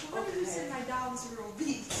 whoever who said my dogs were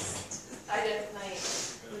obese. I did tonight.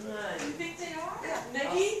 You think they are?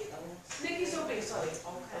 Nikki? Nikki's obese, so okay.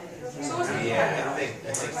 So is Nikki. Yeah, I think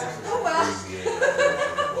this is Oh, well.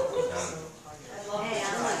 Hey,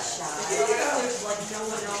 I'm not shy. There's like no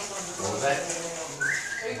one else on the What was that?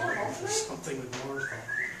 Are you going home tonight? Something with Moore's Law.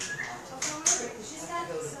 She's got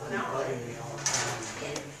some. Bugging me all the time.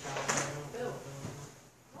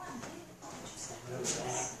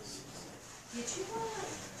 Get you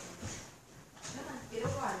one. Come on, get a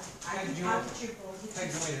water. I'll get your bowl. Hey,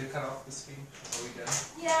 do you want me to cut off this feed? Are we done?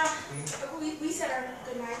 Yeah, we said our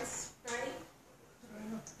good nights, right?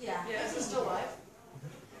 Yeah. Yeah, is it still live?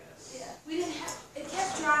 Yeah. We didn't have, it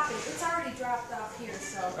kept dropping. It's already dropped off here,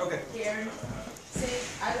 so. Okay. Karen, say,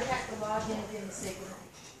 I would have to log in again and say good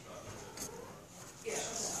night. Yeah. I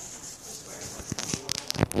swear.